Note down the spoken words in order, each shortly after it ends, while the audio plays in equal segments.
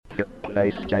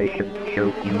PlayStation Show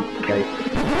UK.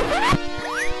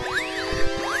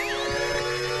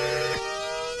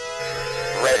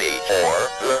 Ready for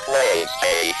the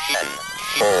PlayStation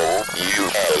Show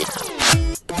UK.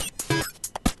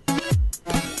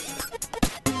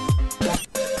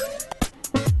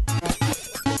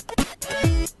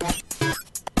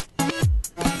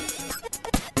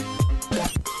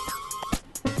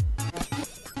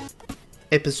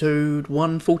 Episode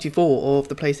 144 of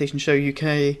the PlayStation Show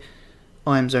UK.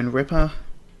 I am Zone Ripper.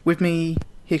 With me,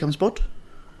 here comes Bod.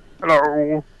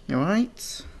 Hello. You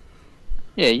alright?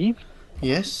 Yeah, you?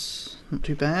 Yes, not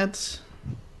too bad.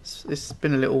 It's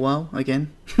been a little while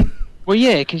again. Well,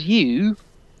 yeah, because you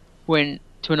went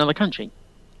to another country.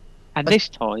 And this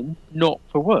time, not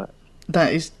for work.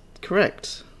 That is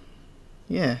correct.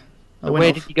 Yeah. So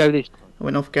where did you go this time? I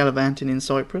went off gallivanting in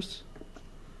Cyprus.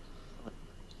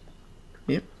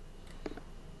 Yep.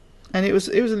 And it was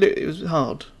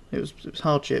hard. It was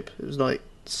hardship. It was like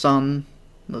sun.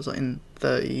 It was like in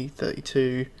 30,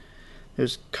 32. There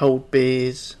was cold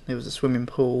beers. There was a swimming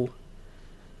pool.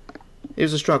 It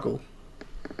was a struggle.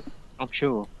 I'm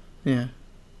sure. Yeah.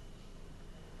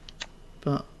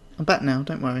 But I'm back now,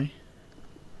 don't worry.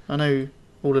 I know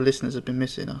all the listeners have been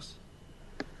missing us.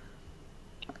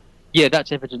 Yeah,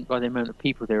 that's evident by the amount of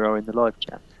people there are in the live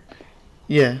chat.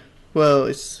 Yeah. Well,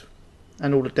 it's...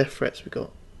 And all the death threats we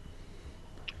got.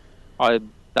 I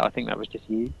think that was just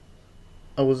you.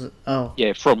 I was... Oh.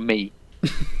 Yeah, from me.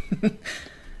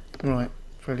 Right.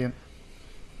 Brilliant.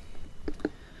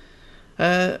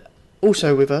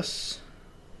 Also with us,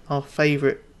 our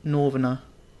favourite Northerner,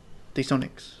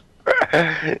 D-Sonics.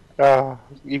 Oh,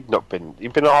 you've been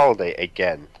on holiday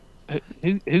again.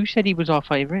 Who said he was our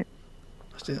favourite?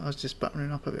 I was just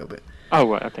buttering up a little bit. Oh,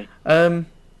 right, okay.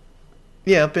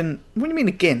 Yeah, I've been... What do you mean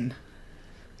again?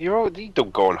 You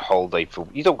don't go on holiday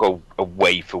you don't go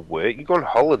away for work. You go on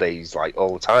holidays like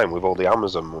all the time with all the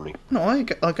Amazon money. No, I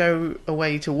go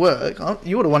away to work.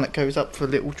 You're the one that goes up for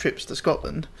little trips to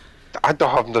Scotland. I don't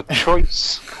have no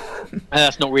choice. And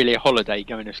that's not really a holiday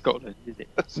going to Scotland, is it?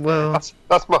 Well,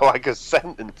 that's more like a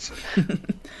sentence.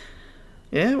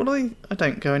 Yeah, well, I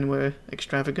don't go anywhere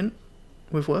extravagant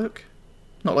with work.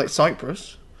 Not like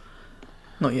Cyprus.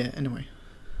 Not yet, anyway.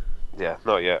 Yeah,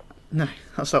 not yet. No,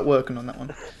 I'll start working on that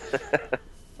one.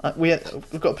 We've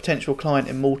got a potential client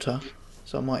in Malta,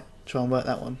 so I might try and work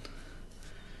that one.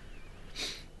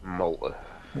 Malta,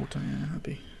 yeah, that'd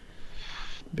be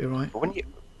alright.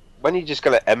 When are you just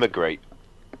going to emigrate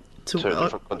to a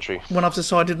different country? When I've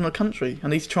decided on a country, I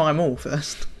need to try them all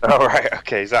first. Oh, right,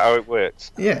 okay, is that how it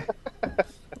works? Yeah.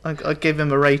 I give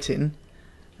them a rating,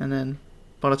 and then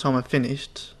by the time I've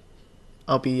finished,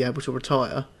 I'll be able to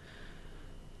retire.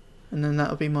 And then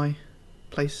that'll be my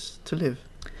place to live.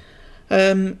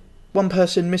 One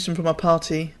person missing from our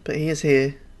party, but he is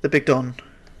here, the Big Don.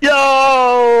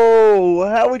 Yo!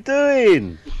 How we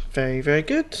doing? Very, very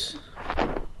good.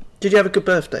 Did you have a good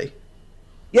birthday?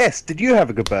 Yes, did you have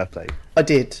a good birthday? I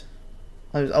did.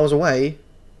 I was away.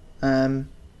 The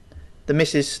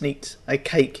missus sneaked a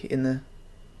cake in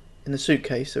the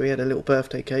suitcase, so we had a little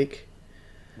birthday cake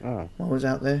Oh, while I was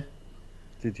out there.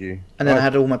 did you? And then I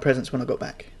had all my presents when I got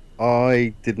back.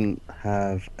 I didn't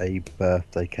have a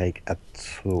birthday cake at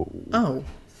all. Oh.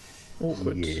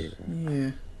 Awkward.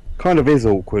 Yeah. Kind of is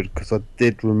awkward, because I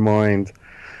did remind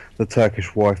the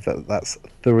Turkish wife that that's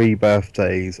 3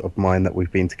 birthdays of mine that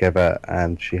we've been together,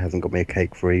 and she hasn't got me a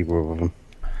cake for either of them.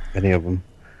 Any of them.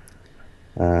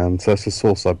 So it's a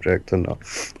sore subject, and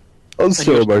I'm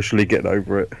still emotionally getting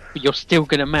over it. But you're still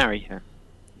going to marry her?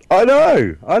 I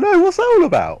know! What's that all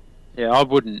about? Yeah, I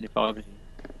wouldn't if I was you.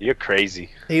 You're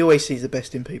crazy. He always sees the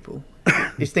best in people.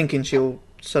 He's thinking she'll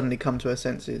suddenly come to her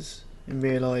senses and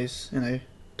realise,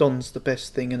 Don's the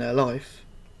best thing in her life,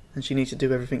 and she needs to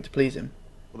do everything to please him.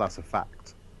 Well, that's a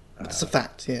fact. That's a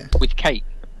fact, yeah. With cake?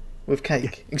 With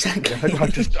cake, exactly.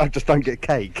 I just don't get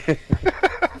cake.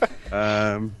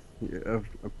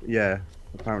 Yeah,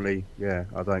 apparently, yeah,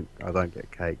 I don't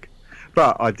get cake.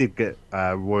 But I did get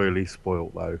royally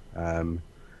spoilt though,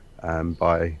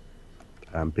 by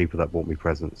people that bought me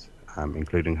presents,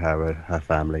 including her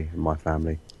family and my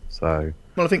family. So.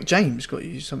 Well, I think James got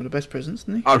you some of the best presents,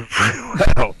 didn't he? Oh,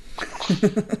 well.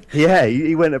 Yeah,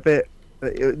 he went a bit.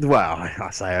 Well, I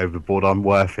say overboard. I'm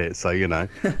worth it, so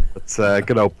But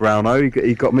good old Browno,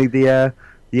 he got me the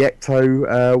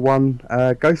Ecto One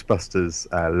Ghostbusters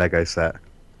Lego set.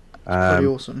 Pretty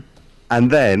awesome.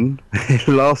 And then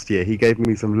last year he gave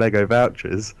me some Lego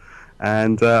vouchers,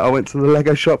 and I went to the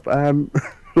Lego shop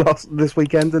this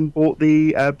weekend and bought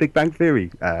the Big Bang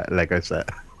Theory Lego set.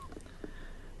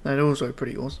 That's also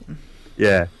pretty awesome.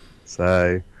 Yeah.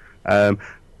 So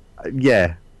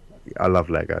Yeah, I love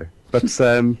Lego, but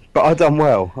I done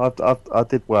well. I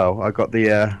did well. I got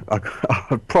the I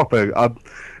proper.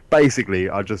 Basically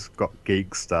I just got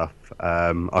geek stuff.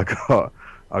 I got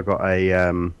a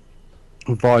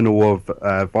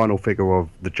vinyl figure of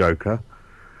the Joker.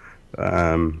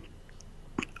 Um,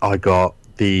 I got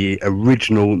the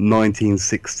original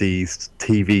 1960s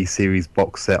TV series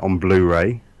box set on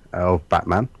Blu-ray of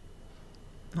Batman.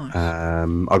 Nice.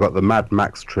 I got the Mad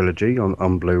Max trilogy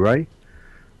on Blu-ray.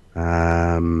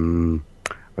 I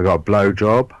got a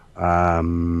blowjob.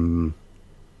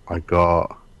 I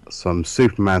got some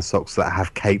Superman socks that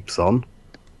have capes on.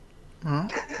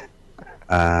 Alright.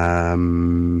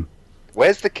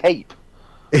 Where's the cape?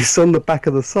 It's on the back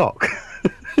of the sock.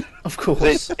 Of It,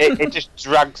 course. it just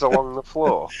drags along the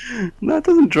floor. No, it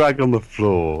doesn't drag on the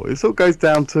floor. It sort of goes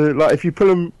down to, like, if you pull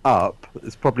them up,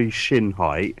 it's probably shin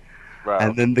height, Right.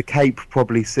 and then the cape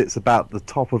probably sits about the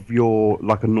top of your,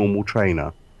 like a normal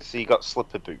trainer. So you got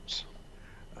slipper boots.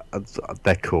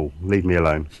 They're cool. Leave me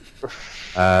alone.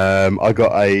 I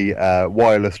got a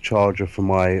wireless charger for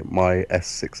my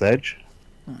S6 Edge.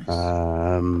 Nice.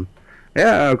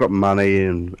 Yeah, I got money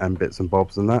and bits and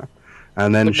bobs and that.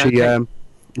 And then But no cake.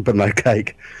 but no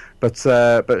cake. But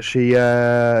she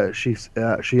had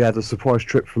a surprise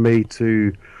trip for me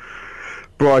to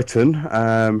Brighton,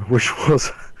 which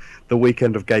was the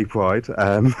weekend of Gay Pride.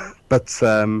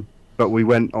 But we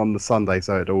went on the Sunday,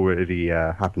 so it already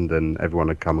happened and everyone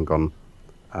had come and gone,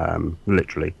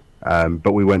 literally.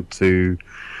 But we went to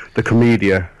the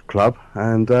Comedia Club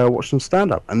and watched some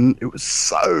stand-up, and it was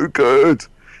so good.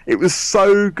 It was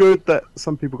so good that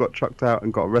some people got chucked out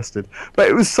and got arrested, but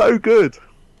it was so good.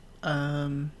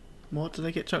 What did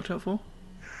they get chucked out for?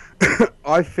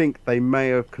 I think they may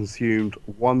have consumed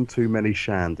one too many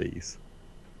shandies,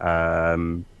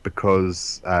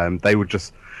 because they would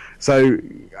just. So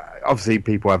obviously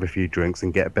people have a few drinks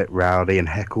and get a bit rowdy and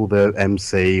heckle the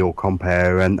MC or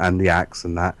compare and the acts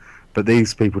and that, but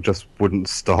these people just wouldn't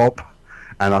stop.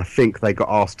 And I think they got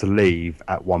asked to leave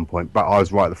at one point, but I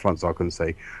was right at the front, so I couldn't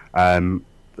see.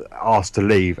 Asked to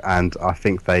leave, and I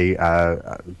think they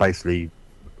basically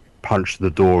punched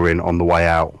the door in on the way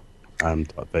out,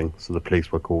 type thing. So the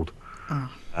police were called.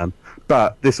 Oh.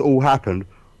 But this all happened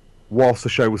whilst the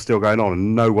show was still going on,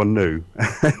 and no one knew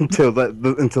until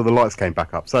the lights came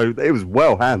back up. So it was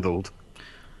well handled.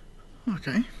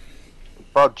 Okay.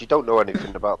 Rod, you don't know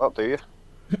anything about that, do you?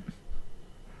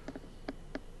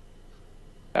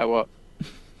 What?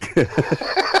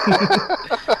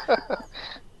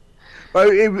 Well,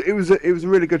 it was a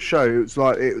really good show. It was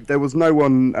like there was no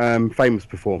one famous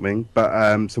performing, but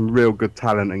some real good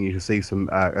talent, and you could see some.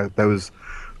 There was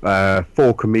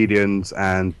 4 comedians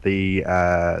and the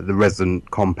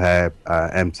resident compare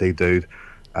MC dude,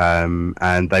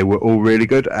 and they were all really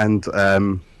good. And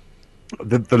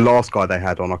the last guy they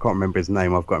had on, I can't remember his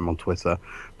name. I've got him on Twitter,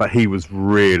 but he was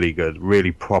really good,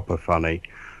 really proper funny.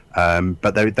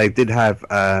 But they did have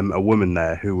a woman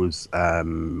there who was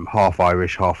half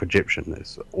Irish, half Egyptian.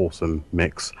 It's an awesome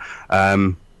mix.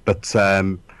 But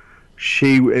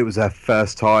it was her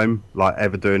first time like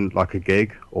ever doing like a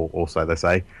gig, or so they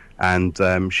say. And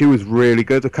she was really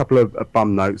good. A couple of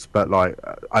bum notes, but like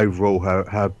overall,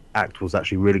 her act was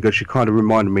actually really good. She kind of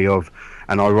reminded me of,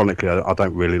 and ironically, I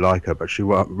don't really like her, but she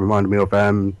reminded me of,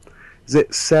 is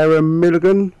it Sarah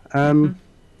Milligan?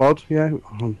 Bod, yeah.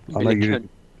 I know you.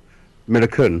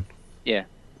 Millican. Yeah.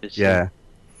 Yeah.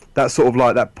 That's sort of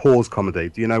like that pause comedy.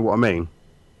 Do you know what I mean?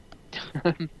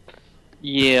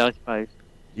 Yeah, I suppose.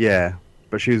 Yeah.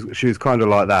 But she was kind of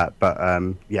like that. But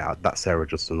yeah, that Sarah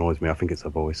just annoys me. I think it's her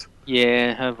voice.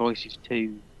 Yeah, her voice is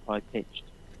too high pitched.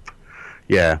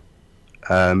 Yeah.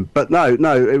 But no,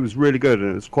 it was really good,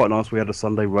 and it was quite nice. We had a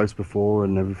Sunday roast before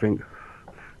and everything.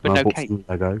 But And I no bought cake. some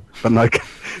Lego. But no,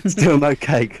 still no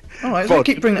cake. All right, Bod, so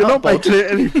keep bringing it you're up, not Bod. making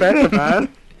it any better, man.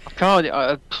 I can't.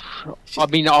 I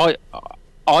mean, I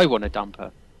want to dump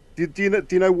her. Do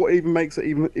you know what even makes it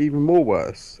even more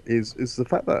worse is the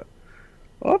fact that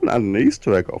I haven't had an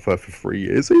Easter egg off her for 3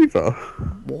 years either.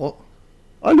 What?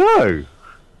 I know.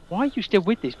 Why are you still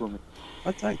with this woman?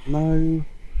 I don't know.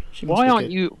 She must Why be aren't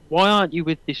good. you? Why aren't you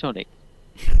with Disonic?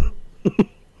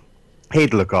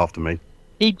 He'd look after me.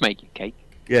 He'd make you cake.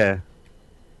 Yeah.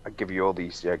 I'd give you all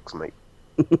these eggs, mate.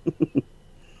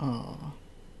 Oh,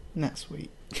 that's sweet.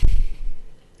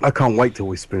 I can't wait till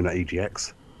we spoon at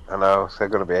EGX. I know, they're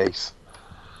going to be ace.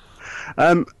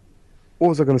 What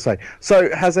was I going to say?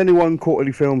 So, has anyone caught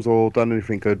any films or done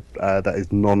anything good that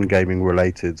is non-gaming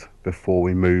related before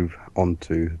we move on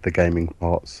to the gaming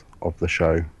parts of the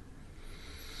show?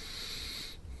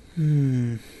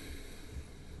 That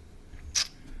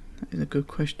is a good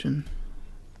question.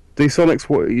 D-Sonics,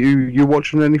 what you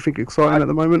watching anything exciting at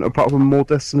the moment apart from more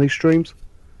Destiny streams?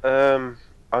 I'm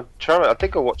trying. I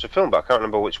think I watched a film, but I can't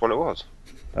remember which one it was.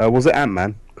 Was it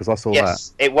Ant-Man? Because I saw that.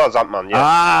 Yes, it was Ant-Man. Yes.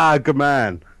 Ah, good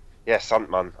man. Yes,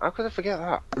 Ant-Man. How could I forget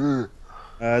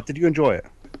that? Did you enjoy it?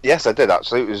 Yes, I did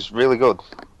actually. It was really good.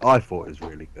 I thought it was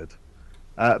really good.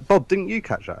 Bob, didn't you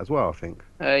catch that as well? I think.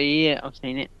 Yeah, I've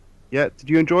seen it. Yeah. Did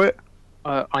you enjoy it?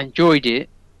 I enjoyed it,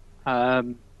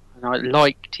 and I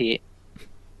liked it.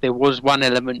 There was one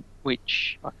element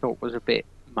which I thought was a bit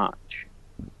much.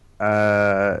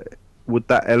 Would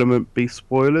that element be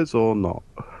spoilers or not?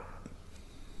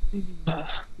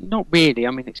 Not really.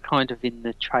 I mean, it's kind of in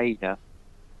the trailer.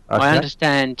 Okay. I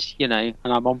understand, and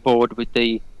I'm on board with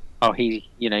it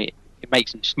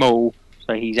makes him small,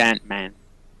 so he's Ant-Man.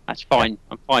 That's fine.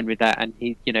 I'm fine with that, and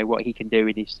he, what he can do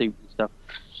with his suit and stuff.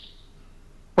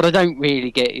 What I don't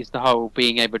really get is the whole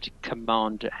being able to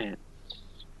command ants.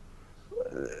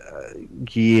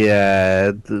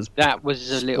 Yeah. That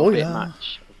was a little bit Spoiler.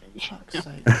 much. Fuck's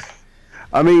sake.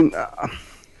 I mean,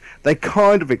 they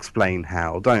kind of explain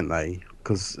how, don't they?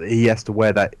 Because he has to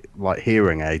wear that like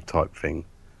hearing aid type thing,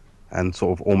 and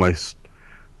sort of almost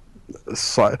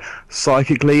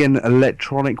psychically and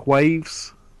electronic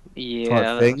waves Yeah,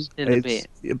 type thing. that's still It's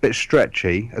a bit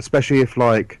stretchy, especially if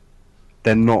like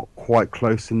they're not quite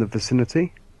close in the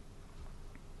vicinity.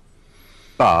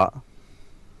 But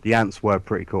the ants were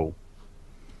pretty cool.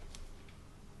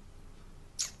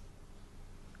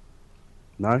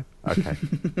 No? Okay.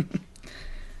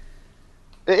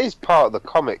 It is part of the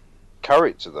comic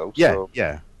character, though. Yeah, So.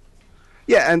 yeah.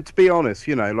 Yeah, and to be honest,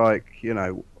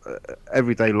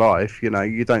 everyday life,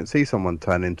 you don't see someone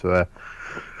turn into a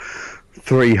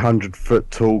 300-foot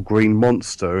tall green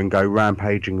monster and go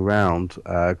rampaging around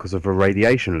because of a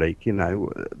radiation leak. There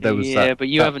was but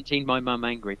you haven't seen my mum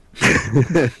angry.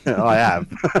 I have.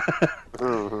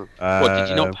 Mhm. What, did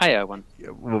you not pay her one?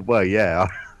 Well, yeah.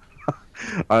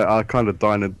 I kind of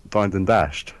dined and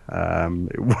dashed.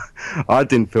 I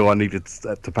didn't feel I needed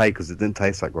to pay because it didn't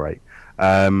taste that great.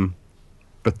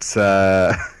 But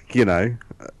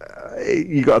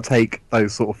you got to take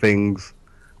those sort of things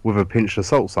with a pinch of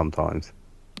salt sometimes.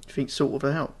 Do you think salt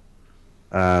will help?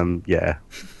 Yeah.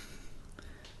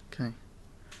 Okay.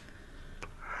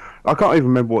 I can't even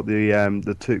remember what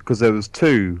the two, because there was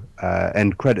two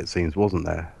end credit scenes, wasn't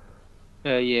there?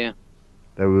 Yeah.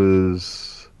 There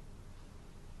was.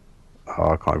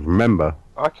 Oh, I can't even remember.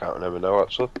 I can't remember now,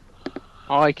 actually.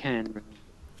 I can remember.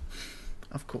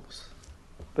 Of course.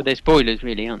 But they're spoilers,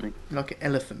 really, aren't they? Like an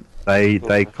elephant.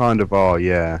 They kind of are,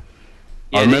 yeah.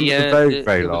 I Yeah, remember the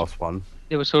very there was- last one.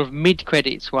 There was sort of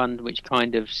mid-credits one which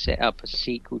kind of set up a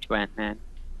sequel to Ant-Man.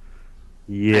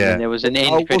 And Yeah. then there was an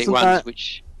end-credit wasn't one that-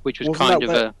 which was wasn't kind that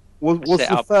of a... Was set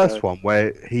the up, first one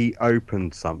where he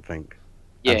opened something?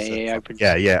 Yeah, and said he something? opens,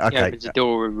 Yeah, he okay. opens the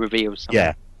door and reveals something.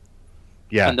 Yeah.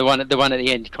 Yeah. And the one at the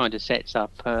end kind of sets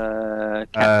up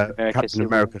Captain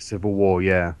America Civil War,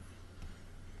 yeah.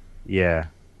 Yeah.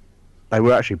 They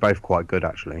were actually both quite good,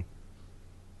 actually.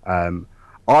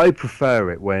 I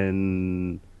prefer it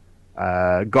when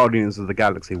Guardians of the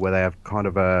Galaxy, where they have kind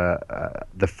of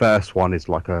the first one is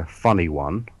like a funny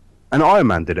one. And Iron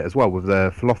Man did it as well with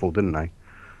the falafel, didn't they?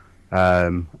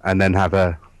 And then have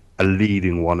a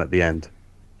leading one at the end.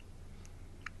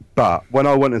 But when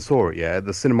I went and saw it,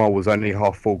 the cinema was only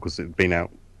half full because it had been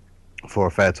out for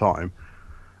a fair time.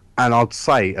 And I'd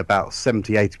say about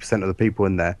 70-80% of the people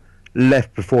in there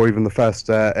left before even the first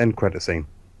end credit scene.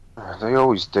 They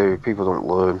always do. People don't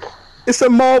learn. It's a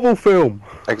Marvel film.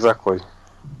 Exactly.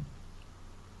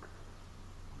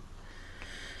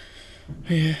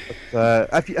 Yeah.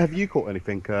 Have you caught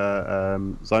anything,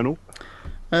 Zonal?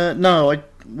 No,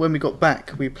 when we got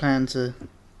back, we planned to.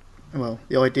 Well,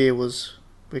 the idea was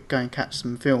we'd go and catch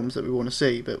some films that we want to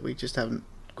see, but we just haven't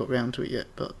got round to it yet.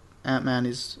 But Ant-Man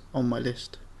is on my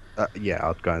list. Yeah,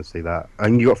 I'd go and see that.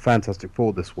 And you got Fantastic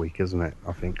Four this week, isn't it?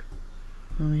 I think.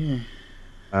 Oh yeah.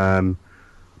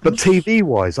 But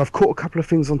TV-wise, I've caught a couple of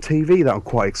things on TV that I'm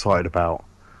quite excited about.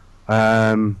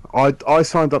 I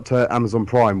signed up to Amazon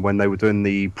Prime when they were doing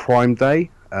the Prime Day.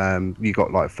 You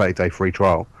got like 30-day free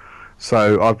trial.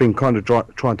 So I've been kind of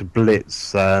trying to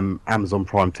blitz Amazon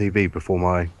Prime TV before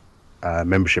my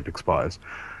membership expires.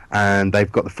 And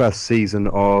they've got the first season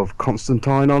of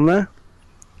Constantine on there.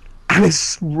 And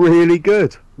it's really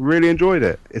good. Really enjoyed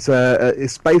it.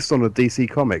 It's based on a DC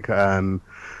comic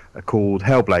called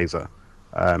Hellblazer,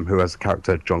 who has the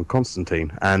character John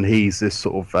Constantine. And he's this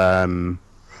sort of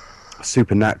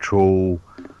supernatural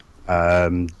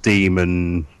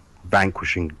demon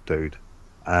vanquishing dude.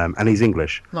 And he's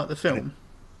English. Like the film.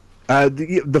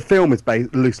 The film is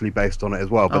loosely based on it as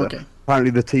well, but Okay.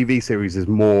 apparently the TV series is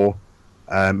more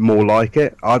like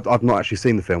it. I've not actually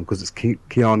seen the film because it's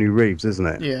Keanu Reeves, isn't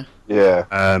it? Yeah. Yeah.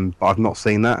 But I've not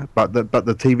seen that. But the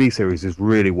TV series is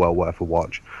really well worth a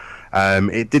watch.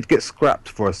 It did get scrapped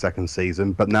for a second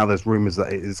season, but now there's rumours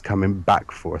that it is coming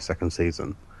back for a second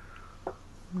season.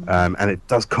 And it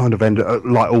does kind of end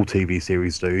like all TV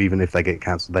series do, even if they get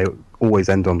cancelled. They always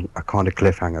end on a kind of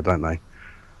cliffhanger, don't they?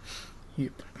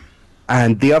 Yep.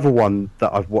 And the other one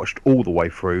that I've watched all the way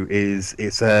through it's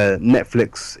a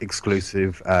Netflix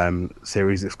exclusive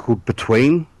series. It's called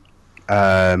Between,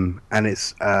 and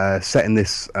it's set in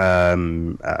this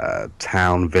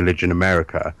town village in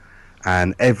America,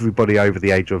 and everybody over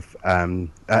the age of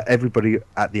everybody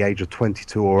at the age of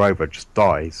 22 or over just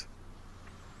dies.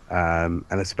 And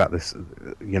it's about this,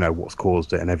 what's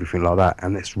caused it and everything like that,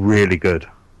 and it's really good.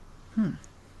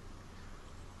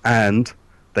 And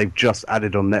they've just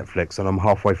added on Netflix, and I'm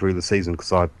halfway through the season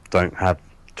because I don't have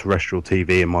terrestrial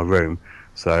TV in my room,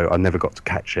 so I never got to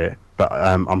catch it. But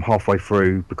I'm halfway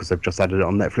through because they've just added it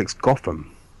on Netflix.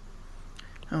 Gotham.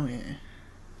 Oh yeah.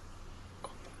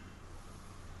 Gotham.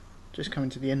 Just coming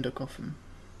to the end of Gotham.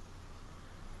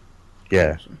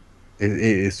 Yeah, Awesome. it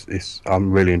is.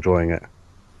 I'm really enjoying it.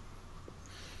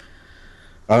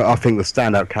 I think the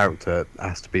standout character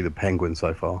has to be the Penguin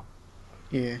so far.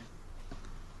 Yeah.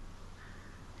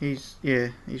 He's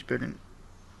brilliant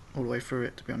all the way through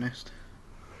it, to be honest.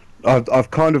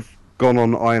 I've kind of gone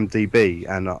on IMDb,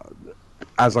 and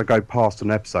as I go past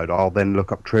an episode, I'll then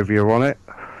look up trivia on it.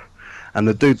 And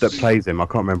the dude that plays him, I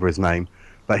can't remember his name,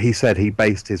 but he said he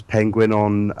based his Penguin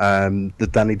on the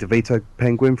Danny DeVito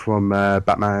Penguin from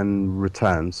Batman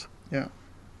Returns. Yeah.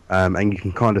 And you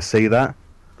can kind of see that.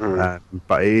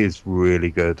 But it is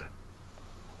really good.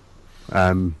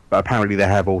 But apparently they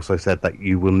have also said that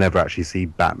you will never actually see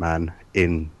Batman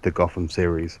in the Gotham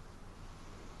series.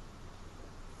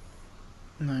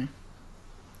 No.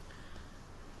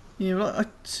 Yeah, well, I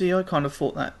kind of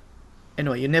thought that.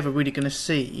 Anyway, you're never really going to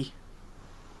see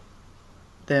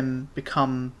them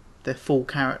become their full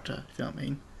character, if you know what I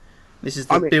mean. This is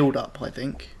the build-up, I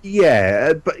think.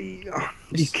 Yeah, but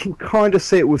you can kind of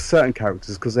see it with certain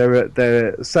characters, because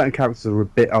certain characters are a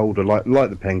bit older, like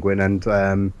the Penguin and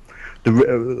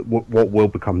what will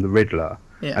become the Riddler,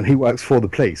 and he works for the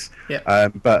police. Yeah.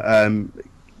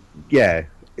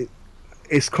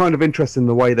 It's kind of interesting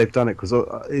the way they've done it, because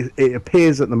it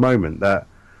appears at the moment that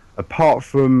apart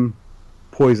from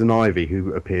Poison Ivy,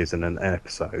 who appears in an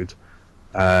episode,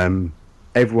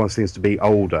 everyone seems to be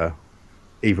older,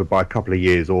 either by a couple of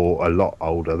years or a lot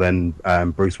older than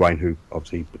Bruce Wayne, who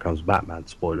obviously becomes Batman.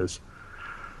 Spoilers.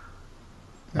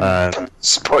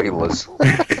 Spoilers.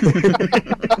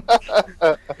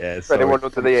 Yeah, for anyone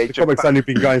under the age the comic's only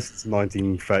been going since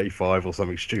 1935 or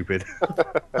something stupid.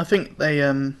 I think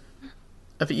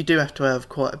I think you do have to have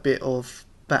quite a bit of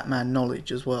Batman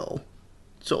knowledge as well.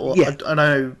 Sort of, Yeah. I don't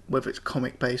know whether it's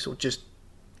comic based or just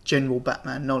general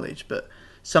Batman knowledge, but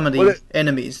some of the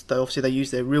enemies, though, obviously they use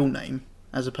their real name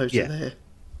as opposed to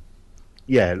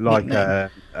their like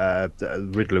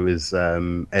nickname. Riddler is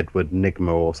Edward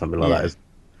Nigma or something like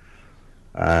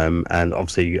that. And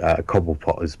obviously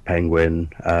Cobblepot is Penguin.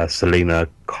 Selena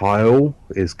Kyle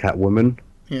is Catwoman.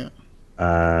 Yeah.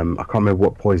 I can't remember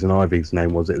what Poison Ivy's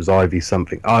name was. It was Ivy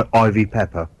something. Ivy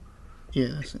Pepper. Yeah,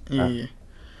 that's it. Yeah.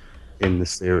 In the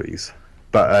series.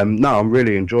 But no, I'm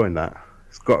really enjoying that.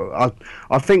 It's got.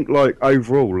 I think like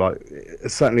overall, like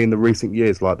certainly in the recent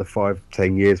years, like the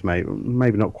 5-10 years,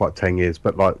 maybe not quite 10 years,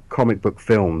 but like comic book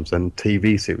films and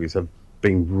TV series have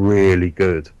been really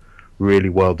good, really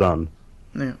well done.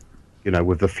 Yeah. You know,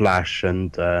 with the Flash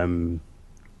and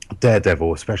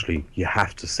Daredevil, especially, you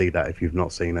have to see that if you've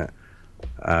not seen it.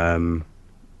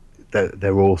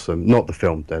 They're awesome. Not the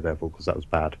film Daredevil, because that was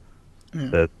bad.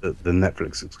 Yeah. The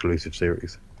Netflix exclusive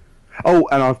series. Oh,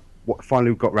 and I've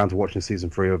finally got around to watching season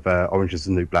 3 of Orange is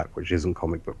the New Black, which isn't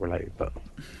comic book related, but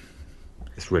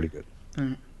it's really good.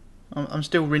 Yeah. I'm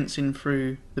still rinsing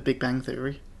through The Big Bang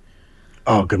Theory.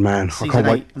 Oh, good man. I Season can't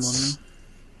 8 wait. I'm on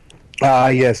now.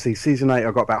 Yeah, see, season 8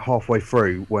 I got about halfway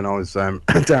through when I was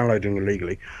downloading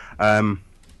illegally. But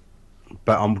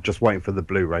I'm just waiting for the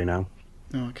Blu-ray now,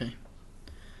 Oh, okay.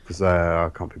 because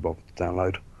I can't be bothered to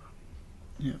download.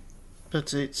 Yeah.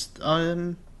 But it's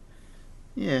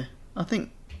yeah, I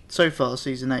think so far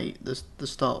season 8, the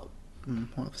start,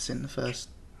 what have I seen the first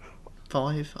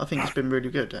 5? I think it's been really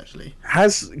good actually.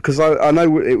 Because I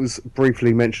know it was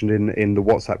briefly mentioned in the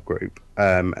WhatsApp group,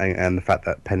 and the fact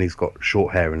that Penny's got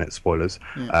short hair in it, spoilers,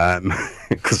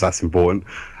 because that's important.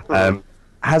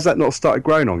 Has that not started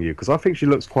growing on you? Because I think she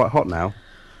looks quite hot now.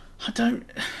 I don't.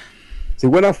 See,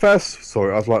 when I first saw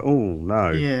it, I was like, oh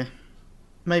no. Yeah.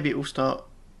 maybe it will start.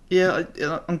 Yeah,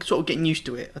 I'm sort of getting used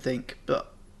to it, I think.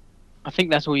 But I think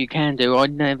that's all you can do.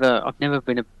 I've never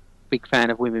been a big fan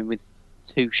of women with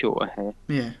too short a hair.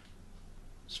 yeah,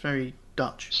 it's very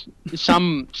Dutch.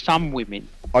 Some women.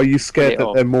 Are you Pull scared it that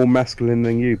off. they're more masculine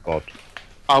than you, Bod?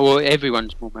 Oh well,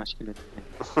 everyone's more masculine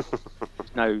than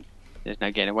me. There's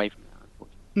no getting away from that.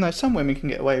 Unfortunately. No, some women can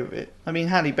get away with it. I mean,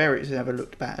 Halle Berry's never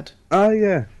looked bad. Oh,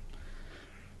 yeah.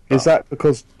 Is But- that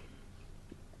because...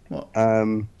 What?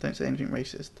 Don't say anything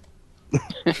racist.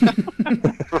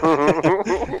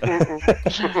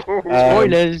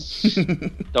 Spoilers.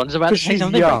 Don's about to Because say she's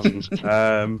something.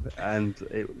 young, and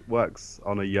it works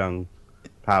on a young,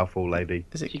 powerful lady.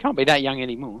 Is it? She can't be that young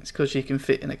anymore. It's because she can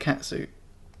fit in a catsuit.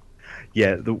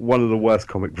 Yeah, one of the worst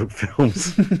comic book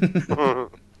films.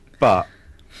 But,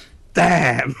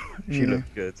 damn, she Yeah.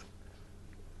 looked good.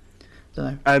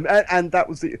 Don't know. And that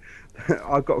was the...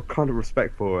 I've got a kind of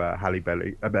respect for Halle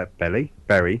Berry,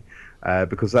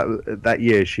 because that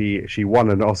year she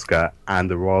won an Oscar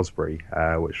and a Raspberry,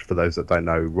 which for those that don't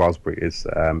know, Raspberry is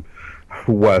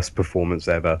worst performance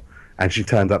ever, and she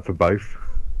turned up for both.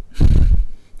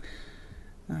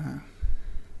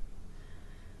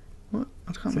 What?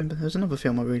 I can't remember. There's another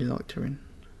film I really liked her in.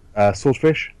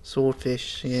 Swordfish?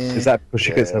 Swordfish. Yeah. Is that because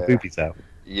she gets her Yeah. boobies out?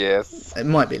 Yes. It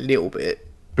might be a little bit.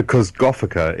 Because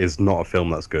Gothica is not a film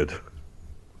that's good.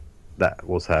 That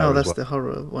was her. Oh, as that's well. the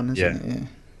horror one, isn't Yeah.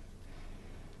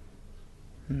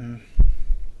 it?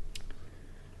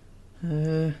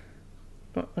 Yeah.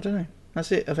 But I don't know.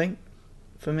 That's it. I think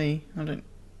for me, I mean,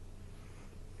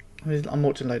 I'm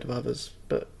watching a load of others,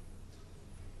 but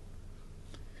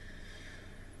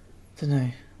don't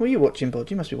know. What are you watching, Bod?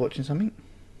 You must be watching something.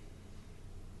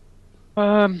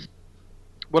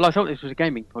 Well, I thought this was a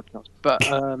gaming podcast, but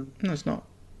No, it's not.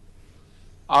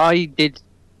 I did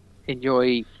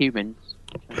enjoy Humans.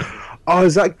 Oh,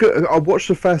 is that good? I watched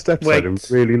the first episode Wait.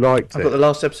 and really liked I've got the it.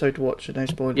 last episode to watch. So no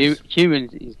spoilers.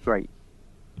 Humans is great.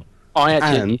 I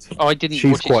And didn't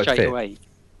she's watch it quite straight fit. away.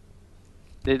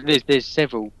 There's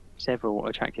several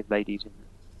attractive ladies in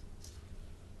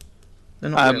They're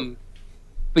it. not real.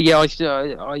 But yeah,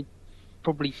 I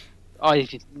probably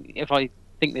if I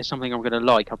think there's something I'm going to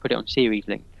like, I'll put it on Series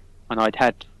Link, and I'd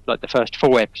had like the first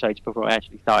 4 episodes before I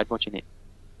actually started watching it.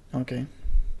 Okay.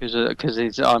 Because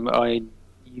I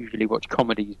usually watch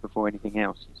comedies before anything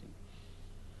else. You see.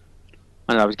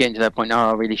 And I was getting to that point.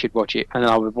 I really should watch it, and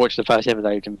I would watch the first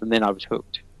episode, and from then I was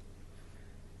hooked.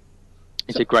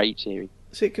 It's a great series.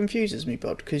 So it confuses me,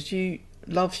 Bod, because you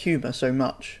love humour so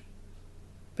much,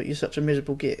 but you're such a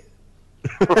miserable git.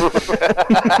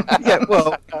 Yeah,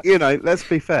 well, let's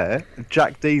be fair.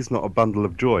 Jack D's not a bundle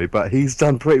of joy, but he's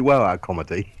done pretty well at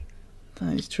comedy.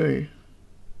 That is true.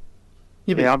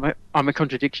 Yeah, but Yeah, I'm a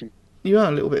contradiction. you are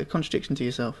a little bit of contradiction to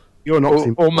yourself. You're an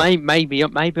oxymoron. Or maybe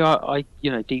I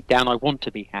deep down I want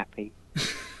to be happy.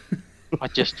 I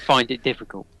just find it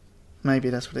difficult. Maybe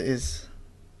that's what it is.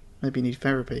 Maybe you need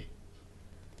therapy.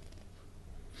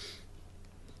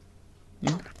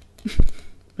 Yeah.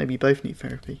 Maybe you both need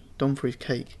therapy. Don for his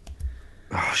cake.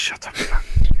 Oh, shut up.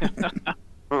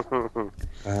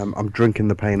 I'm drinking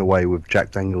the pain away with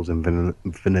Jack Daniels and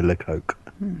vanilla Coke.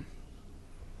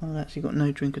 I've actually got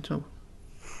no drink at all.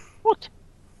 What?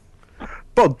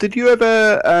 Bob, did you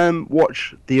ever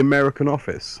watch The American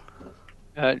Office?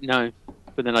 No,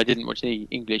 but then I didn't watch the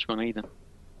English one either.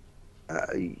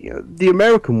 The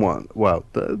American one, well,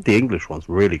 the English one's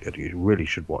really good. You really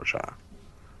should watch that.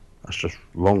 That's just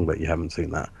wrong that you haven't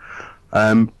seen that.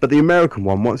 But the American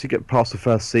one, once you get past the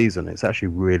first season, it's actually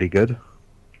really good.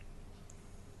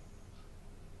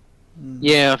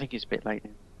 Yeah, I think it's a bit late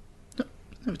now.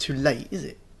 Never too late, is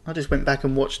it? I just went back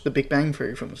and watched The Big Bang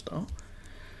Theory from the start.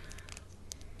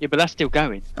 Yeah, but that's still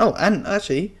going. Oh, and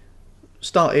actually,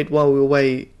 started while we were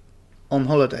away on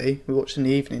holiday, we watched in the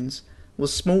evenings,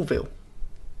 was Smallville.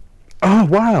 Oh,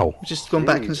 wow. We've just gone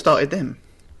back and started them.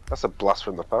 That's a blast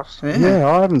from the past. Yeah,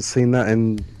 I haven't seen that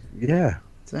in... Yeah.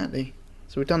 Exactly.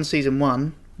 So we've done season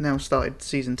 1, now started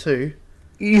season 2.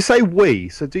 You say we,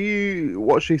 so do you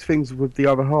watch these things with the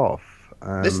other half?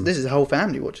 This is the whole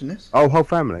family watching this. Oh, whole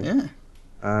family? Yeah.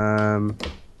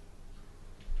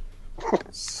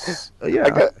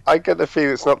 Yeah. I get the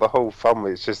feeling it's not the whole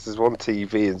family. It's just there's one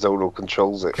TV and Zonal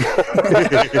controls it.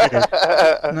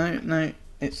 No,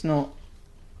 it's not.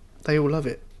 They all love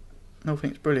it. They all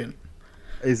think it's brilliant.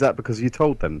 Is that because you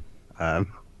told them?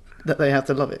 That they have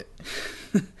to love it.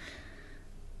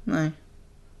 No.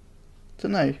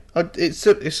 Don't know. It's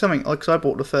something, because I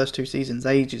bought the first 2 seasons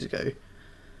ages ago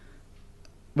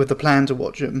with the plan to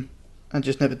watch them and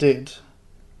just never did.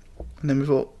 And then we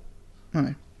thought, I don't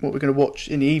know, what we're going to watch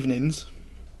in the evenings.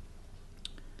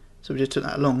 So we just took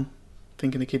that along,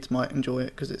 thinking the kids might enjoy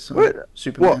it because it's What?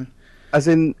 Superman. As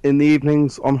in the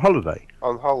evenings on holiday?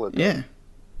 On holiday. Yeah,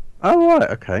 Oh, right,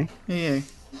 okay. yeah.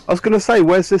 I was going to say,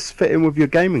 where's this fit in with your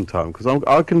gaming time? Because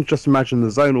I can just imagine the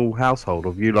zonal household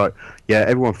of you like, yeah,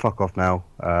 everyone fuck off now.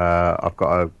 I've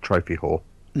got a trophy whore.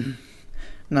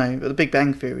 No, but the Big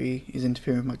Bang Theory is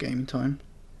interfering with my gaming time.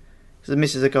 Because the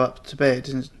missus will go up to bed,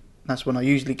 and that's when I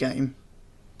usually game.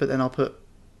 But then I'll put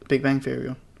the Big Bang Theory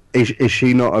on. Is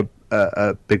she not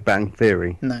a Big Bang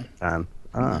Theory No, fan?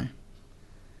 no.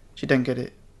 She don't get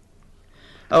it.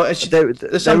 Oh, there's There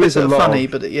some bits is a that are lot funny,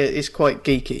 of- but yeah, it's quite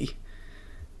geeky.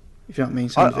 If you know what I mean,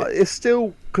 some of it. It's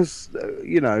still because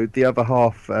the other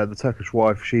half, the Turkish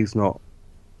wife, she's not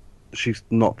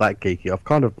that geeky. I've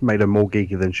kind of made her more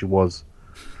geeky than she was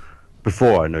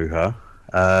before I knew her.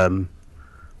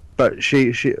 But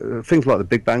she things like the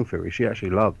Big Bang Theory, she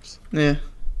actually loves. Yeah.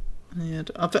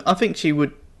 I think she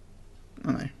would. I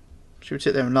don't know. She would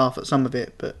sit there and laugh at some of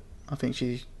it, but I think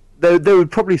she. There would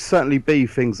probably certainly be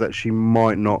things that she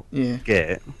might not Yeah.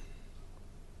 get.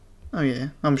 Oh yeah.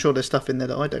 I'm sure there's stuff in there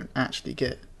that I don't actually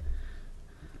get.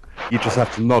 You just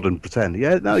have to nod and pretend.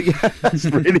 Yeah, no, yeah, that's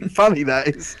really funny. That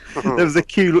is. There was a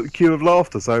cue of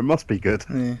laughter, so it must be good.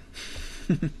 Yeah.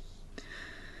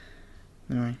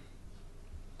 Anyway.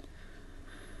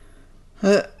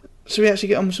 Should we actually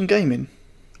get on with some gaming?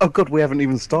 Oh God, we haven't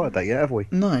even started that yet, have we?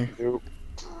 No. Nope.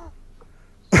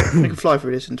 We can fly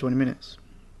through this in 20 minutes.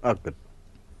 Oh, good.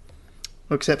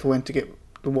 Well, except for when to get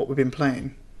what we've been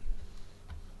playing.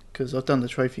 Because I've done the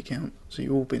trophy count, so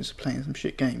you've all been playing some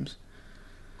shit games.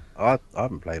 I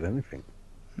haven't played anything.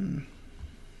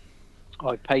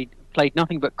 I've played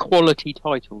nothing but quality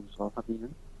titles, I'll have you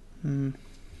know.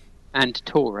 And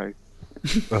Toro.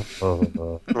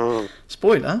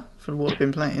 Spoiler for what I've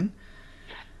been playing.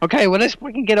 Okay, well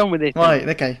we can get on with this. then. Right,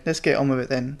 okay, let's get on with it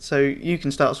then. So you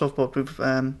can start us off, Bob, with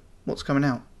what's coming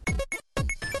out.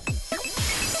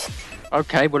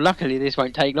 Okay, well luckily this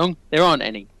won't take long. There aren't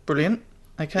any. Brilliant.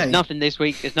 Okay. There's nothing this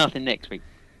week, there's nothing next week.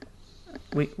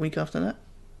 Week after that?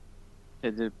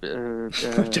 Uh,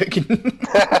 I'm joking.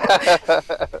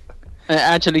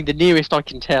 actually, the nearest I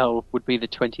can tell would be the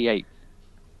 28th.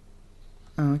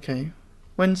 Oh, okay.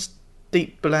 When's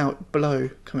Deep Below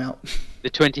come out? The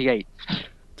 28th.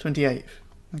 28th.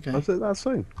 Okay, Is it that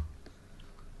soon?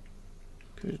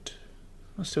 good.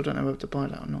 I still don't know whether to buy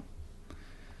that or not.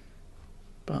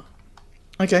 But,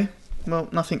 okay. Well,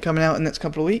 nothing coming out in the next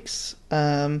couple of weeks.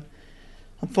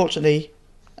 Unfortunately,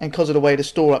 and because of the way the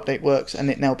store update works and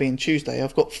it now being Tuesday,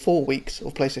 I've got 4 weeks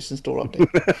of PlayStation Store update.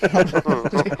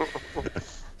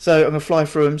 So I'm going to fly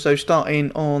through them. So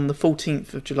starting on the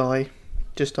 14th of July,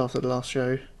 just after the last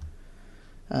show.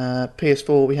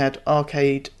 PS4, we had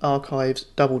Arcade Archives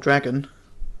Double Dragon.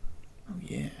 Oh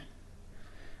yeah.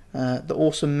 The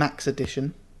Awesome Max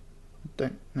Edition.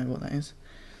 Don't know what that is.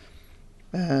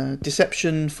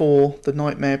 Deception for the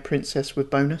Nightmare Princess with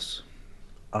bonus.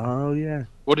 Oh yeah.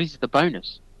 What is the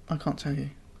bonus? I can't tell you.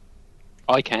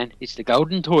 I can. It's the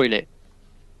golden toilet.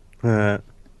 Is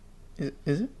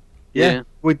it? Yeah.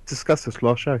 We discussed this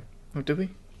last show. Or did we?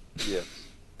 Yes.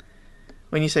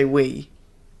 When you say we,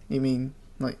 you mean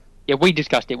like... Yeah, we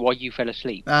discussed it while you fell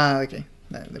asleep. Ah, okay.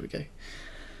 No, there we go.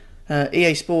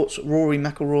 EA Sports Rory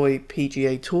McIlroy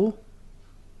PGA Tour.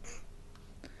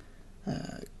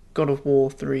 God of War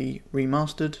 3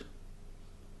 Remastered.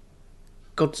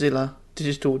 Godzilla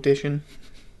Digital Edition.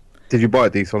 Did you buy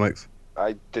it, D-Sonics?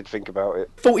 I did think about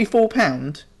it.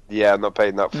 £44. Yeah, I'm not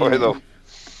paying that for it though.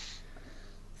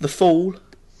 The Fall.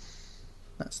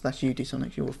 That's you,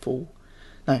 D-Sonic. You're a fool.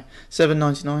 No,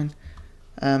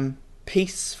 $7.99.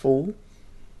 Peaceful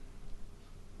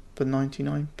for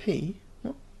 99p.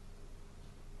 What?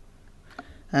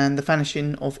 And The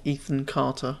Vanishing of Ethan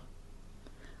Carter,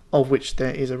 of which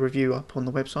there is a review up on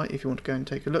the website if you want to go and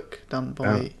take a look, done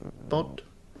by Bod.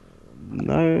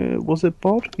 No, was it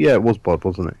Bod? Yeah, it was Bod,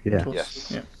 wasn't it? Yeah. It was,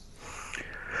 Yes.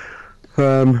 Yeah.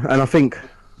 And I think,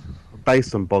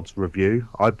 based on Bod's review,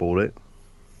 I bought it.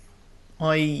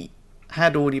 I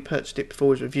had already purchased it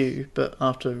before his review, but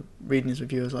after reading his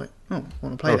review, I was like, oh, I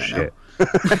want to play that now.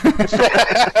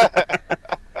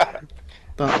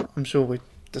 But I'm sure we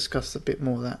discussed a bit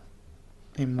more of that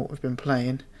in what we've been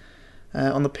playing.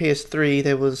 On the PS3,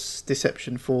 there was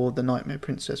Deception for the Nightmare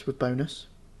Princess with bonus.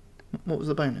 What was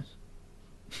the bonus?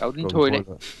 Golden toilet.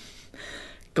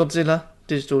 Godzilla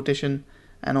Digital Edition,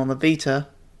 and on the Vita,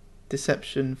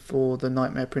 Deception for the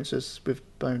Nightmare Princess with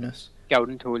bonus.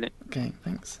 Golden toilet. Okay,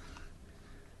 thanks.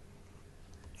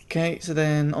 Okay, so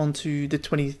then on to the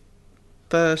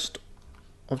 21st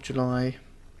of July.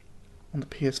 On the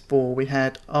PS4, we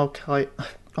had Arcade.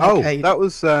 Oh, that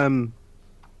was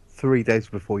 3 days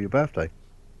before your birthday.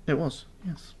 It was,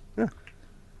 yes. Yeah.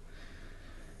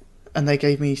 And they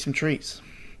gave me some treats.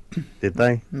 Did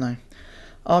they? No.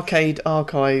 Arcade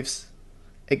Archives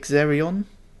Exerion.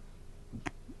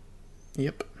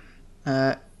 Yep.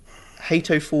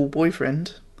 Hatoful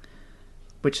Boyfriend,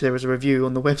 which there is a review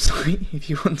on the website if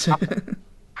you want to.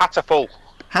 Hatterful.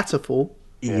 Hatterful.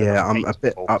 Yeah, I'm a bit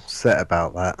hateful. upset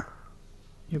about that.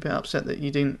 You're a bit upset that you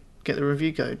didn't get the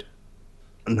review code.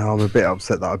 No, I'm a bit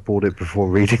upset that I bought it before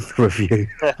reading the review.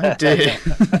 Oh dear.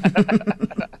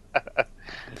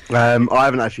 I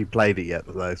haven't actually played it yet,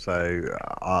 though, so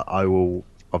I will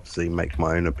obviously make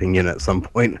my own opinion at some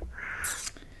point.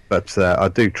 But I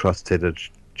do trust Tidder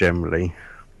generally.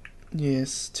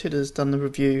 Yes, Tidder's done the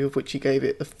review, of which he gave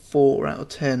it a 4 out of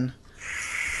 10.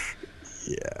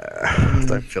 Yeah, I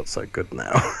don't feel so good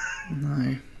now.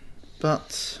 No.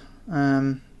 But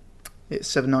it's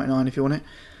 $7.99 if you want it.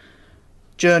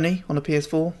 Journey on a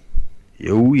PS4.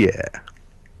 Oh, yeah.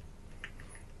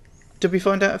 Did we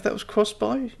find out if that was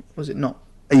cross-buy? Was it not?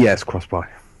 Yeah, it's cross-buy.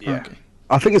 Yeah. Okay.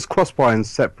 I think it's cross-buy in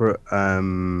separate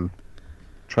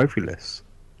trophy lists.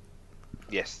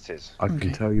 Yes, it is. I Okay.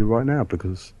 can tell you right now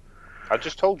because... I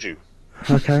just told you.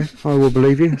 Okay, I will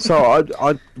believe you. So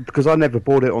I because I never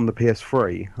bought it on the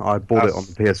PS3, I bought it on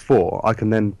the PS4. I can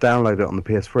then download it on the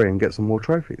PS3 and get some more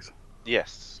trophies.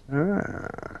 Yes.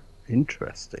 Ah,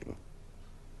 interesting.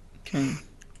 Okay.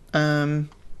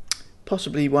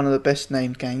 Possibly one of the best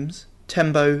named games.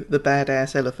 Tembo the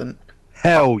Badass Elephant.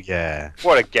 Hell yeah!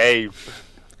 What a game.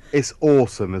 It's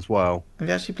awesome as well. Have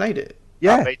you actually played it?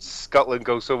 Yeah, That made Scotland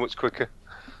go so much quicker.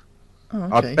 Oh,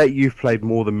 okay. I bet you've played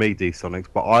more than me, D-Sonics,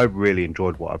 but I really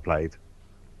enjoyed what I played.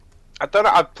 I don't know,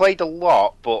 I've played a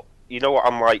lot, but you know what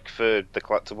I'm like for the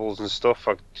collectibles and stuff?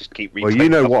 I just keep replaying Well, you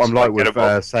know stuff what I'm until I like get with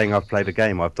above. saying I've played a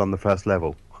game. I've done the first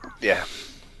level. Yeah.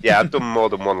 Yeah, I've done more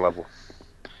than one level.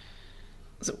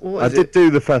 So what I is did it? do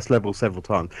the first level several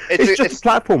times. It's just a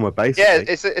platformer, basically. Yeah,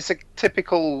 it's a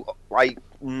typical like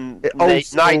Old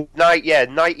school-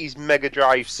 90s Mega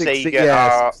Drive 60, Sega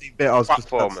yeah, 16-bit, I was just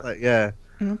about to platformer. say, yeah.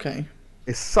 Okay.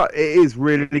 It is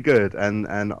really good, and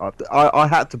I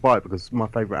had to buy it because my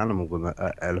favourite animal was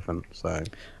an elephant. So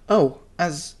Oh,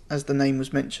 as the name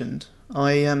was mentioned,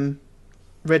 I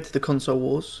read the Console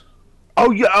Wars.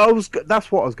 yeah,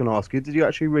 that's what I was going to ask you. Did you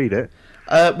actually read it?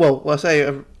 Well, I say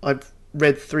I've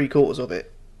read 3/4 of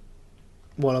it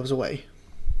while I was away.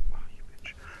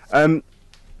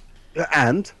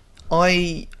 And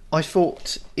I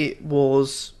thought it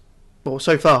was, well,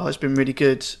 so far it's been really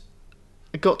good.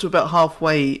 It got to about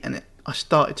halfway and I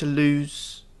started to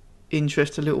lose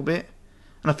interest a little bit,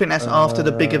 and I think that's after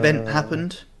the big event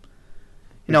happened.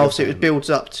 You know, obviously it builds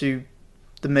up to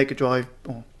the Mega Drive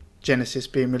or Genesis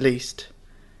being released,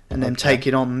 and then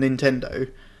taking on Nintendo.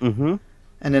 mm-hmm.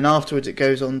 And then afterwards, it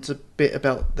goes on to bit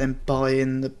about them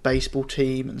buying the baseball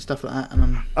team and stuff like that.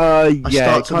 And Yeah,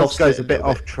 start it to kind of lost goes it a bit little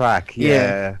off track.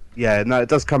 Yeah, no, it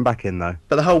does come back in though,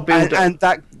 but the whole build, and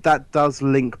that does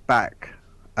link back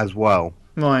as well.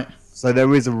 right? So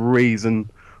there is a reason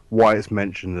why it's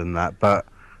mentioned in that, but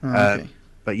Okay.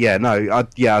 but yeah, no, I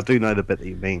do know the bit that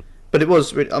you mean. But it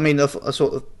was, I mean, I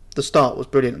sort of the start was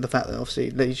brilliant. The fact that obviously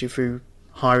it leads you through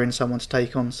hiring someone to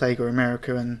take on Sega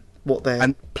America and what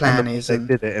their plan the way is, they and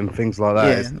did it and things like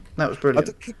that. yeah, that was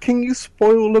brilliant. Can you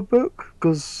spoil the book?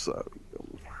 Because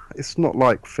it's not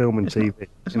like film and It's TV.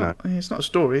 It's not a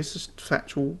story; it's just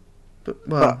factual. But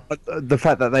well, But the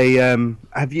fact that they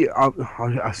have you, I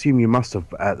assume you must have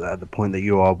at the point that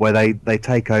you are, where they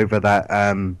take over that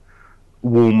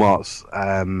Walmart's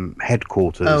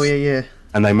headquarters. oh yeah,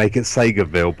 And they make it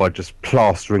Segaville by just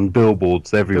plastering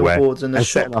billboards everywhere billboards and a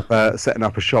setting shop.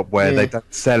 up a shop where Yeah. they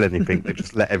don't sell anything. They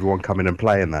just let everyone come in and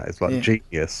play in that. It's like Yeah.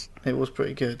 genius. It was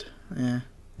pretty good, yeah.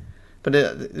 But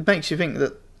it makes you think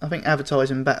that I think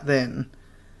advertising back then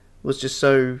was just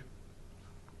so.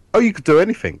 Oh, you could do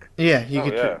anything. Yeah, you Oh,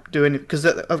 could yeah. do any because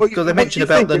they what do mentioned you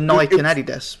about think? the It- Nike it- and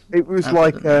Adidas. It was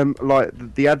like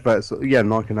the adverts. Yeah,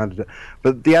 Nike and Adidas.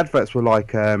 But the adverts were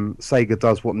like Sega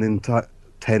does what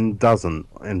Nintendo doesn't,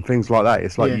 and things like that.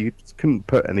 It's like Yeah. you just couldn't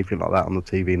put anything like that on the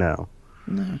TV now.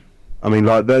 No. I mean,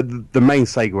 like the main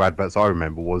Sega adverts I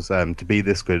remember was to be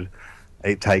this good,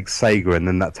 it takes Sega, and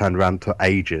then that turned around to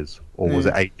Ages, or was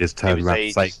it Ages turned was around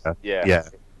Ages, to Sega? yeah. Yeah.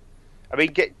 I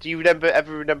mean, do you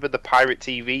ever remember the Pirate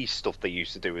TV stuff they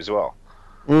used to do as well?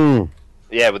 Mm.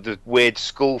 Yeah, with the weird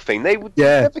skull thing. They would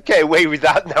Yeah. never get away with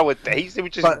that nowadays. They were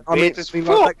just But, I weird mean, as I mean,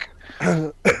 fuck.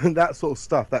 like, that sort of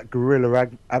stuff, that guerrilla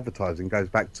advertising goes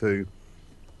back to,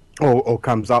 or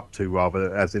comes up to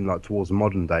rather, as in like towards the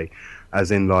modern day,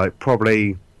 as in like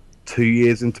probably 2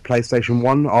 years into PlayStation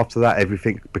 1. After that,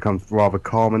 everything becomes rather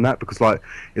calm in that, because like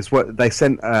it's what they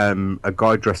sent a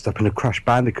guy dressed up in a Crash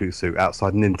Bandicoot suit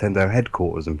outside Nintendo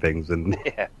headquarters and things, and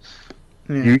Yeah.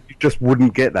 Yeah. you just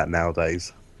wouldn't get that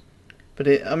nowadays. But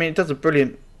it does a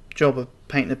brilliant job of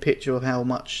painting a picture of how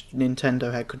much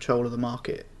Nintendo had control of the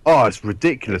market. Oh, it's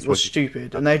ridiculous. It was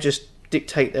stupid, and they just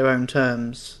dictate their own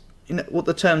terms. You know what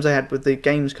the terms they had with the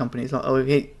games companies, like, oh,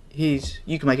 you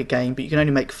can make a game, but you can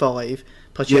only make 5.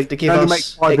 Plus, you have to give only us make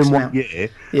 5 X in 1 amount. year.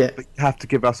 Yeah, But you have to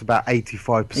give us about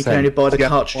 85%. you can only buy the You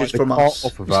have to cartridges buy the from cart us.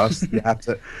 off of us. You have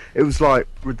to. It was like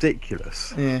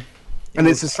ridiculous. Yeah, And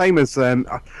it's the same as I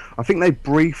think they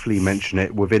briefly mention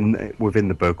it within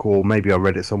the book, or maybe I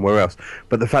read it somewhere else.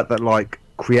 But the fact that like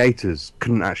creators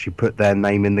couldn't actually put their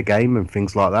name in the game and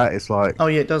things like that, it's like, Oh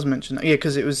yeah, it does mention that. Yeah,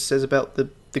 because it says about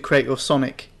the creator of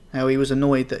Sonic, how he was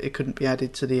annoyed that it couldn't be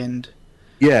added to the end.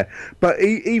 yeah. But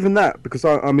even that, because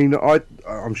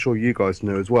I'm sure you guys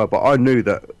knew as well, but I knew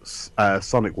that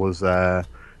Sonic was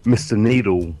Mr.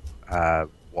 Needle,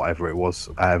 whatever it was,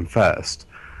 first.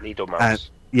 Needle Mouse. And,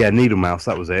 yeah, Needle Mouse,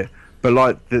 that was it. But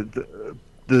like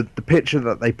the picture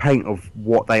that they paint of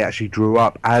what they actually drew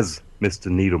up as Mr.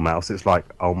 Needle Mouse, it's like,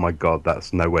 oh my god,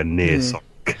 that's nowhere near Yeah.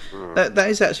 Sonic. That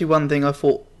is actually one thing I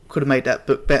thought could have made that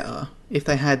book better if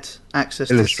they had access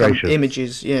to some Illustrations.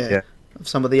 images, Yeah. of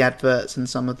some of the adverts and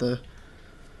some of the.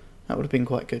 That would have been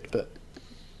quite good, but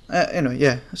anyway,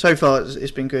 yeah. So far,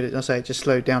 it's been good. I say it just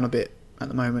slowed down a bit at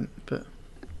the moment, but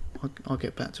I'll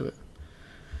get back to it.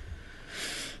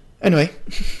 Anyway,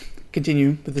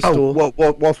 continue with the store. Well,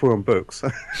 whilst we're on books,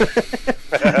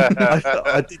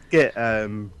 I did get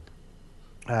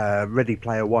Ready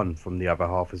Player One from the other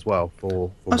half as well.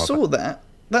 For I saw that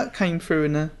came through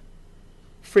in a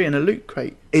free in a loot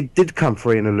crate. It did come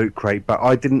free in a loot crate, but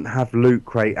I didn't have loot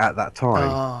crate at that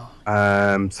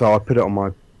time. So I put it on my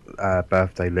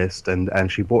birthday list,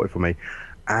 and she bought it for me.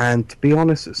 And to be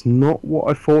honest, it's not what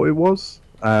I thought it was.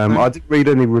 I didn't read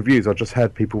any reviews. I just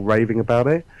heard people raving about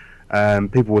it.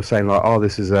 People were saying like, "Oh,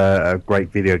 this is a great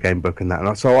video game book," and that.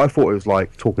 And so I thought it was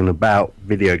like talking about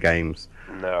video games.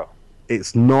 No.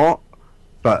 It's not.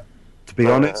 But to be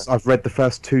honest, I've read the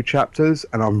first 2 chapters,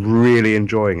 and I'm really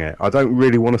enjoying it. I don't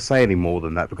really want to say any more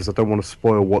than that because I don't want to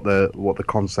spoil what the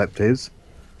concept is.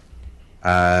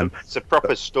 It's a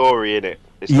proper story, innit?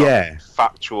 It's Yeah. not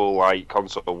factual like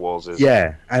console wars, is it?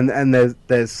 Yeah, and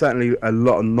there's certainly a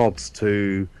lot of nods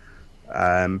to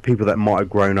people that might have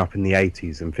grown up in the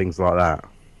 80s and things like that.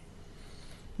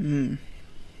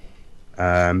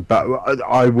 But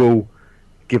I will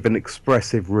give an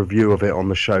expressive review of it on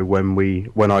the show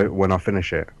when I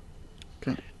finish it.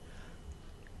 Okay.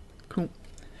 Cool.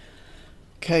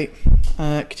 Okay,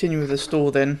 continue with the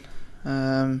store then.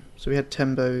 So we had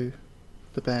Tembo,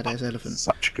 the Badass Elephant.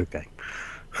 Such a good game.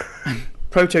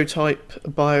 Prototype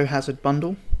Biohazard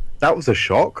Bundle. That was a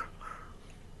shock.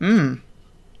 I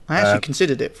actually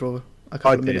considered it for a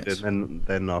couple I of did, minutes. and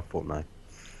then I thought no.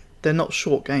 They're not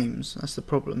short games. That's the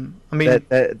problem. I mean,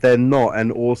 They're not,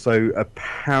 and also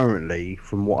apparently,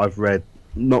 from what I've read,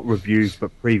 not reviews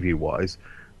but preview wise,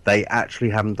 they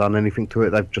actually haven't done anything to it.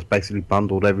 They've just basically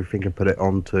bundled everything and put it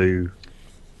onto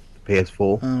the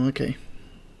PS4. oh, okay.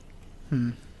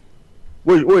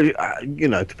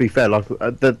 Well, to be fair, like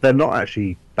they're not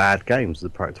actually bad games, the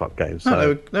prototype games. So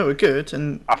No, they were good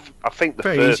and I think the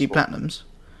very first easy one, platinums.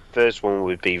 first one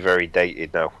would be very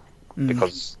dated now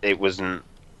because it wasn't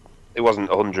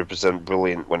 100%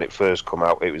 brilliant when it first come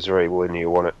out. It was very linear,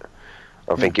 wasn't it?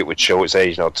 I think it would show its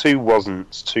age now. 2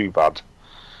 wasn't too bad.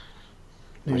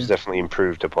 It was definitely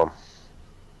improved upon.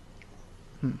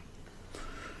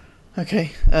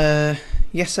 Okay.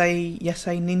 Yesai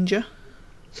Ninja.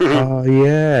 oh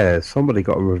yeah, somebody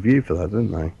got a review for that,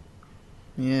 didn't they?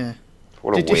 Yeah.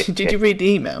 What a weird Did you read the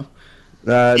email?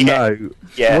 No.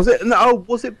 Yeah. Was it? No.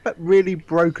 Was it really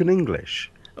broken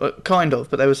English? Kind of,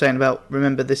 but they were saying about,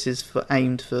 remember, this is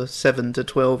aimed for 7 to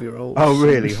 12-year-olds. Oh,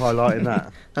 really? Highlighting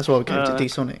that. That's why we go to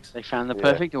D-Sonics. They found the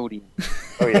perfect audience.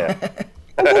 Oh yeah.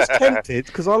 I was tempted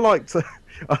because I like to.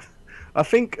 I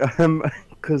think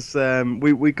because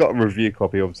we got a review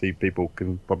copy. Obviously, people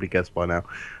can probably guess by now.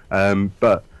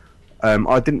 But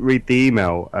I didn't read the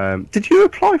email. Did you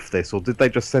apply for this, or did they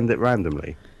just send it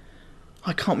randomly?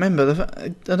 I can't remember. I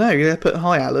don't know. They put,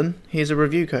 "Hi, Alan. Here's a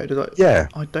review code." Like, Yeah.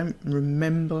 I don't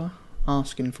remember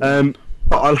asking for it.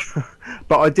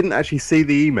 But I didn't actually see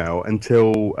the email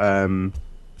until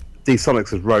D-Sonics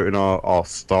has wrote in our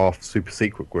staff super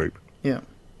secret group. Yeah.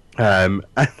 And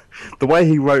the way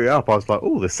he wrote it up, I was like,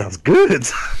 "Oh, this sounds good."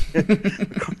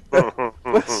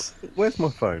 Where's my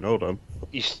phone? Hold on.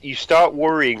 You start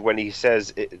worrying when he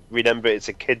says, "Remember, it's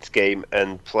a kids' game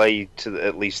and play to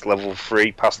at least level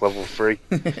 3, past level 3."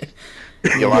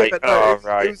 You're like, but no, "Oh, it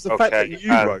right, was the okay." fact that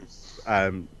you wrote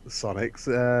Sonic's.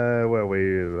 Where were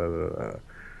we?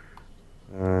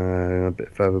 A bit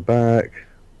further back.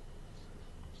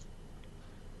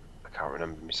 I can't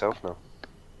remember myself now.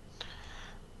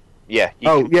 Yeah.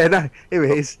 Yeah, no, here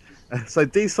it is. So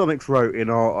D Sonics wrote in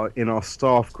our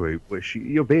staff group, which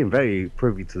you're being very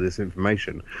privy to this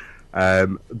information.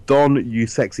 Don, you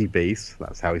sexy beast.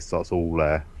 That's how he starts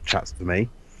all chats to me.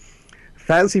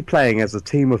 Fancy playing as a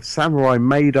team of samurai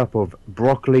made up of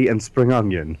broccoli and spring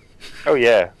onion. Oh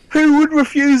yeah. Who would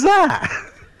refuse that?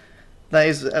 That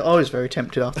is, I was very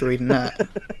tempted after reading that.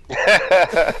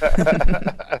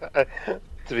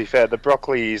 To be fair, the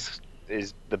broccoli is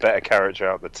the better character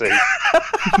out of the two.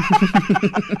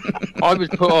 I was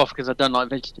put off because I don't like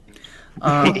vegetables.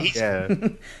 Yeah.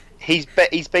 He's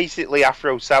basically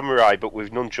Afro Samurai, but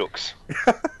with nunchucks.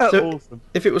 So, Awesome.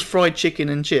 if it was fried chicken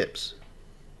and chips,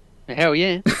 Hell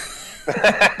yeah.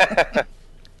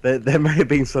 There may have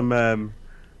been some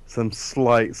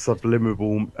slight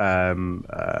subliminal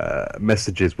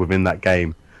messages within that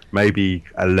game. Maybe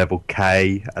a level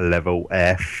K, a level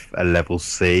F, a level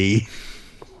C.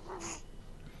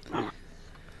 I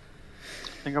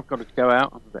think I've got to go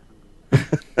out. I'm a bit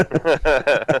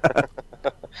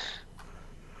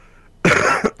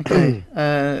hungry.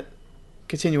 okay.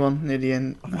 Continue on near the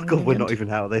end. Oh my god, we're not even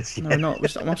out of this yet. No, we're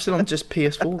not. I'm still on just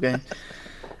PS4 game.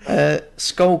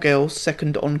 Skullgirls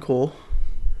second encore.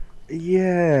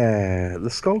 Yeah, the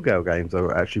Skullgirl games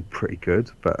are actually pretty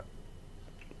good, but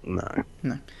no.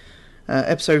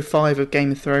 Episode 5 of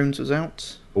Game of Thrones was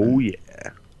out. Oh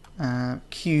yeah.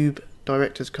 Cube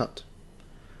Director's Cut.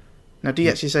 Now, do you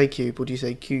actually say Cube or do you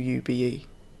say Qube?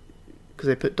 Because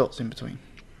they put dots in between.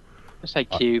 I say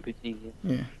cube, it's easier.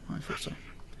 Yeah, I thought so.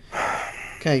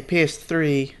 Okay,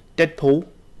 PS3, Deadpool.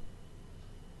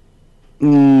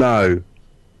 No.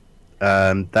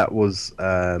 That was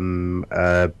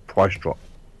a price drop.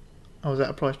 Oh, was that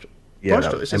a price drop? Yeah, Price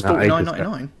that drop? It says came out ages ago.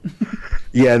 $49.99.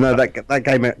 Yeah, no, that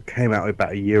game came out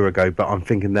about a year ago, but I'm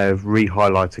thinking they're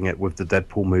re-highlighting it with the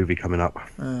Deadpool movie coming up.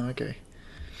 Oh, okay.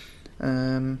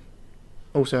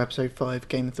 Also, episode 5,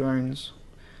 Game of Thrones.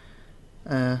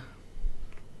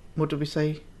 What did we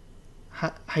say?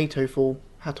 Hatoful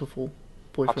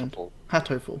boyfriend.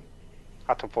 Hatoful.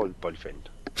 Hatoful boyfriend.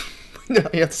 You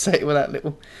have to say it with that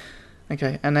little.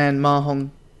 Okay, and then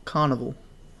Mahjong Carnival.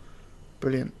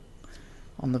 Brilliant.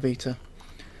 On the Vita.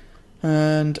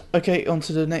 And, okay, on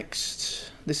to the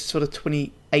next. This is for the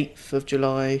 28th of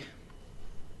July.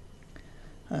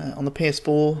 On the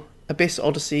PS4, Abyss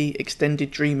Odyssey Extended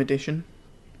Dream Edition.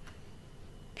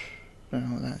 Don't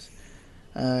know what that is.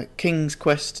 King's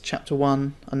Quest Chapter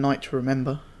 1, A Night to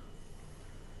Remember.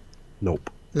 Nope.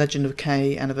 Legend of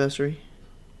K Anniversary.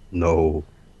 No.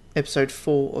 Episode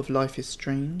 4 of Life is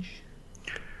Strange.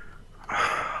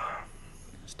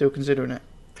 Still considering it.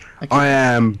 I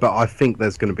am, but I think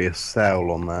there's going to be a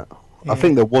sale on that. Yeah. I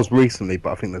think there was recently,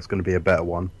 but I think there's going to be a better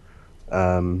one.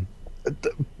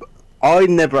 I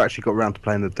never actually got around to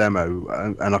playing the demo,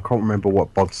 and I can't remember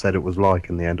what Bod said it was like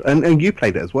in the end. And you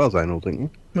played it as well, Zonal, didn't you?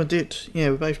 I did.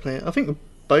 Yeah, we both played it. I think we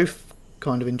both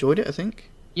kind of enjoyed it, I think.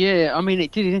 Yeah, I mean,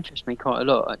 it did interest me quite a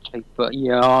lot, actually. But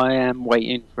yeah, I am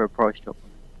waiting for a price drop.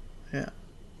 Yeah.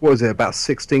 What was it, about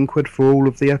 16 quid for all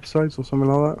of the episodes or something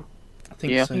like that? I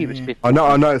think Yeah, I so, think it was yeah. 50.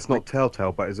 I know it's not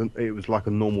Telltale, but it was like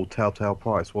a normal Telltale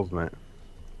price, wasn't it?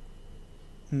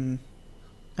 Hmm.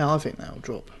 Oh, I think that'll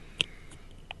drop.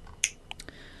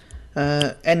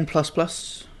 N++.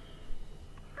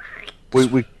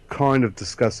 We kind of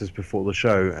discussed this before the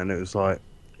show, and it was like,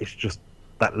 it's just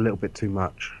that little bit too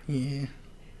much. Yeah.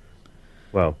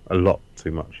 Well, a lot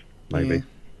too much, maybe. Yeah.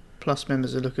 Plus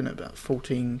members are looking at about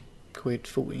 14 quid,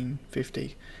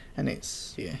 14.50, and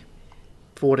it's, yeah,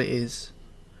 for what it is,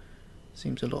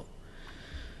 seems a lot.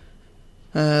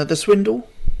 The Swindle.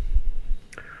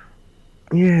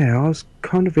 Yeah, I was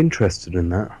kind of interested in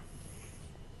that.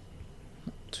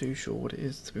 Not too sure what it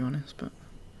is, to be honest, but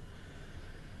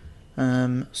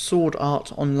Sword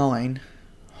Art Online,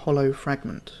 Hollow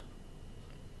Fragment.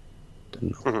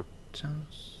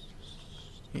 Sounds,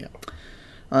 yeah.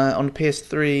 On the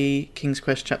PS3, King's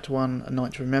Quest Chapter 1, A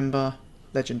Night to Remember,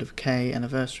 Legend of K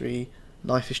Anniversary,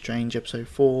 Life is Strange Episode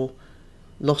 4,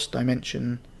 Lost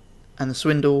Dimension, and The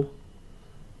Swindle.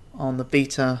 On the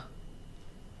Vita,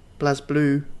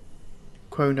 BlazBlue,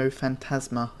 Chrono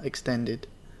Phantasma Extended,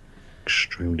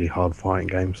 Extremely hard fighting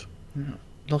games.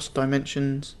 Lost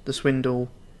Dimensions, The Swindle,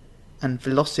 and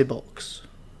Velocibox.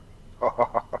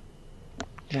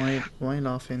 Why are you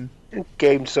laughing?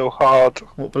 Game's so hard.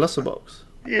 What, Velosa Box?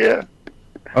 Yeah.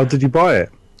 Oh, did you buy it?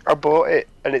 I bought it,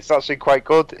 and it's actually quite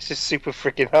good. It's just super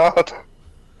freaking hard.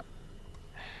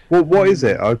 Well, what is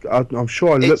it? I'm sure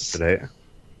I looked It's- at it.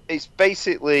 It's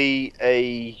basically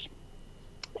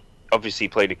obviously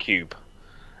playing a cube,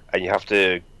 and you have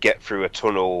to get through a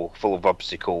tunnel full of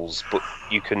obstacles, but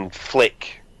you can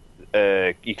flick.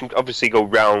 You can obviously go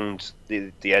round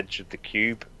the edge of the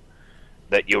cube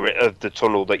of the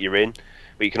tunnel that you're in,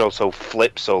 but you can also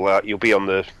flip, so that you'll be on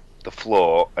the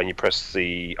floor and you press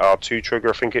the R2 trigger,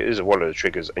 I think it is, or one of the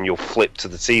triggers, and you'll flip to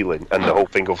the ceiling, and the whole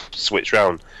thing will switch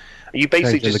round. You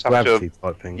basically Changing just the have gravity to,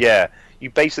 type thing. yeah, you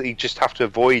basically just have to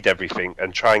avoid everything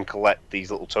and try and collect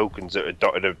these little tokens that are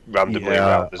dotted randomly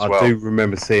around as well. I do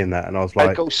remember seeing that, and I was And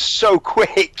like, it goes so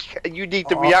quick, and you need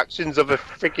the reactions of a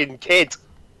freaking kid.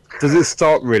 does it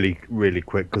start really, really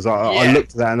quick? Because I Yeah.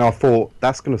 looked at that and I thought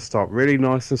that's going to start really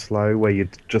nice and slow, where you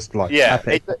just like Yeah, tap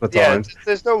it a couple of yeah. times.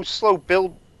 There's no slow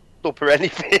build up or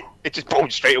anything. It just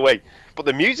bounces straight away. But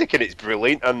the music in it's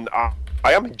brilliant, and I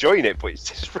am enjoying it. But it's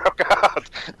just rock hard.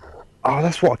 Oh,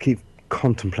 that's what I keep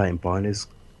contemplating buying. Is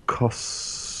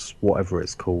costs whatever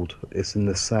it's called. It's in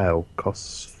the sale.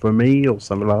 Costs for me or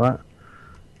something like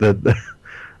that.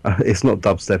 It's not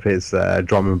dubstep. It's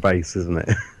drum and bass, isn't it?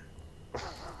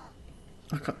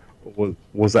 Okay.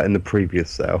 Was that in the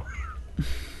previous sale?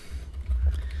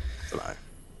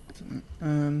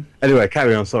 Anyway,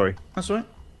 carry on. Sorry. That's all right.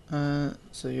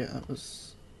 So yeah, that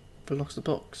was Velosa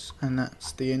Box, and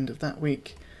that's the end of that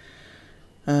week.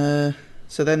 So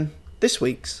then this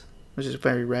week's, which is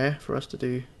very rare for us to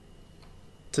do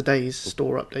today's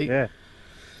store update.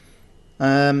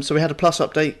 Yeah. So we had a plus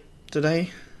update today,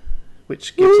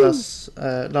 which gives us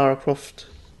Lara Croft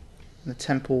and the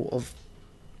Temple of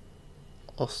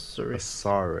Osiris.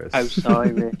 Osiris.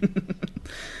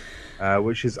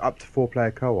 Which is up to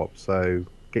 4-player co-op. So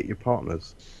get your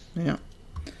partners. Yeah.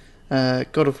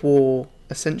 God of War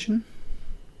Ascension.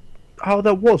 Oh,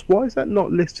 that was. Why is that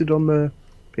not listed on the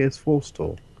PS4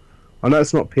 store? I know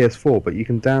it's not PS4, but you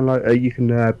can download. You can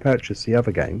purchase the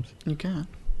other games. You can.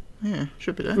 Yeah,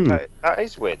 should be there. That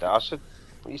is weird. Are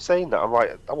you saying that? I'm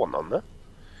right. I wasn't on there.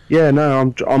 Yeah,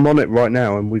 no, I'm on it right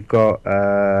now, and we've got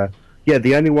the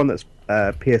only one that's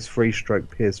PS3 stroke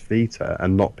PS Vita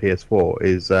and not PS4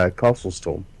 is Castle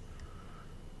Storm.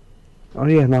 Oh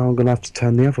yeah, now I'm gonna have to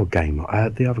turn the other game,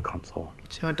 the other console on.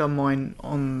 See, I done mine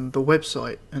on the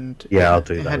website, and Yeah, I'll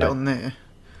do that had it later. on there.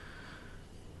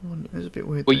 It was a bit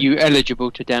weird. Were though. you eligible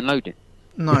to download it?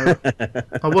 No,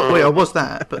 I was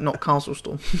that, but not Castle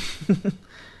Storm.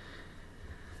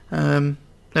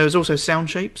 There was also Sound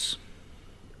Shapes.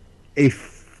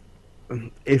 If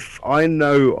I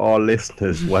know our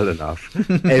listeners well enough,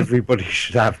 everybody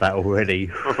should have that already.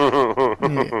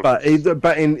 Yeah. But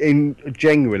in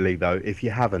genuinely though, if you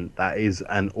haven't, that is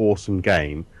an awesome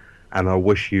game, and I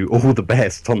wish you all the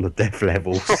best on the death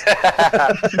levels.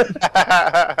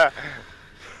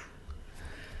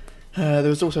 There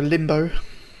was also Limbo,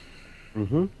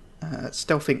 Mm-hmm.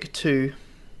 Stealth Inc. 2,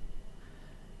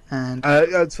 and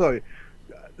Sorry,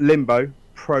 Limbo.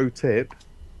 Pro tip: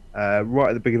 right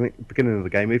at the beginning of the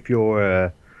game, if you're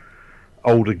a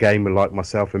older gamer like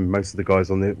myself and most of the guys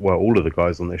on all of the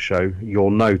guys on this show, you'll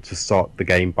know to start the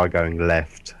game by going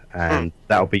left, and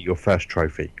that'll be your first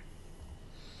trophy.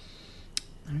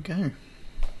 there we go.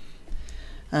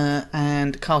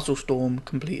 And Castle Storm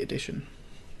Complete Edition.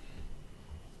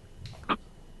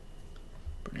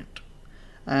 Brilliant.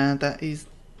 And that is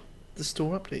the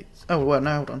store updates. Oh, well,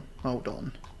 no, hold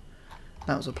on.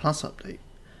 That was a plus update.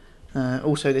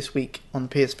 Also this week on the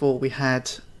PS4 we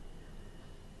had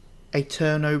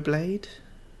Eterno Blade.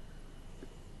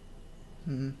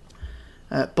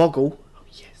 Boggle. Oh,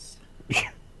 yes.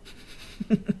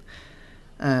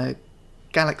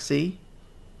 Galaxy.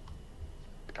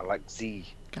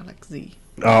 Galaxy.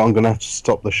 Oh, I'm gonna have to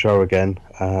stop the show again.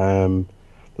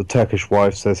 The Turkish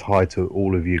wife says hi to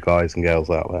all of you guys and girls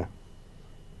out there.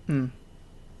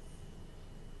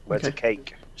 Where's the Okay.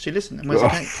 cake? She listening. Where's the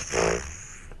cake?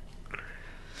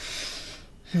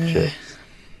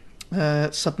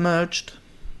 Shit. Submerged.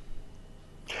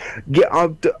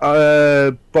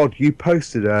 Yeah, Bod, you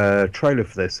posted a trailer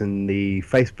for this in the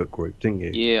Facebook group, didn't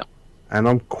you? Yeah. And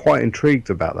I'm quite intrigued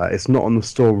about that. It's not on the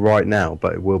store right now,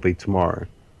 but it will be tomorrow.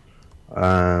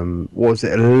 What was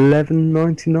it,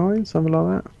 $11.99, something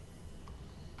like that?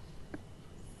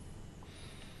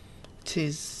 It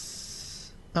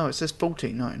is. Oh, it says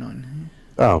 $14.99.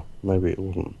 Oh, maybe it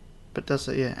wasn't. But does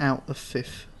it? Yeah, out the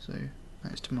 5th. So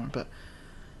that's tomorrow. But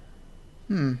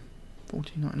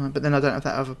 $14.99. But then I don't have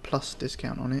that other plus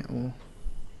discount on it, or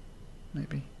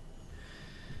maybe.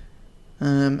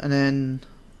 And then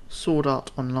Sword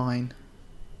Art Online,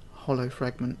 Hollow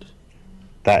Fragment.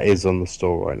 That is on the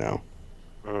store right now.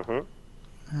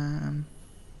 Um,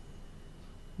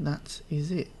 that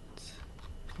is it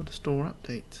for the store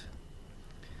update.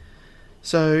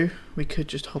 So we could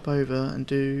just hop over and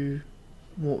do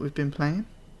what we've been playing.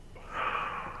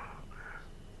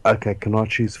 Okay, can I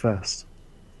choose first?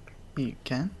 You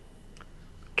can.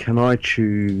 Can I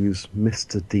choose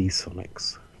Mr. D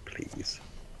Sonics, please?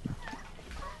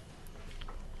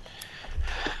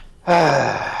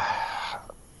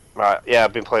 Right, yeah,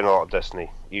 I've been playing a lot of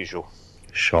Destiny, usual.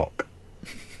 Shock.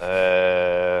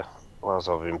 What else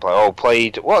have I been playing? Oh,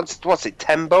 played, what's it,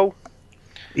 Tembo?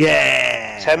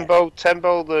 Yeah!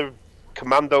 Tembo, the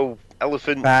commando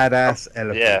elephant. Badass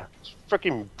elephant. Yeah, it's a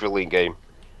freaking brilliant game.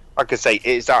 Like I say,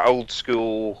 it's that old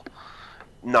school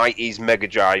 90s Mega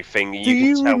Drive thing. And Do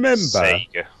you can tell remember? it's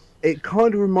Sega. It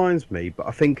kind of reminds me, but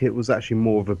I think it was actually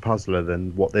more of a puzzler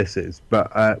than what this is.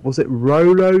 But was it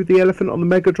Rolo the elephant on the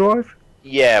Mega Drive?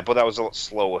 Yeah, but that was a lot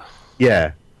slower.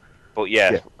 Yeah. But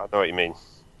yeah. I know what you mean.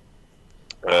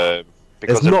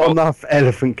 There's not enough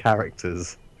elephant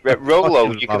characters.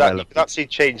 Rolo, you could actually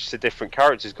change to different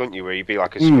characters, couldn't you? Where you'd be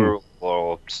like a squirrel,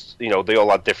 or they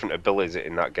all had different abilities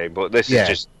in that game. But this is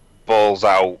just balls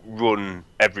out, run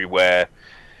everywhere,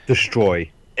 destroy.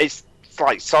 It's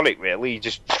like Sonic, really. You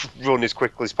just run as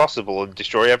quickly as possible and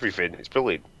destroy everything. It's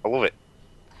brilliant. I love it.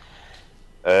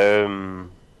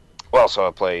 What else have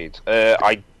I played?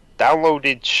 I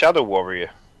downloaded Shadow Warrior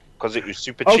because it was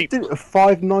super cheap. Oh,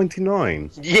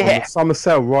 $5.99. Yeah. On the summer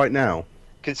sale right now.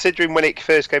 Considering when it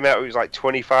first came out, it was like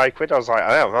 25 quid. I was like,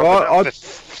 I I've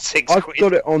 6 quid.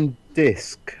 got it on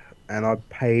disc, and I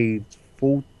paid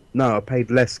I paid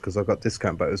less because I got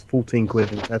discount, but it was 14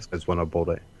 quid in Tesco's when I bought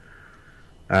it.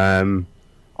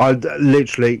 I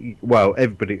literally,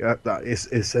 everybody,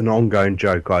 it's an ongoing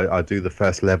joke. I do the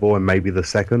first level and maybe the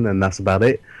second, and that's about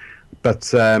it. But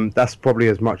that's probably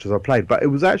as much as I played. But it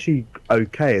was actually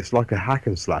okay. It's like a hack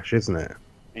and slash, isn't it?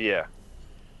 Yeah.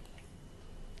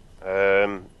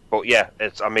 But yeah,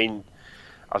 it's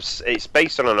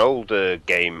based on an older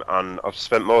game, and I've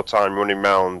spent more time running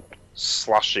around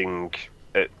slashing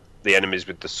at the enemies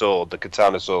with the sword, the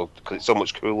katana sword, because it's so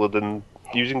much cooler than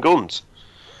using guns.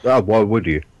 Oh, why would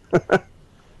you? Right,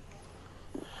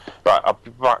 I'll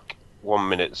be back 1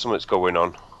 minute. Something's going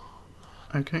on.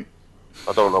 Okay.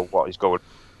 I don't know what is going.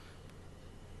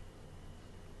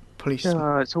 Police.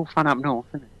 It's all fun up north,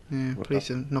 isn't it? Yeah, police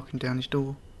are knocking down his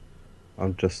door.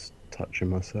 I'm just touching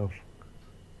myself.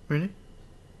 Really?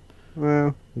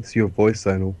 Well, it's your voice,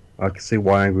 Zonal. I can see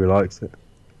why Angry likes it.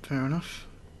 Fair enough.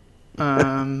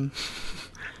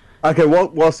 Okay,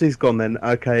 whilst he's gone then,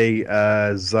 okay,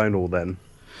 Zonal then.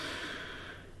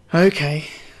 Okay,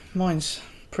 mine's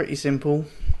pretty simple.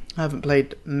 I haven't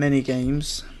played many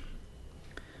games.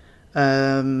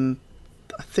 I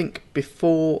think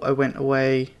before I went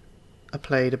away, I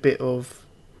played a bit of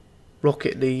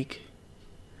Rocket League.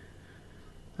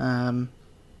 It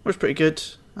was pretty good.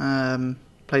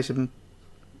 Played some.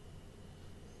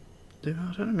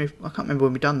 I don't know. I can't remember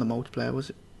when we done the multiplayer. Was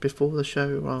it before the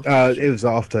show or after? It was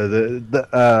after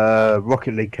the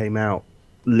Rocket League came out.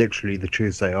 Literally the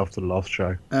Tuesday after the last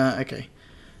show. Okay,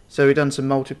 so we done some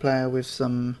multiplayer with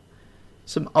some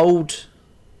old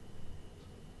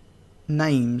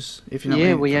names, if you know.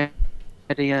 Yeah, we had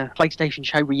a PlayStation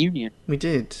show reunion. We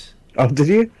did. Oh, did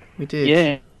you? We did.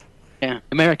 Yeah.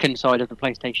 American side of the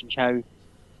PlayStation show.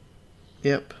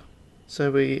 Yep.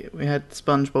 So we had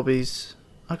SpongeBobby's.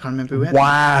 I can't remember who we had.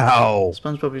 Wow.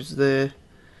 SpongeBobby's there.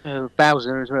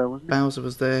 Bowser as well, wasn't it? Bowser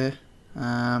was there.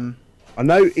 I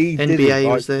know he NBA did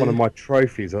was there. one of my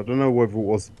trophies. I don't know whether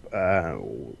it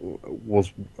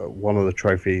was one of the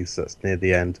trophies that's near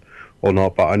the end or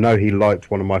not, but I know he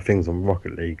liked one of my things on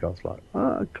Rocket League. I was like,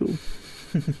 cool.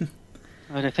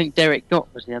 I think Derek Gott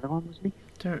was the other one, wasn't he?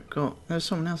 Derek Gott. There was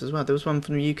someone else as well. There was one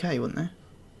from the UK, wasn't there?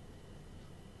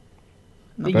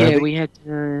 Yeah, we had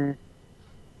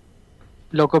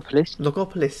Logopolis.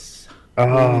 Logopolis.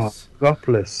 Ah,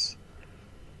 Logopolis.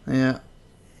 Yeah.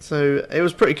 So it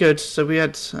was pretty good. So we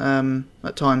had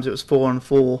at times it was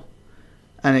 4-on-4,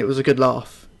 and it was a good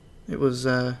laugh. It was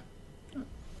a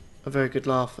very good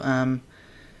laugh. I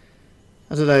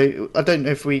don't know. I don't know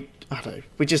if we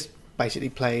just basically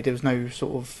played. There was no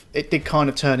sort of. It did kind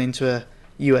of turn into a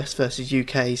US versus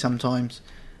UK sometimes,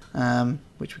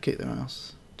 which we kicked their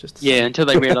ass. Until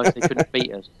they realised they couldn't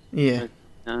beat us. Yeah.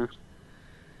 So,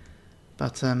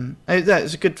 But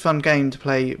it's a good fun game to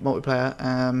play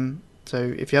multiplayer. So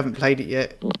if you haven't played it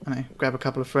yet, grab a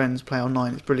couple of friends, play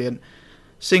online. It's brilliant.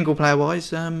 Single player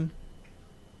wise,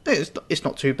 it's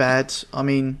not too bad. I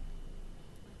mean,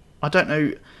 I don't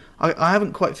know. I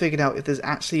haven't quite figured out if there's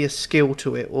actually a skill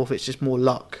to it or if it's just more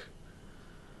luck.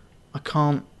 I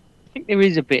can't. I think there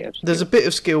is a bit of. There's a bit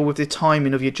of skill with the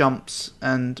timing of your jumps,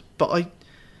 but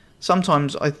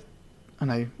sometimes I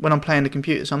know when I'm playing the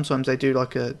computer, sometimes they do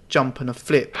like a jump and a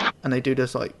flip, and they do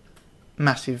this like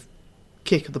massive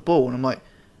kick of the ball, and I'm like,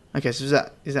 okay, so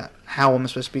is that how I'm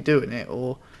supposed to be doing it,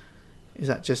 or is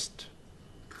that just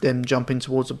them jumping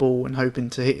towards the ball and hoping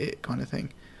to hit it kind of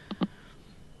thing?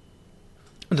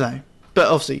 I don't know. But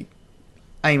obviously,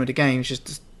 aim of the game is just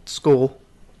to score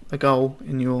a goal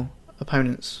in your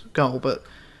opponent's goal,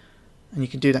 and you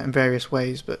can do that in various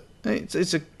ways. But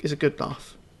it's a good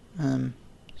laugh. So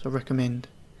I recommend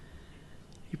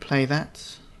you play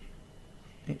that.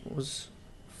 It was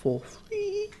for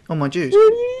free. Oh my Jews,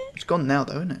 it's gone now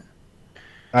though, isn't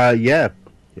it? Yeah.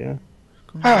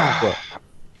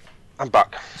 I'm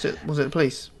back. Was it the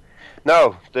police?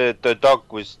 No, the dog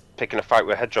was picking a fight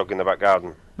with a hedgehog in the back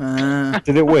garden.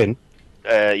 Did it win?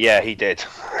 Yeah, he did.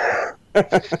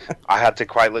 I had to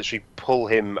quite literally pull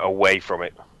him away from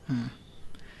it.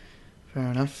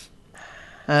 Fair enough.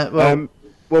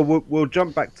 We'll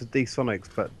jump back to D-Sonics,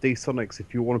 but D-Sonics,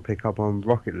 if you want to pick up on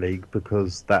Rocket League,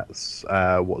 because that's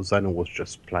what Zonal was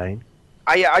just playing.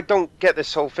 I don't get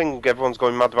this whole thing. Everyone's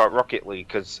going mad about Rocket League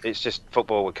because it's just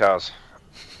football with cars.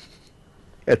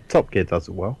 Yeah, Top Gear does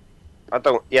it well. I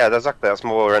don't. Yeah, exactly. That's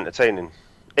more entertaining.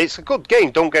 It's a good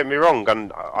game. Don't get me wrong.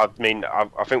 And I mean,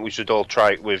 I think we should all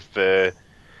try it with this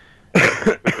big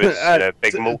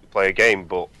multiplayer game.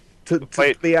 But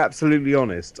to be absolutely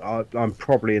honest, I'm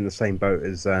probably in the same boat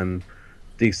as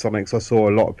D-Sonics. I saw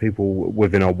a lot of people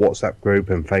within our WhatsApp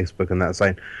group and Facebook and that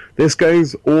saying, "This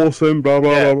game's awesome." Blah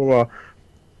blah blah blah blah.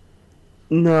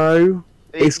 No.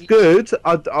 It's good.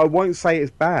 I won't say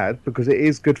it's bad because it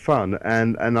is good fun,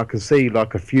 and I can see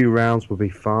like a few rounds will be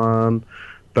fun,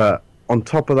 but on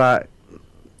top of that,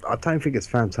 I don't think it's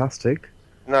fantastic.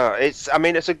 No, it's. I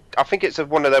mean, I think it's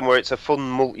one of them where it's a fun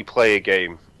multiplayer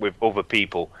game with other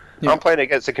people. Yeah. I'm playing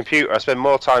against a computer. I spend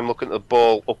more time looking at the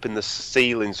ball up in the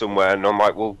ceiling somewhere, and I'm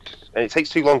like, well, and it takes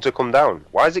too long to come down.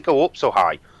 Why does it go up so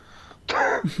high?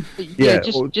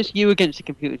 Just you against the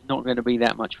computer is not going to be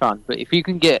that much fun. But if you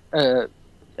can get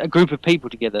a group of people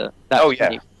together,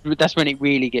 that's when it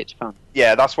really gets fun.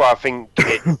 Yeah, that's why I think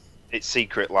its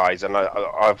secret lies. And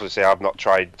obviously, I've not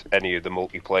tried any of the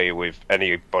multiplayer with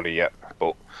anybody yet.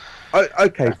 But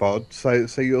okay, Bod. So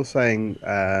you're saying,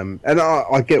 and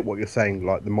I get what you're saying.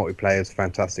 Like the multiplayer is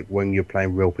fantastic when you're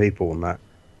playing real people and that.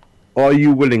 Are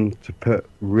you willing to put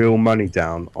real money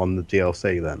down on the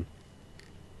DLC then?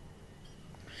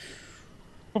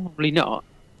 Probably not.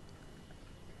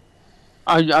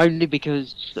 Only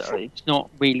because it's not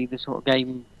really the sort of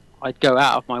game I'd go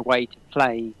out of my way to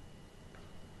play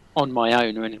on my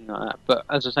own or anything like that. But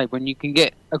as I say, when you can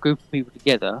get a group of people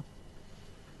together,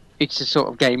 it's the sort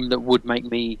of game that would make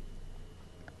me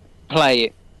play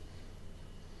it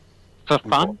for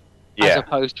fun, as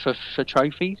opposed for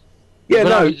trophies. Yeah, when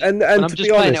no, and I'm just to be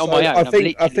playing honest, it on my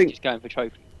own. I think just going for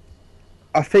trophies.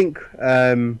 I think,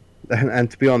 and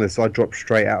to be honest, I dropped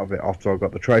straight out of it after I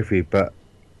got the trophy. But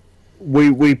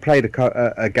we played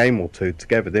a game or two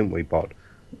together, didn't we, Bod?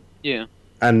 Yeah.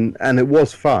 And it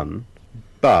was fun,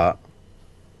 but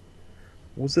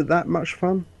was it that much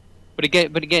fun? But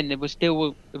again, there was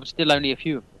still only a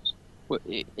few of us.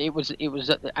 It was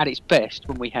at its best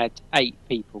when we had 8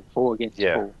 people, 4 against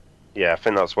 4. Yeah, I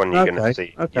think that's when you're going to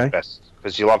see your best,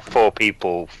 because you'll have 4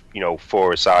 people,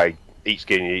 4 aside, each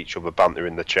giving each other banter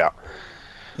in the chat.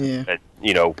 Yeah, and,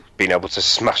 being able to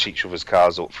smash each other's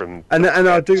cars up from. And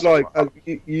I do like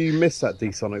you missed that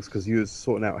D-Sonics because you were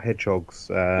sorting out hedgehogs,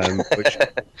 which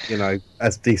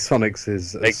as D-Sonics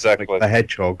is exactly Sonic the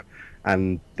Hedgehog,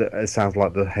 and it sounds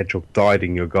like the hedgehog died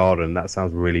in your garden. That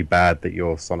sounds really bad that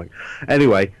you're Sonic.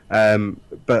 Anyway,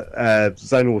 but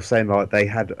Zonal was saying like they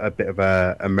had a bit of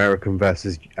a American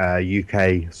versus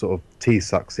UK sort of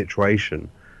TPSUK situation,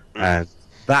 and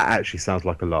that actually sounds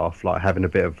like a laugh, like having a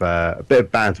bit of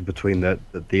banter between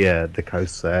the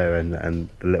coast there and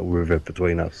the little river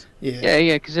between us. Yeah,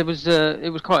 because it was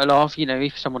quite a laugh.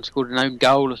 If someone scored an own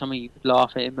goal or something, you could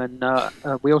laugh at him. And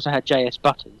we also had JS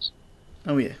Butters.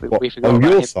 Oh yeah, we forgot on about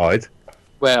your him. side?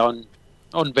 Well,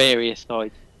 on various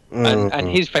sides. And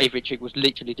his favourite trick was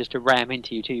literally just to ram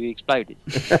into you till you exploded.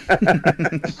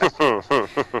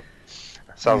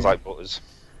 Sounds like Butters.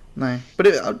 No, but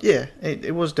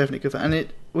it was definitely good fun,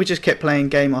 and we just kept playing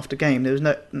game after game. There was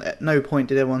no point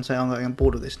did everyone say, I'm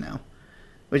bored of this now.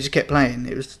 We just kept playing.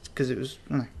 It was because it was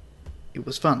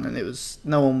fun, and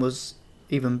no one was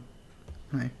even.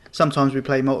 Sometimes we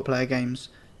play multiplayer games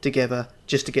together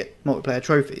just to get multiplayer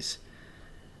trophies,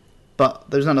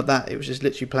 But there was none of that. It was just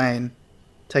literally playing,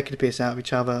 taking the piss out of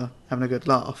each other, having a good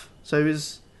laugh. So it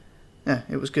was, yeah,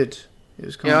 it was good. It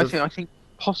was kind of... I think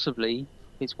possibly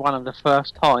it's one of the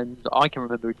first times that I can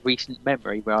remember in recent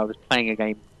memory where I was playing a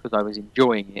game because I was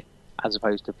enjoying it, as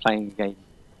opposed to playing a game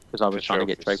because I was trying to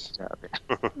get trophies out of it.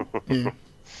 Yeah.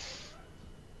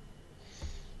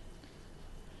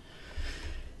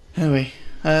 Anyway,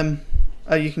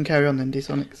 you can carry on then,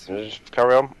 D-Sonics. Just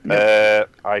carry on. Yep.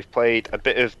 I've played a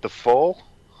bit of The Fall.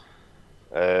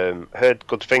 Heard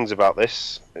good things about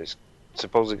this. It's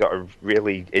supposedly got a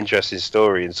really interesting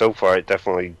story, and so far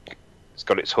it's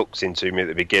got its hooks into me at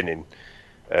the beginning.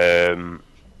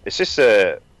 It's just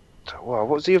what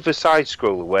was the other side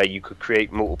scroller where you could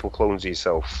create multiple clones of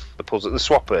yourself? The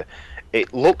Swapper.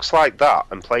 It looks like that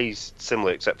and plays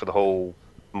similar, except for the whole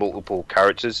multiple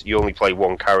characters. You only play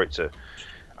one character,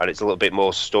 and it's a little bit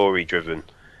more story driven.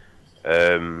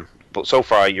 But so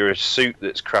far, you're a suit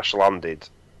that's crash landed.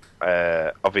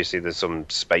 Obviously, there's some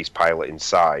space pilot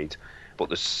inside,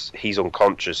 but he's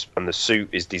unconscious, and the suit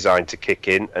is designed to kick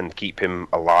in and keep him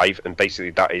alive. And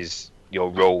basically, that is your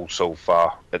role so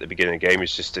far at the beginning of the game,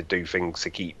 is just to do things to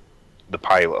keep the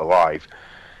pilot alive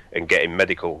and get him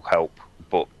medical help.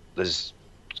 But there's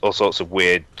all sorts of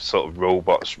weird sort of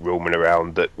robots roaming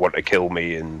around that want to kill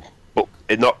me, but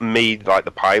not me like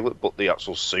the pilot, but the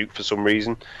actual suit for some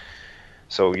reason.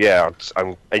 So yeah,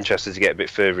 I'm interested to get a bit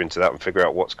further into that and figure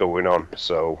out what's going on.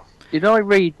 So did I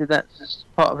read that that's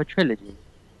part of a trilogy?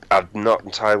 I'm not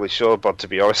entirely sure, but to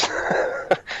be honest,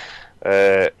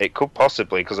 it could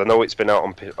possibly, because I know it's been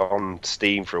out on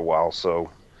Steam for a while. So,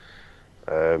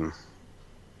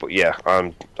 but yeah,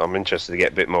 I'm interested to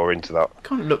get a bit more into that.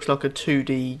 Kind of looks like a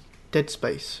 2D Dead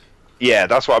Space. Yeah,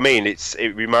 that's what I mean. It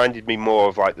reminded me more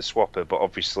of like the Swapper, but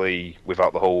obviously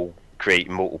without the whole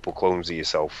creating multiple clones of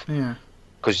yourself. Yeah.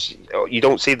 Because you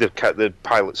don't see the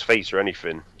pilot's face or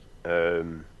anything. I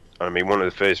mean, one of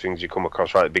the first things you come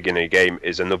across right at the beginning of the game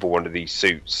is another one of these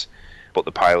suits, but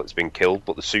the pilot's been killed,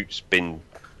 but the suit's been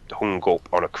hung up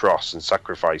on a cross and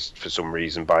sacrificed for some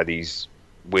reason by these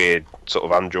weird sort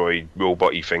of android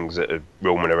robot-y things that are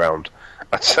roaming around.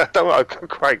 I don't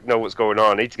quite know what's going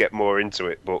on. I need to get more into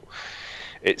it, but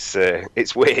it's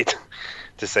weird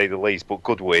to say the least, but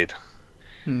good weird.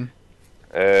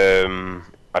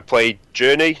 I played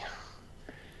Journey.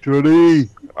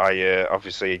 I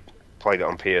obviously played it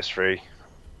on PS3.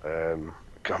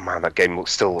 God, man, that game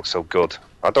still looks so good.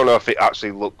 I don't know if it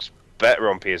actually looks better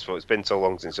on PS4. It's been so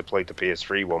long since I played the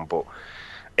PS3 one, but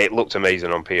it looked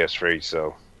amazing on PS3.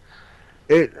 So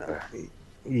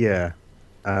yeah.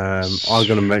 I was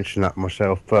going to mention that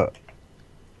myself, but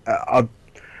I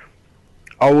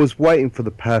was waiting for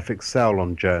the perfect sale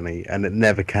on Journey, and it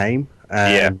never came.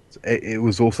 And it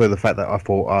was also the fact that I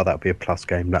thought, that'll be a plus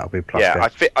game. That'll be a plus game.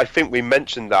 Yeah, I think we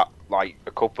mentioned that like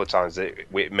a couple of times that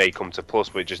it may come to plus,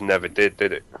 but it just never did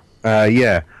it?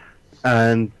 Yeah,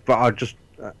 but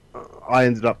I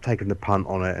ended up taking the punt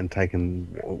on it and taking,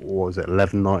 what was it,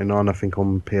 $11.99 I think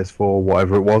on PS4,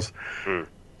 whatever it was.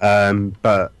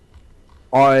 But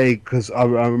because I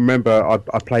remember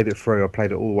I played it through. I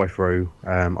played it all the way through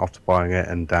after buying it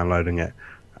and downloading it,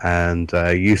 and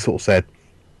you sort of said,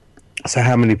 so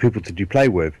how many people did you play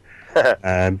with?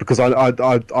 Because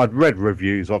I'd read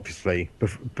reviews obviously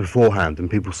beforehand, and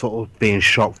people sort of being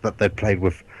shocked that they'd played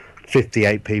with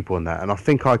 58 people in that, and I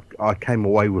think I came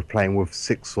away with playing with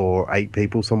 6 or 8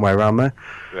 people, somewhere around there.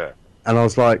 Yeah. And I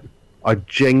was like, I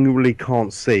genuinely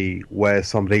can't see where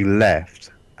somebody left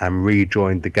and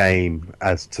rejoined the game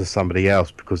as to somebody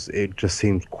else, because it just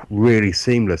seemed really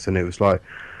seamless. And it was like,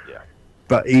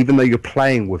 but even though you're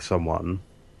playing with someone,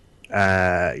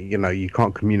 you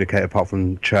can't communicate apart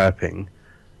from chirping.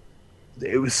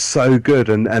 It was so good,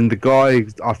 and the guy,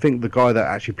 I think the guy that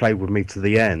actually played with me to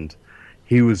the end,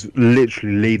 he was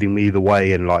literally leading me the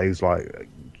way, and like he was like,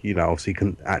 obviously he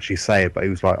couldn't actually say it, but he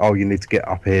was like, oh, you need to get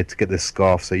up here to get this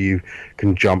scarf so you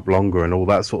can jump longer and all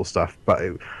that sort of stuff. But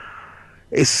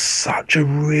it's such a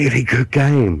really good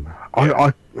game.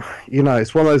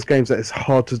 It's one of those games that it's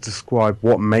hard to describe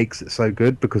what makes it so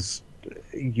good, because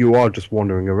you are just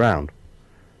wandering around.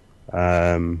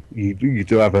 You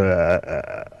do have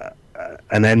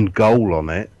an end goal on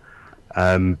it,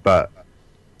 but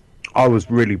I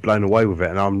was really blown away with it,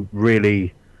 and I'm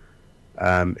really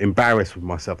embarrassed with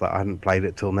myself that I hadn't played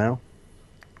it till now.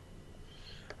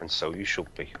 And so you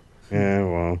should be. Yeah,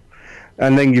 well.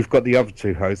 And then you've got the other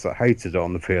 2 hosts that hated it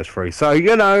on the PS3. So,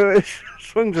 it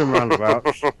swings and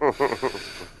roundabouts.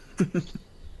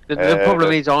 The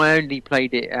problem is I only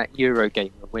played it at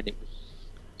Eurogamer when it was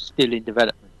still in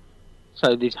development.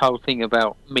 So this whole thing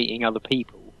about meeting other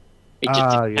people, it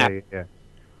just didn't happen. Yeah.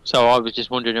 So I was just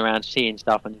wandering around seeing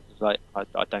stuff, and it was like I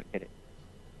don't get it.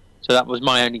 So that was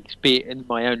my only experience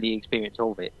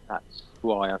of it. That's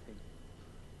why I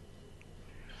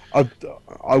think.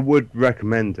 I would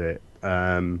recommend it.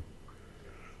 It'll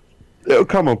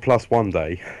come on Plus one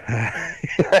day.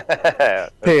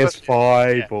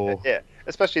 PS5 or yeah,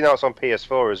 especially now it's on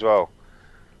PS4 as well.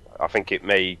 I think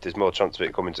there's more chance of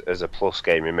it coming as a Plus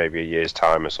game in maybe a year's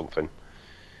time or something.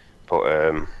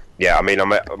 But yeah, I mean,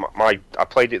 I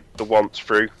played it the once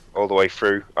through, all the way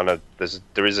through, and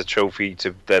there is a trophy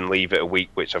to then leave it a week,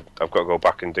 which I've got to go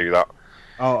back and do that.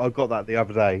 oh, I got that the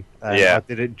other day. Yeah. I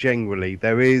did it genuinely.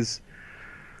 There is,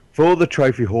 for all the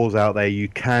trophy halls out there, you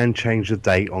can change the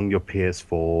date on your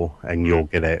PS4 and you'll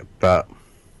get it. But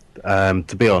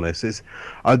to be honest,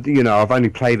 I've only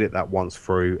played it that once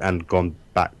through and gone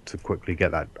back to quickly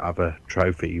get that other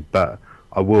trophy. But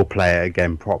I will play it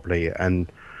again properly, and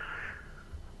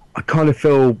I kind of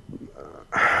feel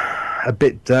a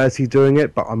bit dirty doing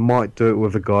it, but I might do it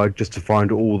with a guide just to find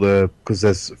because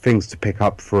there's things to pick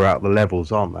up throughout the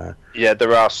levels, aren't there? Yeah,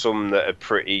 there are some that are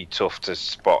pretty tough to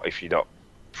spot if you're not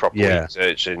properly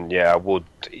searching. Yeah, I would.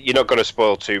 You're not going to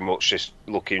spoil too much just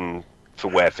looking for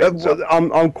where things are.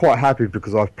 I'm quite happy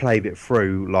because I've played it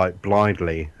through like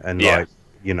blindly and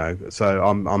so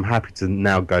I'm happy to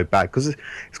now go back because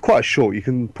it's quite short. You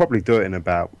can probably do it in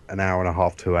about an hour and a